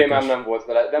problémám nem volt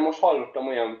vele, de most hallottam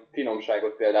olyan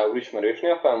finomságot például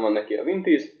ismerősnél, fenn van neki a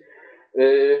Vintéz.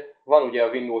 Van ugye a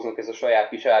Windowsnak ez a saját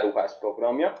kis áruház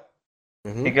programja.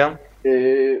 Igen.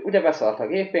 Ugye beszart a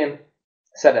gépén,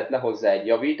 szedett le hozzá egy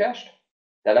javítást,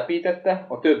 telepítette,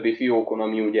 a többi fiókon,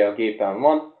 ami ugye a gépen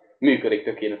van, működik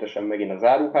tökéletesen megint az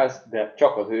áruház, de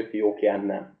csak az ő fiókján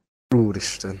nem.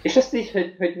 Úristen. És ezt így,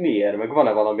 hogy miért, meg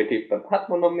van-e valami tippem? Hát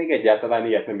mondom, még egyáltalán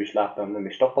ilyet nem is láttam, nem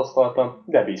is tapasztaltam,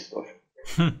 de biztos.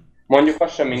 Mondjuk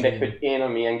az sem mindegy, hogy én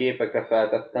amilyen gépekre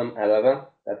feltettem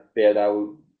eleve, tehát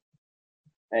például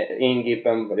én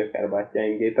gépem, vagy akár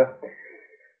bátyáim gépe,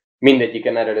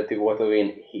 mindegyiken eredeti volt a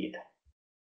Win 7.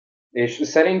 És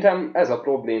szerintem ez a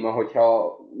probléma,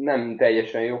 hogyha nem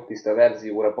teljesen jogtiszta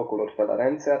verzióra pakolod fel a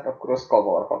rendszert, akkor az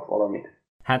kavarhat valamit.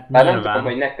 Hát nyilván, nem tudom,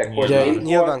 hogy nektek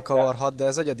nyilván kavarhat, de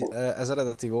ez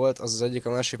eredeti volt, az az egyik, a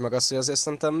másik meg az, hogy azért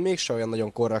szerintem mégsem olyan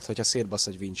nagyon korrekt, hogyha szétbasz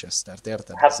egy Winchester-t,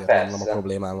 érted? Hát azért persze. nem a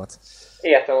problémámat.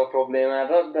 Értem a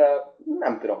problémádat, de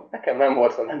nem tudom, nekem nem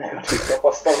volt vele negatív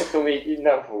tapasztalatom, így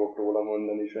nem fogok róla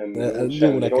mondani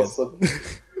semmi rosszat.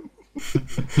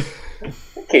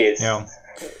 Kész. Jó.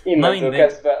 Innentől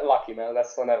kezdve Lucky Man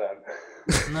lesz a nevem.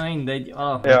 Na mindegy,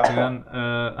 alapvetően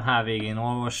HVG-n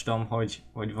olvastam,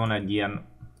 hogy van egy ilyen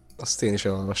azt én is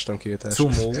elolvastam kivételes.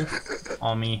 Sumo,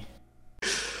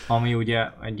 ami ugye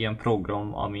egy ilyen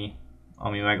program,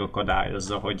 ami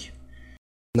megakadályozza, hogy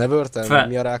Neverten?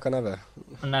 Mi a rák a neve?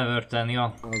 Neverten,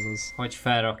 ja. Azaz. Hogy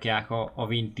felrakják a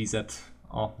Win 10-et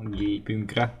a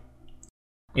gépünkre.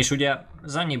 És ugye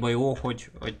az annyiba jó,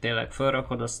 hogy tényleg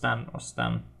felrakod,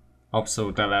 aztán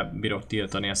abszolút bírod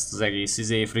tiltani ezt az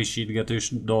egész frissítgetős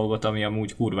dolgot, ami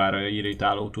amúgy kurvára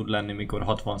irritáló tud lenni, mikor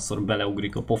 60-szor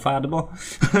beleugrik a pofádba.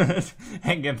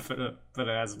 Engem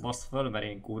fele ez basz föl, mert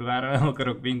én kurvára nem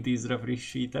akarok Win 10-re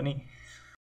frissíteni.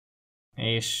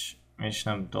 És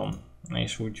nem tudom,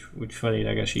 és úgy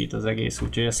felélegesít az egész,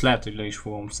 úgyhogy ezt lehet, hogy le is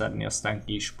fogom szedni, aztán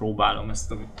ki is próbálom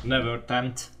ezt a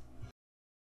Nevertent.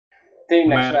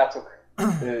 Tényleg, srácok.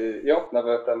 Jó,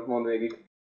 Nevertent, mondd végig.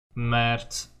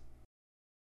 Mert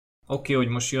oké, hogy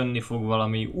most jönni fog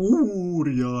valami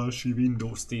óriási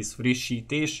Windows 10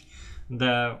 frissítés,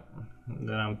 de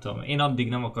nem tudom, én addig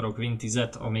nem akarok Win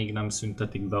 10-et, amíg nem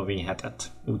szüntetik be a Win 7-et.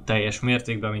 Úgy teljes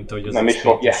mértékben, mint ahogy az nem is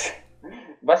fogják.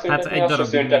 Hát egy darabig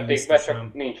szüntették be,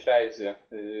 csak nincs rá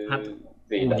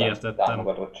úgy értettem.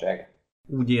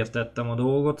 Úgy értettem a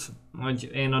dolgot, hogy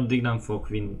én addig nem fogok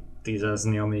Win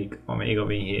 10-ezni, amíg a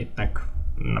Win 7-nek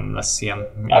nem lesz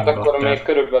ilyen. Hát akkor még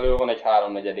körülbelül van egy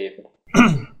 3-4 év.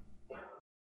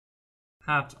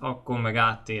 Hát akkor meg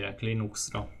áttérek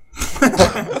Linuxra.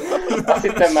 Azt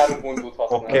hittem már Ubuntu-t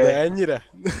használni. Okay. De ennyire?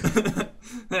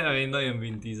 Én nagyon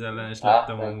Win 10 ellenes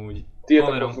lettem amúgy.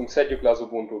 Tiltakozunk, szedjük le az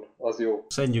Ubuntu-t, az jó.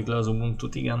 Szedjük le az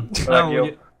Ubuntu-t, igen.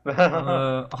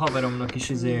 A haveromnak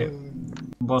is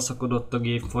baszakodott a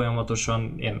gép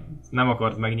folyamatosan, én nem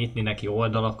akart megnyitni neki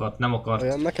oldalakat, nem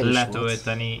akart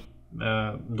letölteni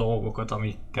dolgokat,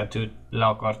 amiket ő le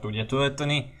akart ugye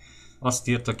tölteni. Azt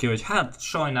írta ki, hogy hát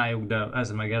sajnáljuk, de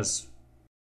ez meg ez.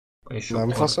 És nem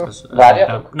fasza?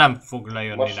 Nem fog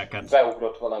lejönni most neked.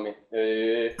 Beugrott valami.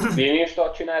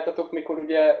 Reinstall csináltatok, mikor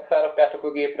ugye felrakjátok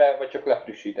a gépre, vagy csak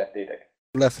lefrissítettétek?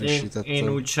 Lefrissítettem. Én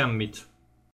úgy semmit.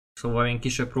 Szóval én ki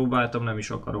se próbáltam, nem is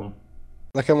akarom.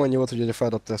 Nekem annyi volt, hogy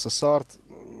feldobta ezt a szart,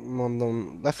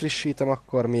 mondom, lefrissítem,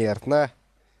 akkor miért ne?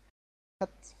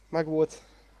 Hát, meg volt.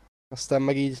 Aztán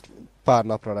meg így pár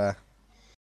napra rá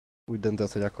úgy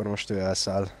döntött, hogy akkor most ő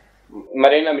elszáll.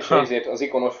 Mert én nem is az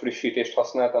ikonos frissítést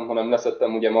használtam, hanem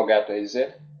leszettem ugye magát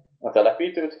a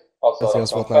telepítőt.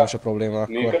 Az volt nálam is a probléma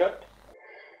akkor. Működött.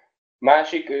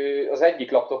 Másik, az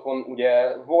egyik laptopon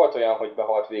ugye volt olyan, hogy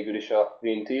behalt végül is a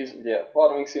Win 10, ugye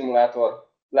Farming Simulator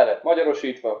le lett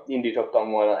magyarosítva,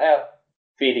 indítottam volna el,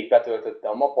 félig betöltötte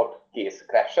a mapot, kész,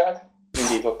 crashelt,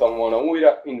 indítottam volna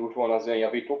újra, indult volna az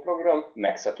önjavító program,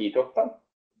 megszakítottam,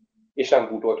 és nem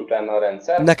bootolt utána a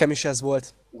rendszer. Nekem is ez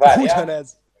volt. Várjál,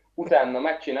 ugyanez. Utána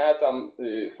megcsináltam,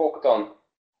 fogtam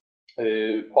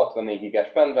 64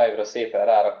 gigás pendrive-ra, szépen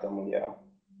ráraktam ugye a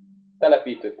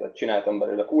telepítőt, csináltam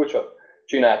belőle kulcsot,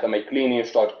 csináltam egy clean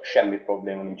install, semmi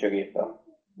probléma nincs a géppel.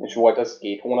 És volt ez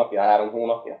 2 hónapja, 3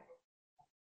 hónapja.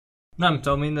 Nem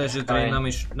tudom, minden esetre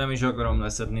én nem is akarom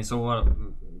leszedni, szóval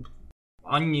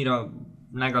annyira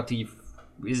negatív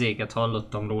izéket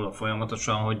hallottam róla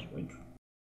folyamatosan, hogy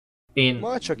én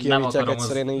nem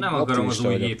akarom az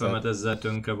új gépemet ezzel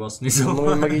tönkre baszni,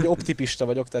 szóval. Meg így optimista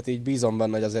vagyok, tehát így bízom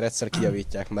benne, hogy azért egyszer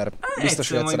kijavítják, mert biztos,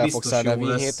 hogy egyszer el fogsz állni a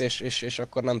Wii 7, és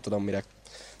akkor nem tudom mire.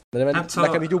 De hát,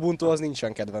 nekem így Ubuntuhoz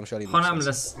nincsen kedvem se. Ha nem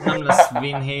lesz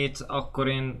Win 7, akkor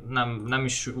én nem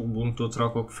is Ubuntut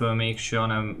rakok föl mégse,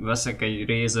 hanem veszek egy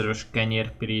Razerös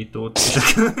kenyérpirítót,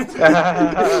 és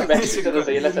megsütöd az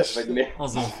életet, vagy mi?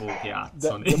 Azon fogok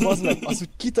játszani. De bazd meg, az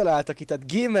úgy kitaláltak itt,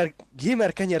 tehát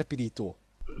gamer kenyérpirító.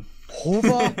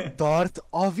 Hova tart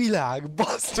a világ,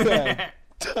 bazd meg?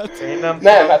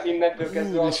 Nem, hát innentől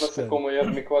kezdve az lesz a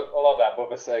komolyabb, mikor a ladába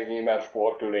veszel gamer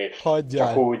sportülést. Hagyjál.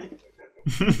 Csak úgy.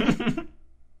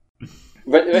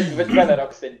 Vagy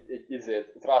beleraksz egy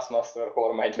Thrustmaster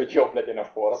kormányt, hogy jobb legyen a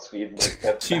force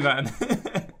feedback. Simán.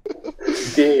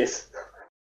 Kész.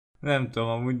 Nem tudom,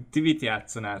 amúgy ti mit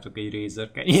játszanátok egy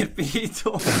Razer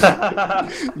kenyérpirító?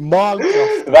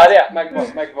 Minecraft! Várjál,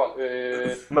 megvan.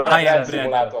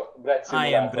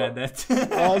 I am breadet.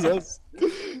 Azaz.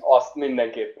 Azt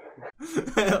mindenképp.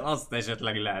 Azt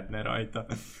esetleg lehetne rajta.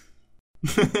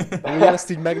 Ugye ezt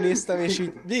így megnéztem, és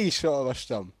így végig is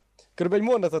olvastam. Körülbelül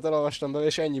egy mondatot elolvastam be,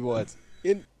 és ennyi volt.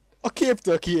 Én a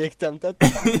képtől kiégtem, tehát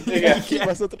igen.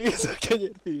 Kibaszott Razer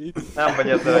kenyérpirító. Nem vagy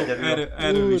ezzel egyedül.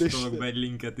 Erről is tudok be egy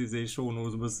linket show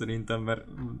notes-ba szerintem, mert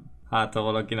hát ha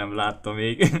valaki nem látta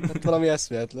még. Hát valami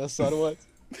eszméletlen szar volt.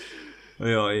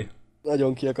 Jaj.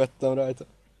 Nagyon kiakadtam rajta.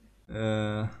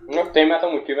 Na, témát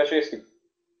amúgy kiveséztük?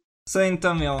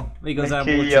 Szerintem jó,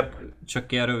 igazából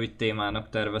csak ilyen rövid témának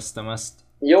terveztem ezt.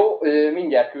 Jó,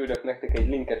 mindjárt küldök nektek egy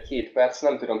linket 2 perc,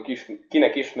 nem tudom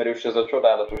kinek ismerős ez a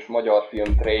csodálatos magyar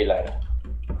film trailer.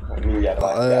 Mindjárt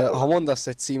látjátok. Ha mondasz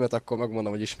egy címet, akkor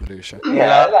megmondom, hogy ismerőse.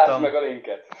 Lásd meg a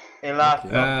linket. Én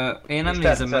láttam. Én nem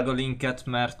nézem meg a linket,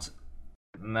 mert...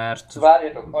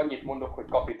 Várjatok, annyit mondok, hogy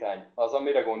kapitány. Az,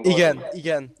 amire gondoltam.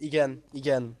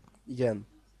 Igen.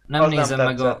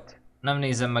 Nem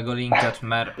nézem meg a linket,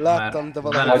 mert láttam, de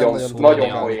valami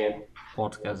nagyon poén.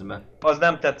 Podcastben. Az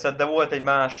nem tetszett, de volt egy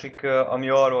másik, ami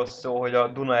arról szól, hogy a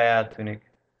Duna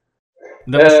eltűnik.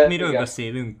 De most miről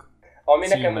beszélünk? Ami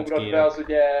nekem ugrott be, az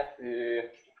ugye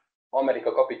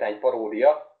Amerika kapitány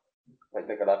paródia, vagy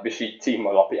legalábbis így cím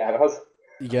alapján az.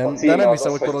 Igen, de nem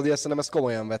hiszem, hogy paródia, szerintem ezt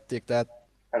komolyan vették, tehát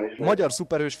magyar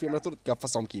szuperhős filmre tudod, ki a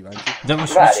faszom kíváncsi. De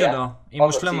most micsoda? Én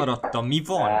most lemaradtam, mi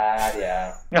van?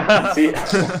 Várjál.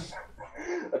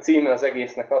 A címe az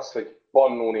egésznek az, hogy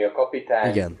Pannónia kapitány,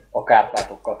 igen. A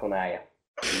Kárpátok katonája.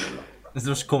 Ez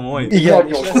most komoly? Igen,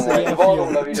 nagyon komoly,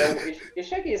 valóna videó, és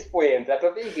egész poén, tehát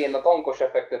a végén a tankos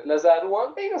effektet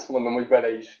lezáróan, én azt mondom, hogy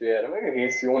bele is fér, meg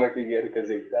egész jónak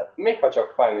ígérkezik, tehát még ha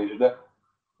csak fán is, de...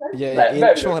 Ugye,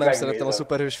 én soha nem szerettem a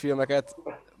szuperhős filmeket,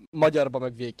 magyarban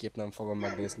meg végképp nem fogom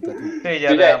megnézni.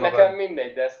 Ugye, nekem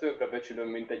mindegy, de ezt tökre becsülöm,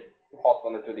 mint egy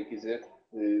 65.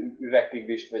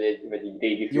 üvegtigrist, vagy egy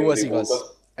régi film. Jó, ez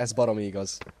igaz. Ez baromi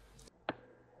igaz.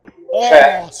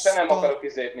 Se nem akarok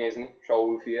nézni,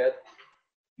 Saul fiát.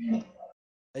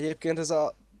 Egyébként ez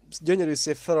a gyönyörű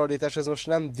szép felordítás, ez most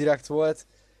nem direkt volt,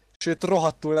 sőt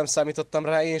rohadtul nem számítottam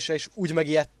rá én se, és úgy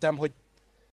megijedtem, hogy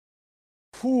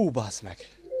hú, bazd meg.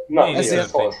 Na,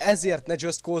 ezért ne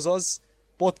just cause-ozz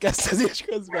podcastezés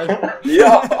közben.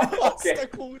 Ja,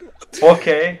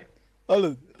 oké.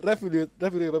 Hallod,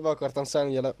 repülőbe be akartam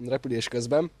szállni a repülés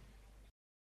közben,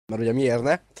 mert ugye miért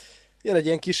ne? Jön egy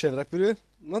ilyen kisebb repülő,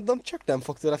 mondom, csak nem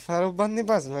fog tőle felrobbanni,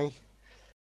 bazd meg.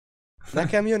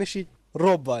 Nekem jön és így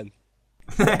robban.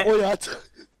 Olyat.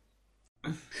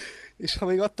 És ha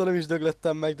még attól nem is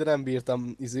döglöttem meg, de nem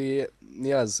bírtam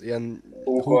mi az, ilyen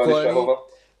húkolni.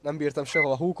 Nem bírtam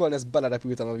sehova húkolni, ezt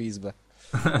belerepültem a vízbe.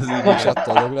 És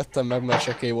attól döglöttem meg, mert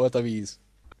sekély volt a víz.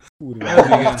 Kurva.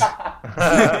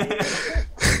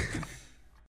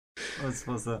 Az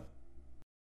hozzá.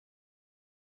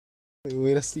 Jó,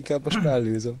 én ezt inkább most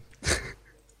mellőzöm.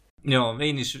 Ja,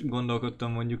 én is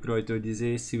gondolkodtam mondjuk rajta,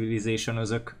 hogy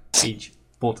Civilization-özök így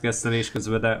podcastelés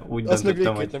közben, de úgy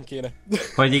döntöttem, hogy... nem kéne.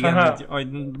 Hogy igen, hogy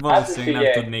valószínűleg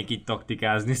nem tudnék itt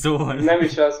taktikázni, szóval... Nem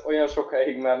is az, olyan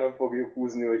sokáig már nem fogjuk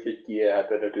húzni, hogy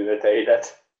kiélheted a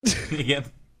tüneteidet. Igen.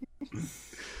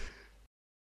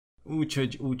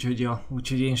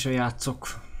 Úgyhogy én se játszok.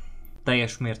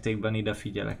 Teljes mértékben ide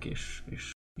figyelek, és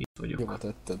itt vagyok. Jobban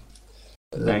tetted.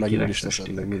 Meg is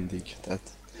teszed meg mindig, tehát...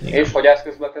 Igen. És hogy állsz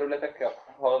közben a területekkel?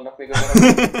 Haladnak még az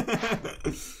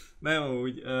arra? Nem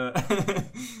úgy,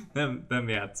 nem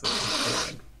játszom.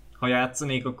 Ha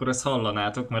játszanék, akkor ezt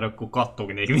hallanátok, mert akkor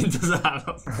kattognék, mint az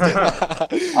állat.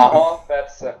 Aha,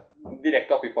 persze. Direkt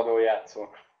tapipadon játszol.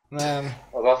 Nem.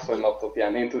 Az asszony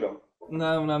laptopján, én tudom.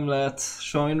 Nem lehet,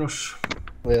 sajnos.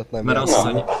 Olyat nem Mert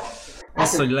játszom.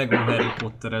 az, hogy Lego Harry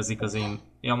Potterezik az én...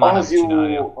 Ja, már Az nem jó,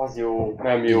 csinálja. az jó,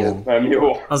 nem jó, Igen. nem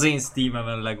jó. Az én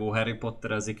Steam-emen Lego Harry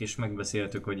Potterezik, és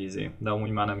megbeszéltük, hogy de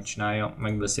amúgy már nem csinálja.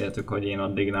 Megbeszéltük, hogy én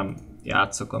addig nem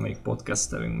játszok, amíg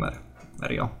podcastelünk, mert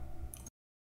ja.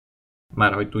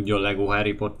 Már hogy tudjon Lego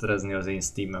Harry Potterezni az én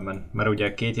Steam-emen. Mert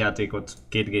ugye 2 játékot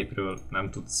 2 gépről nem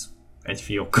tudsz egy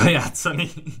fiókkal játszani.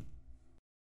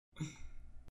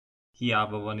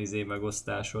 Hiába van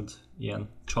megosztásod, ilyen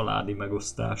családi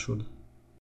megosztásod.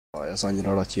 Az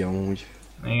annyira latyi amúgy.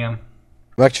 Igen.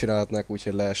 Megcsinálhatnák úgy,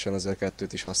 hogy lehessen azért 2-t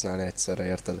is használni egyszerre,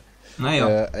 érted? Na jó.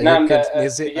 Nem, de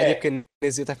figyelj. Egyébként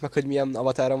nézzétek meg, hogy milyen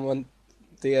avatárom van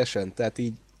teljesen. Tehát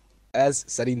így ez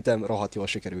szerintem rohadt jól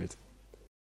sikerült.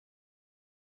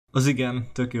 Az igen,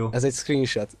 tök jó. Ez egy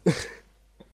screenshot.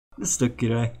 Ez tök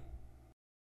király.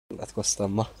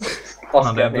 Látkoztam ma. Azt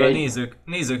Na de kell ebből nézni.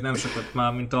 nézők nem sokat,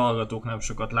 már mint a hallgatók nem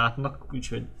sokat látnak,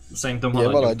 úgyhogy szerintem Ugye,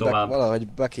 haladjunk tovább. valahogy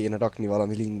be kéne rakni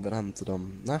valami linkbe, nem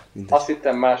tudom. Na, mindegy. Azt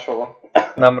hittem máshova.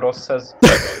 Nem rossz ez.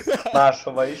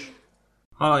 Máshova is.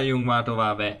 Haladjunk már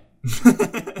tovább-e.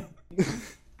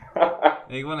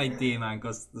 Még van egy témánk,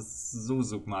 azt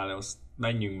zúzzuk már le, azt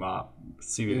menjünk már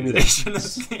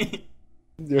Civilization-özni.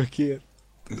 Gyökér.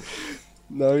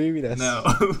 Na, mi lesz?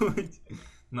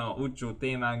 Na, úgyó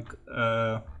témánk,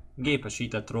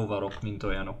 gépesített rovarok, mint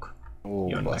olyanok. Ó,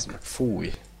 jönnek. bazd meg,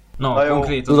 fúj. Na jó.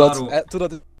 konkrétan arról...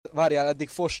 Tudod, várjál, eddig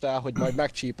fostál, hogy majd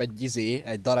megcsíp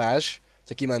egy darázs,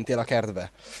 ha kimentél a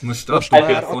kertbe. Most Most akkor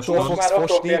már foston. attól fogsz Már attól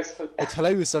fosni, félsz, hogy... hogyha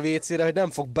leülsz a WC-re, hogy nem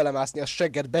fog belemászni a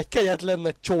seggedbe egy kegyetlen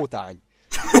egy csótány.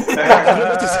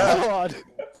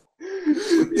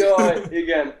 Jaj,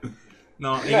 igen. Na,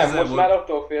 Nem, most igazából... már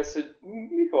attól félsz, hogy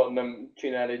mikor nem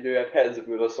csinál egy olyan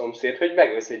helyzetből a szomszéd, hogy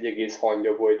megvesz egy egész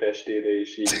hangyabolyt estére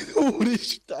és így.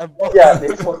 Úristen,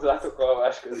 Játék hozzátok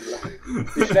alvás közben.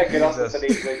 És reggel azt hiszed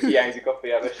észre, hogy hiányzik a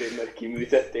félmeség, mert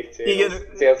kiműtették Igen,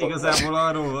 célzottan. igazából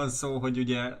arról van szó, hogy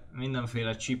ugye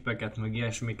mindenféle csippeket, meg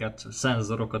ilyesmiket,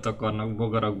 szenzorokat akarnak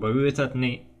bogarakba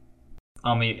ültetni,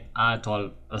 ami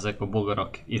által ezek a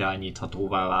bogarak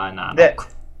irányíthatóvá válnának. De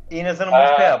én ezen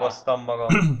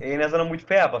amúgy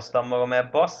felbasztam magam,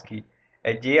 mert baszki,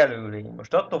 egy élőlény.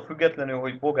 Most attól függetlenül,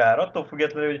 hogy bogár, attól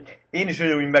függetlenül, hogy én is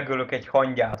ugyanúgy megölök egy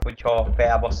hangyát, hogyha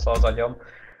felbassza az agyam.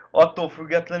 Attól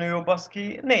függetlenül,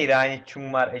 baszki, ne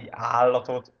irányítsunk már egy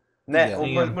állatot.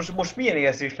 Igen. Most milyen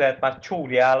érzés lehet már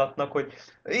csóri állatnak, hogy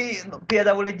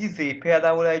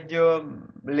például egy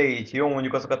légy, jó,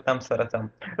 mondjuk azokat nem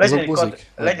szeretem.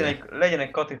 Legyen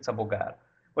egy katicabogár.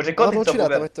 Arról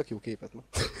csináltam egy tök jó képet.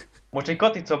 Most egy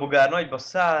katicabogár nagyba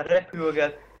száll,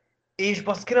 repülget, és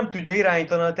baszki nem tudja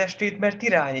irányítani a testét, mert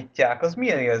irányítják. Az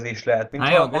milyen érzés lehet? Mint,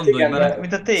 Gondolj bele,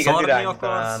 mint a téged szarni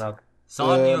irányítanának.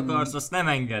 Szarni akarsz, azt nem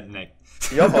engednek.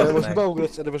 Ja, De bazd most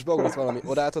beugrott valami.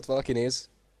 Odálltott valaki néz.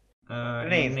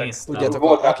 Néztek. Tudjátok,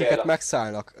 Volt rá akiket példa.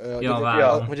 megszállnak.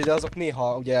 vágom. Hogy ugye azok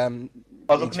néha ugye...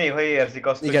 Azok néha érzik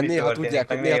azt, Igen, hogy mi néha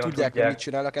történik, tudják, hogy mit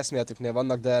csinálnak, eszméletüknél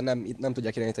vannak, de nem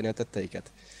tudják irányítani a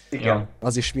tetteiket. Igen.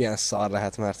 Az is milyen szar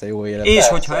lehet, mert te jó élet. És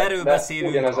Persze, hogyha erről de beszélünk,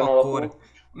 ugyanezen akkor alapul.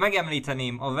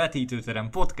 megemlíteném a Vetítőterem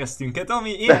podcastünket, ami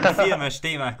ilyen filmes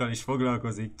témákkal is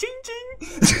foglalkozik.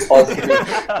 Csing-csing! Az mi?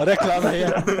 A reklám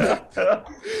helyen.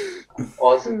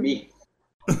 Az mi?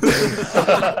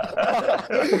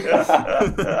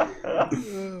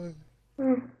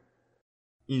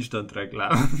 Instant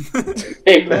reklám.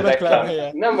 Éppen A reklám reklám.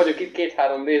 helye. Nem vagyok itt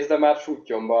 2-3 rész, de már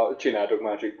sutyomba csináltok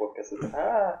másik podcastot.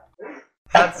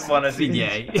 Hát van ez így.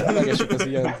 Figyelj! Megesik az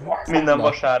ilyen. Minden Na.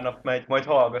 vasárnap megy, majd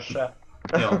hallgassál.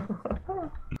 Jó.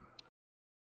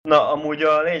 Na, amúgy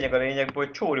a lényeg,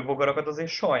 hogy csóri bogarakat azért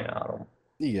sajnálom.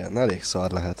 Igen, elég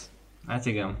szar lehet. Hát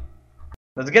igen.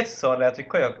 Ez geci szar lehet, hogy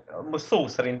kajak, most szó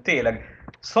szerint tényleg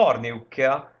szarniuk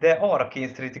kell, de arra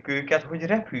kényszerítik őket, hogy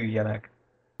repüljenek.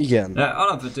 Igen. De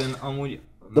alapvetően amúgy...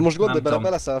 De most gondolj nem bele, tudom.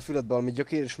 beleszáll a füledbe valami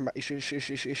gyökér,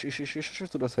 és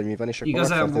tudod, hogy mi van, és akkor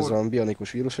Igazából- megfertőzve van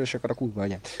bionikus vírusra, és akkor a kurva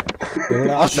anyát. Jól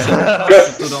látod? Azt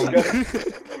sem tudom,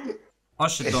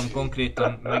 azt sem tudom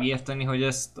konkrétan megérteni, hogy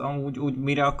ezt amúgy úgy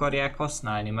mire akarják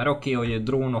használni, mert oké, hogy a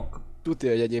drónok, Tudja,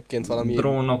 hogy egyébként valami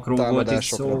drónokról volt itt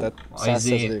támadásokra, szó, tehát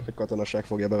izé, 100% hogy katonaság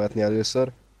fogja bevetni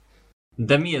először.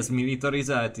 de mi ez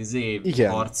militarizált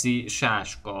Igen. harci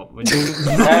sáska? Vagy...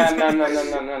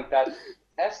 Nem. Tehát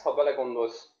ezt, ha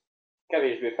belegondolsz,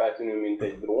 kevésbé feltűnő, mint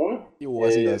egy drón. Jó,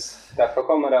 az igaz. Tehát a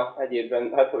kamera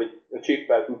egyébben, hát hogy a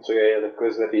chippel tudsz olyan jelet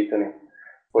közvetíteni.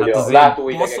 hogy Hát a azért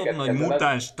látóidegeket baszott nagy kezeled.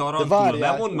 mutáns tarantula, várjál,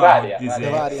 nem mondanám, várjál, hogy De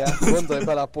várjál, gondolj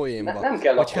bele a poénba. Nem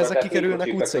kell Hogyha akkor, ezek tehát kikerülnek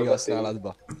mikrochipekről utcai beszélünk.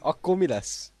 használatba, akkor mi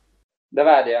lesz? De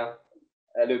várjál,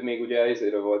 előbb még ugye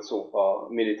izéről volt szó a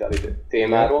military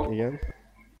témáról. Igen.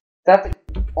 Tehát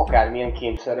akármilyen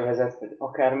kémszervezet, vagy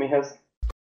akármihez,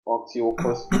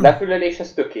 akciókhoz,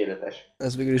 lefüleléshez tökéletes.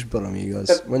 Ez végül is baromi igaz.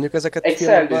 Tehát Mondjuk ezeket Egy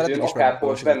filmekben eddig szellőzőn is akárhol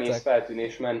bemész megvalósították.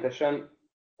 feltűnésmentesen,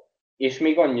 és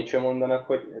még annyit sem mondanak,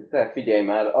 hogy te figyelj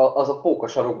már, az a póka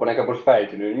sarokban nekem most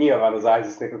feltűnő. Nyilván az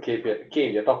ISIS-nek a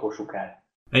kémje taposuk el.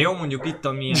 De jó, mondjuk itt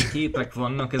amilyen képek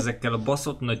vannak ezekkel a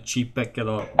baszott nagy csípekkel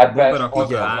a Hát persze, bogaraknak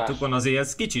az a más. hátukon, azért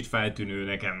ez kicsit feltűnő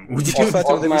nekem. Úgy.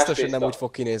 Alapvetően, az de más biztos, hogy nem tészta. úgy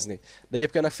fog kinézni. De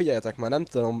egyébként figyeljetek már, nem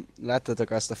tudom,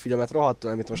 láttatok ezt a filmet, rohadtul,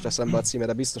 amit most eszembe a címe,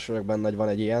 de biztos vagyok benne, hogy van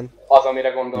egy ilyen. Az, amire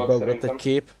gondolok Beugrott szerintem. egy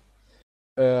kép,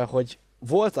 hogy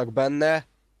voltak benne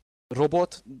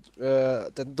robot,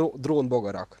 tehát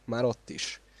drónbogarak, már ott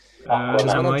is. És ez már Nem,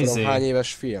 nem a tudom izé. hány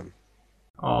éves film.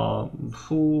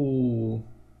 Fú...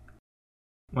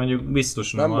 Mondjuk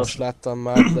biztos nem, Nem az. most láttam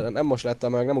már, de nem most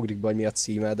láttam meg, nem ugrik be, hogy mi a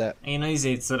címe, de Én a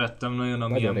izét szerettem nagyon,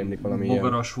 Nagyon amilyen rémlik valami ilyen.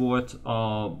 bogaras volt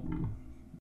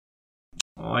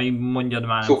mondjad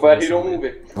már. nem Superhero fog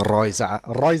eszembe. movie?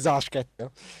 rajzás kettő.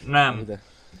 Nem, Ide.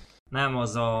 nem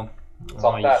az a...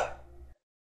 Kaptár?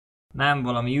 Nem,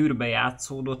 valami űrbe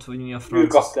játszódott, vagy mi a franc?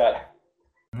 Űrkaptár?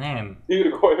 Nem.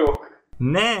 Űrgolyók?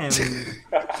 Nem.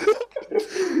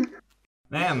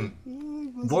 Nem.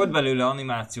 Volt belőle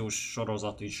animációs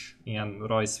sorozat is, ilyen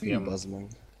rajzfilm. Bazd meg.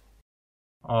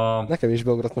 A... Nekem is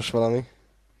beugrott most valami,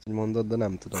 hogy mondod, de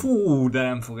nem tudom. Fú, de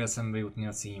nem fog eszembe jutni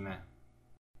a címe.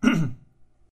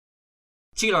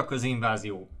 Csillagközi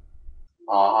invázió.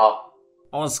 Aha.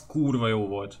 Az kurva jó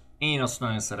volt. Én azt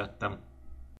nagyon szerettem.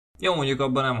 Jó, mondjuk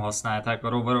abban nem használták a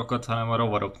rovarokat, hanem a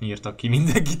rovarok nyírtak ki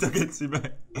mindenkit a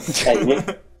gecibe. Ennyi.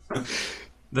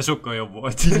 De sokkal jobb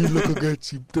volt. Kinyírlak a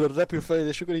geci. Tudod, repül fel,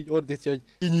 és akkor így ordítja, hogy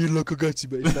kinyírlak a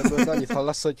gecibe, és ebből annyit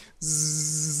hallasz, hogy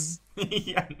zzz.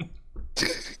 Igen.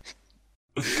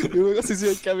 Jó, meg azt hiszi,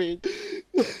 hogy kemény.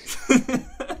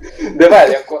 De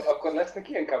várj, akkor lesznek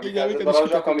ilyen Igen, kamikaze amiket is darazsak,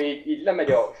 kitettek. ami így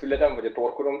lemegy a füleden vagy a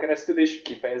torkodon keresztül, és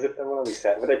kifejezetten valami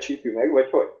szervedet csípi meg, vagy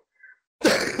hogy?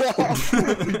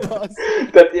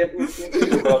 Tehát ilyen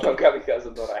indokolatlan kamikaze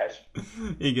darázs.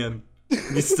 Igen.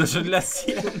 Biztos, hogy lesz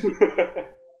ilyen.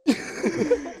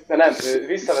 De nem,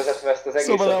 visszavezetve ezt az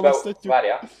egészet, Szóval elvesztetjük.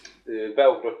 várjál,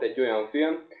 beugrott egy olyan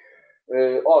film,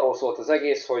 arról szólt az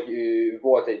egész, hogy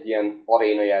volt egy ilyen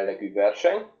aréna jellegű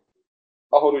verseny,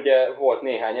 ahol ugye volt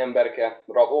néhány emberke,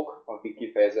 rabok, akik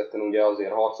kifejezetten ugye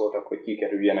azért harcoltak, hogy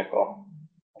kikerüljenek a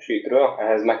síkről,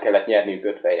 ehhez meg kellett nyerniük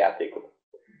 50 játékot.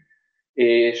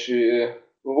 És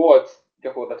volt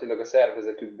gyakorlatilag a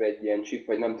szervezetükben egy ilyen chip,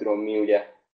 vagy nem tudom mi, ugye,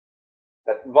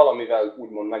 tehát valamivel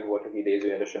úgymond meg voltak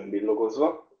idézőjelesen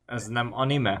billogozva. Ez nem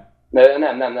anime?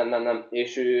 Nem.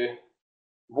 És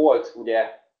volt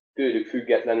ugye tőlük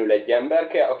függetlenül egy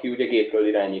emberke, aki ugye gépről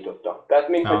irányította. Tehát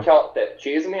mintha te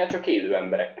cséznél, csak élő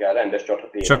emberekkel, rendes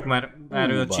csatatéren. Csak már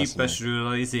erről a bassz csípesről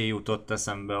az izé jutott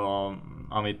eszembe,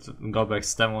 amit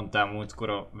Gabex te mondtál múltkor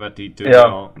a vetítő.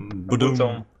 Ja. A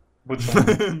budum. Bucum.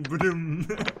 Budum.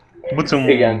 Bucum.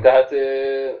 Igen, tehát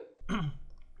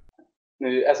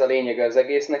ez a lényege az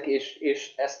egésznek,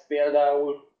 és ezt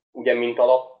például ugye mint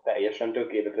alap teljesen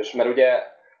tökéletes, mert ugye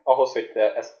ahhoz, hogy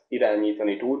te ezt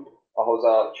irányítani tud, ahhoz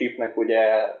a chipnek ugye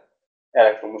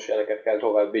elektromos jeleket kell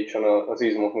továbbítson az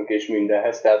izmoknak és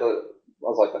mindenhez, tehát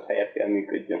az agyat helyett kell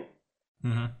működjön.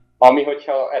 Uh-huh. Ami,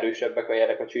 hogyha erősebbek a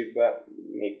jelek a chipbe,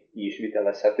 még ki is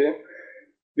vitelezhető.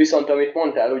 Viszont amit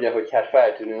mondtál ugye, hogy hát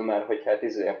feltűnő már, hogy hát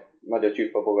nagy a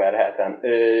chip a bogár hátán.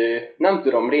 Nem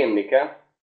tudom, rémlik-e,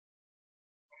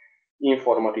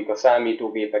 informatika,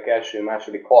 számítógépek első,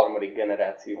 második, harmadik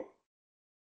generáció.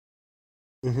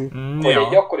 Hogy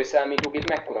egy akkori számítógép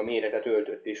mekkora méretet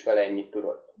öltött és vele ennyit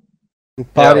tudott.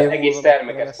 Egész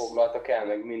termeket foglaltak el,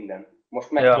 meg minden.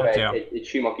 Most mekkora egy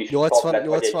sima kis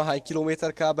 80 hány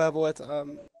kilométer kábel volt?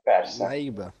 Persze.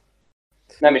 Melyikbe?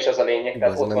 Nem is az a lényeg,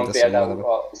 tehát Igazán ott nem van teszem például bele.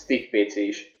 a Stick PC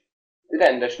is.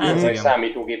 Rendes igen.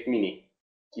 számítógép mini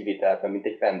kivitelben, mint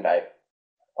egy pendrive.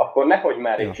 Akkor nehogy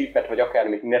már egy chipet vagy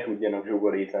akármit ne tudjanak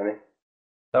zsugorítani.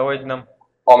 Dehogy nem.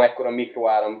 Amekkora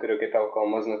mikroáramköröket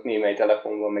alkalmaznak némely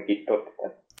telefonban, meg itt-ott.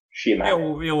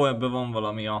 Simán. Jó, ebben van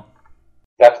valami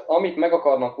Tehát amit meg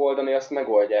akarnak oldani, azt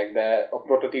megoldják, de a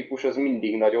prototípus az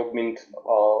mindig nagyobb, mint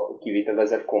a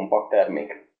kivitelezett kompakt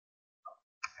termék.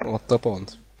 Ott a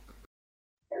pont.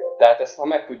 Tehát ezt ha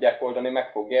meg tudják oldani,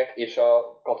 megfogják, és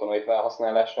a katonai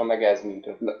felhasználásra meg ez mint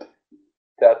ötlet.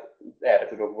 Tehát erre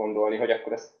tudok gondolni, hogy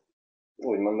akkor ezt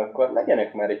úgymond akkor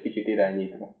legyenek már egy kicsit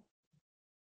irányítva.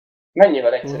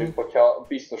 Mennyivel egyszerűbb, hogyha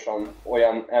biztosan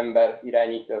olyan ember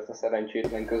irányítja ezt a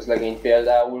szerencsétlen közlegényt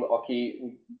például, aki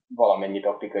valamennyi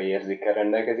taktikai érzékkel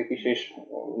rendelkezik is, és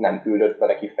nem küldött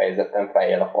vele kifejezetten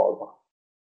fejjel a falba.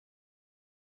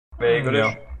 Végül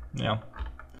is. Ja.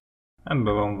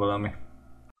 Ebben van valami.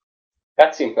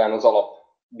 Tehát szimplán az alap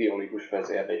bionikus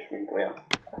vezérlés, mint olyan.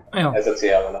 Ja. Ez a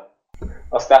cél vele.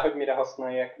 Aztán, hogy mire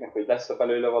használják, meg hogy lesz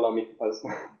belőle valami, az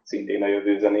szintén a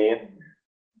jövő zenéje.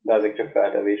 De ezek csak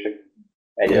feltevések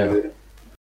egyelőre.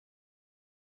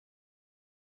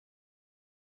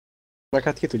 Meg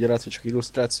hát ki tudja, lehet, hogy csak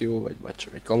illusztráció, vagy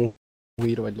csak egy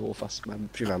kamuír, vagy lófasz,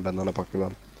 mert simán benne a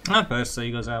napakban. Hát persze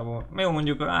igazából. Jó,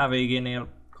 mondjuk a AVG-nél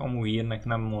kamuhírnek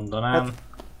nem mondanám. Hát,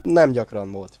 nem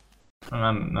gyakran volt.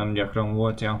 Nem gyakran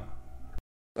volt, ja.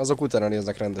 Azok utána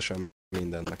néznek rendesen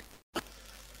mindennek.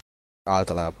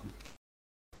 Általában.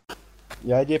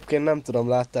 Ja, egyébként nem tudom,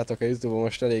 láttátok a YouTube-on,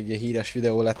 most eléggé híres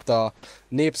videó lett a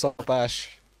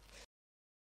népszapás.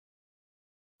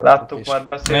 Láttuk És- már, Ja,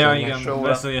 beszéltünk igen, is róla.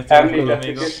 beszéljetek róla Említettük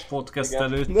még a is. podcast Igen.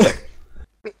 előtt.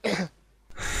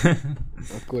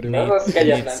 Akkor Ez az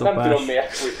kegyetlen, nem Népszopás. tudom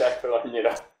miért fújták fel annyira.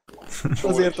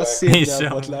 azért a Csúnyság. Én sem.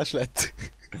 szénnyelbotlás lett.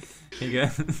 Igen.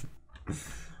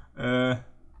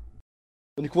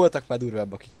 Mondjuk voltak már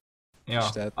durvábbak. Ja, És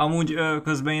tehát- amúgy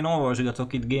közben én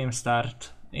olvasgatok itt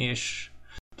GameStart, és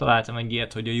találtam egy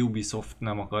ilyet, hogy a Ubisoft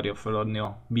nem akarja feladni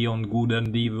a Beyond Good and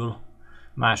Evil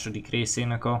második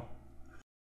részének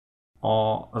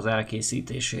az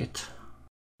elkészítését.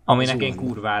 Aminek Az én olyan.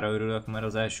 kurvára örülök, mert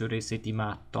az első részét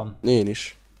imádtam. Én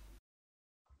is.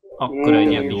 Akkor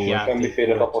egy epic Nincs játék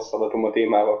semmiféle volt. tapasztalatom a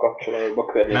témával kapcsolatban,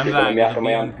 Nem környékében nem vágod a jártam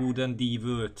Beyond olyan... Good and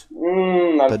Evil-t?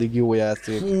 Nem Pedig jó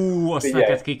játék. Fú, azt Figyelj.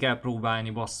 neked ki kell próbálni,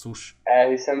 basszus.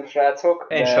 elhiszem, srácok,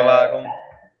 Én se vágom.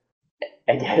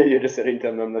 Egyelőre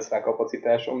szerintem nem lesz rá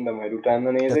kapacitásom, de majd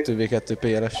utána nézek. 2v2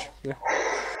 PLS. Ja.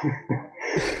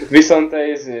 Viszont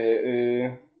ez,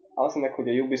 azt mondják, hogy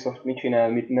a Ubisoft mit csinál,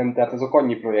 mit nem, tehát azok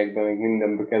annyi projektben meg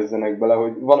mindenbe kezdenek bele,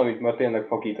 hogy van, amit már tényleg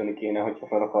fakítani kéne, hogyha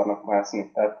fel akarnak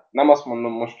mászni. Tehát nem azt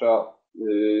mondom, most a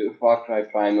Far Cry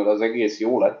Final az egész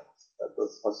jó lett, tehát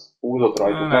az húzott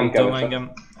rajtuk, nem tudom,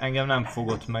 keveset. engem nem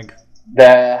fogott meg.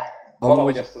 De valahogy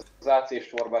Amúgy- ezt az AC-s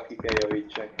torbát ki kell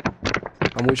javítsák.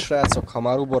 Amúgy srácok, ha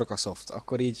már uborka soft,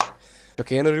 akkor így csak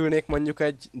én örülnék mondjuk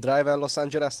egy Driver Los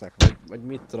Angelesnek? Vagy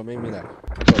mit tudom én minek?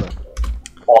 Oda.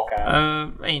 Akár.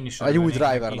 Én is Egy új örülnék neki.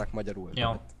 drivernek magyarul.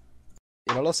 Ja.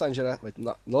 Én a Los Angeles, vagy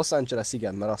na, Los Angeles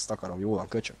igen, mert azt akarom, jó van,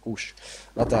 köcsök, kus.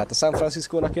 Na tehát a San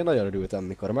Francisco-nak én nagyon örültem,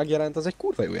 mikor megjelent, az egy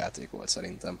kurva jó játék volt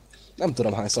szerintem. Nem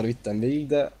tudom hányszor vittem végig,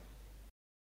 de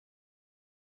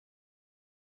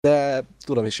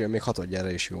tudom is, hogy még hatodjára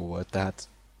is jó volt, tehát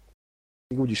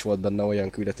még úgy is volt benne olyan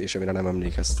küldetés, amire nem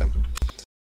emlékeztem.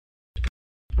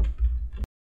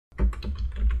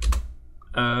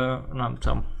 Nem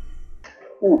tudom.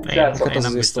 Srácok, Én az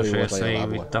nem azért biztos, sztori hogy volt a ezt javából.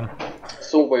 végigvittem.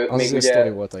 szóba jött Az még azért sztori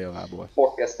ugye volt a javából.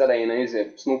 podcast elején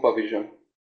a Snoopavision.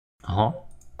 Aha.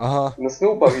 Aha, A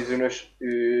Snoopavision-ös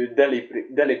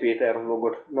Deli Péter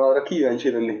vlogot, na arra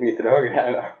kíváncsi lennék, mit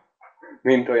reagálna.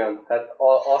 Mint olyan, tehát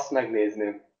azt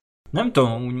megnézném. Nem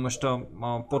tudom, úgy most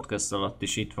a podcast alatt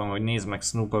is itt van, hogy nézd meg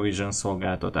Snoopavision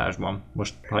szolgáltatásban.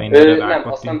 Most, ha én erre Nem, azt nem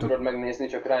rákattintok. tudod megnézni,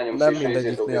 csak rányomsz Nem és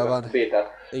mindegyiknél van. Bétát.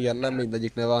 igen, nem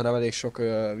mindegyiknél van, hanem elég sok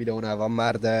videónál van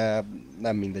már, de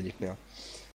nem mindegyiknél.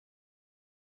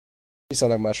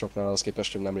 Viszonylag már soknál az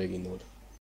képest, hogy nemrég indult.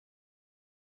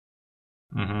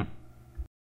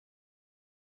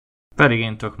 Pedig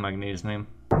én tök megnézném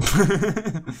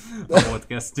a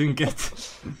podcastünket.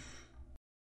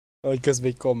 Ahogy közben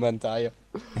így kommentálja.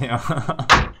 Ja.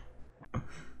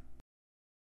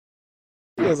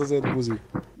 Mi az az 5 buzi?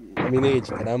 Ami 4,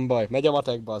 de nem baj. Megy a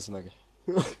matek, bazd meg.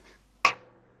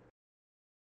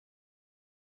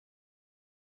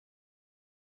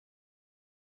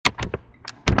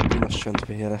 Most csönd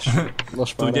PLS.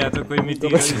 Most már Tudjátok, nem. hogy mit ír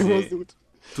De az mozdult.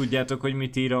 Tudjátok, hogy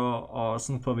mit ír a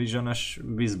Snoopavision-ös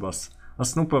bizbasz? A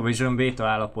Snoopavision beta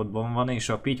állapotban van, és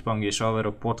a Pittypang és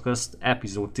Averok Podcast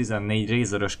epizód 14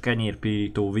 rézörös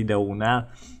kenyérpirító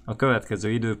videónál a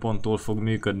következő időponttól fog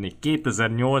működni.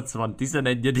 2080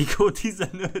 11. hó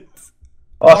 15.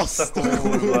 Azt a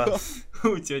kurva.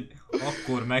 Úgyhogy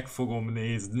akkor meg fogom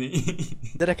nézni.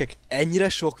 Gyerekek, ennyire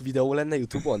sok videó lenne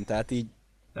Youtube-on? Tehát így,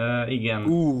 Igen.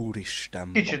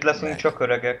 úristen. Kicsit leszünk meg. csak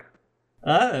öregek.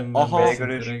 Nem Aha. leszünk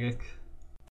Végül is. öregek.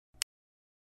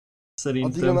 Addigra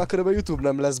Szerintem. már körülbelül YouTube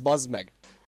nem lesz, bazd meg.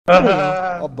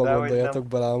 Abba Dehogy gondoljatok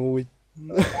bele amúgy.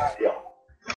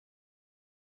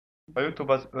 A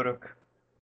YouTube az örök.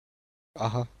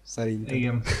 Aha, szerintem.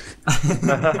 Igen.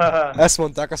 Ezt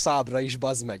mondták a szábra is,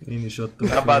 bazd meg. Én is ott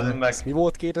Na bazd meg. Mi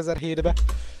volt 2007-ben?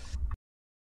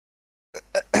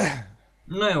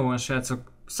 Na jó van,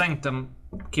 srácok. Szerintem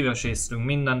kiveséztünk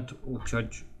mindent,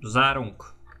 úgyhogy zárunk.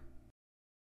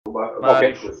 Már Oké.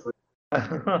 is.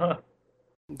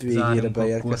 Végére Zárjunk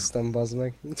beérkeztem, bazd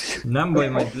meg. Nem baj,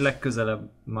 majd legközelebb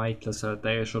már itt leszel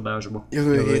teljes adásba.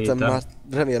 Jövő héten már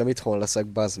remélem itthon leszek,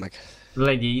 bazd meg.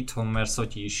 Legyél itthon, mert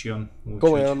Szotyi is jön.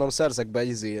 Komolyan mondom, szerzek be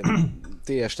egy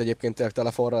TS-t egyébként tényleg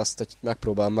telefonra, azt hogy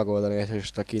megpróbálom megoldani, hogy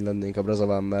most kint lennénk a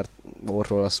Brazaván, mert volt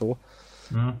róla szó.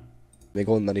 Még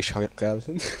onnan is, ha kell.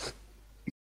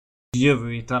 Jövő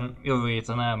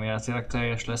héten elméletileg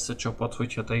teljes lesz a csapat,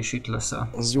 hogyha te is itt leszel.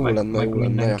 Az jó lenne, jó lenne.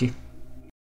 Mindenki.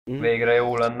 Végre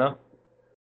jó lenne.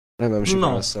 Remélem sikerül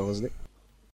No. összehozni.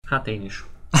 Hát én is.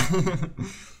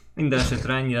 Minden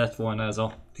esetre ennyi lett volna ez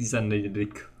a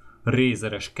 14.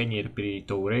 Razeres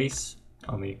kenyérpirító rész,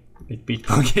 ami egy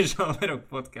Pitpang és Haverok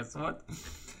podcast volt.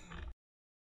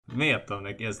 Miért adtam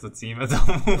neki ezt a címet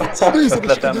amúgy?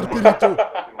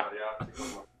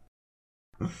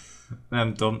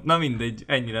 Nem tudom, na mindegy,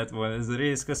 ennyi lett volna ez a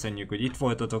rész, köszönjük, hogy itt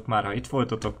voltatok, már ha itt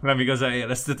voltatok, nem igazán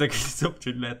jeleztetek,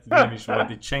 hogy lehet, hogy nem is volt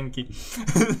itt senki.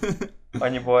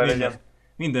 Annyi baj legyen.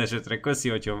 Minden esetre köszi,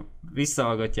 hogyha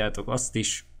visszahallgatjátok azt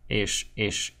is,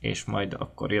 és majd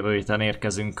akkor jövő héten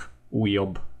érkezünk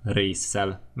újabb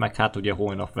résszel, meg hát ugye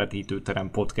holnap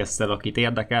vetítőterem podcasttel, akit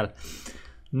érdekel.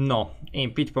 Na,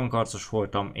 én Pitpang harcos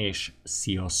voltam, és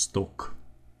sziasztok!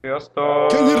 Sziasztok!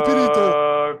 Kenyérpirító!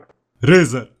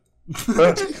 Razer!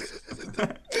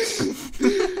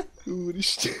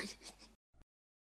 Úristen!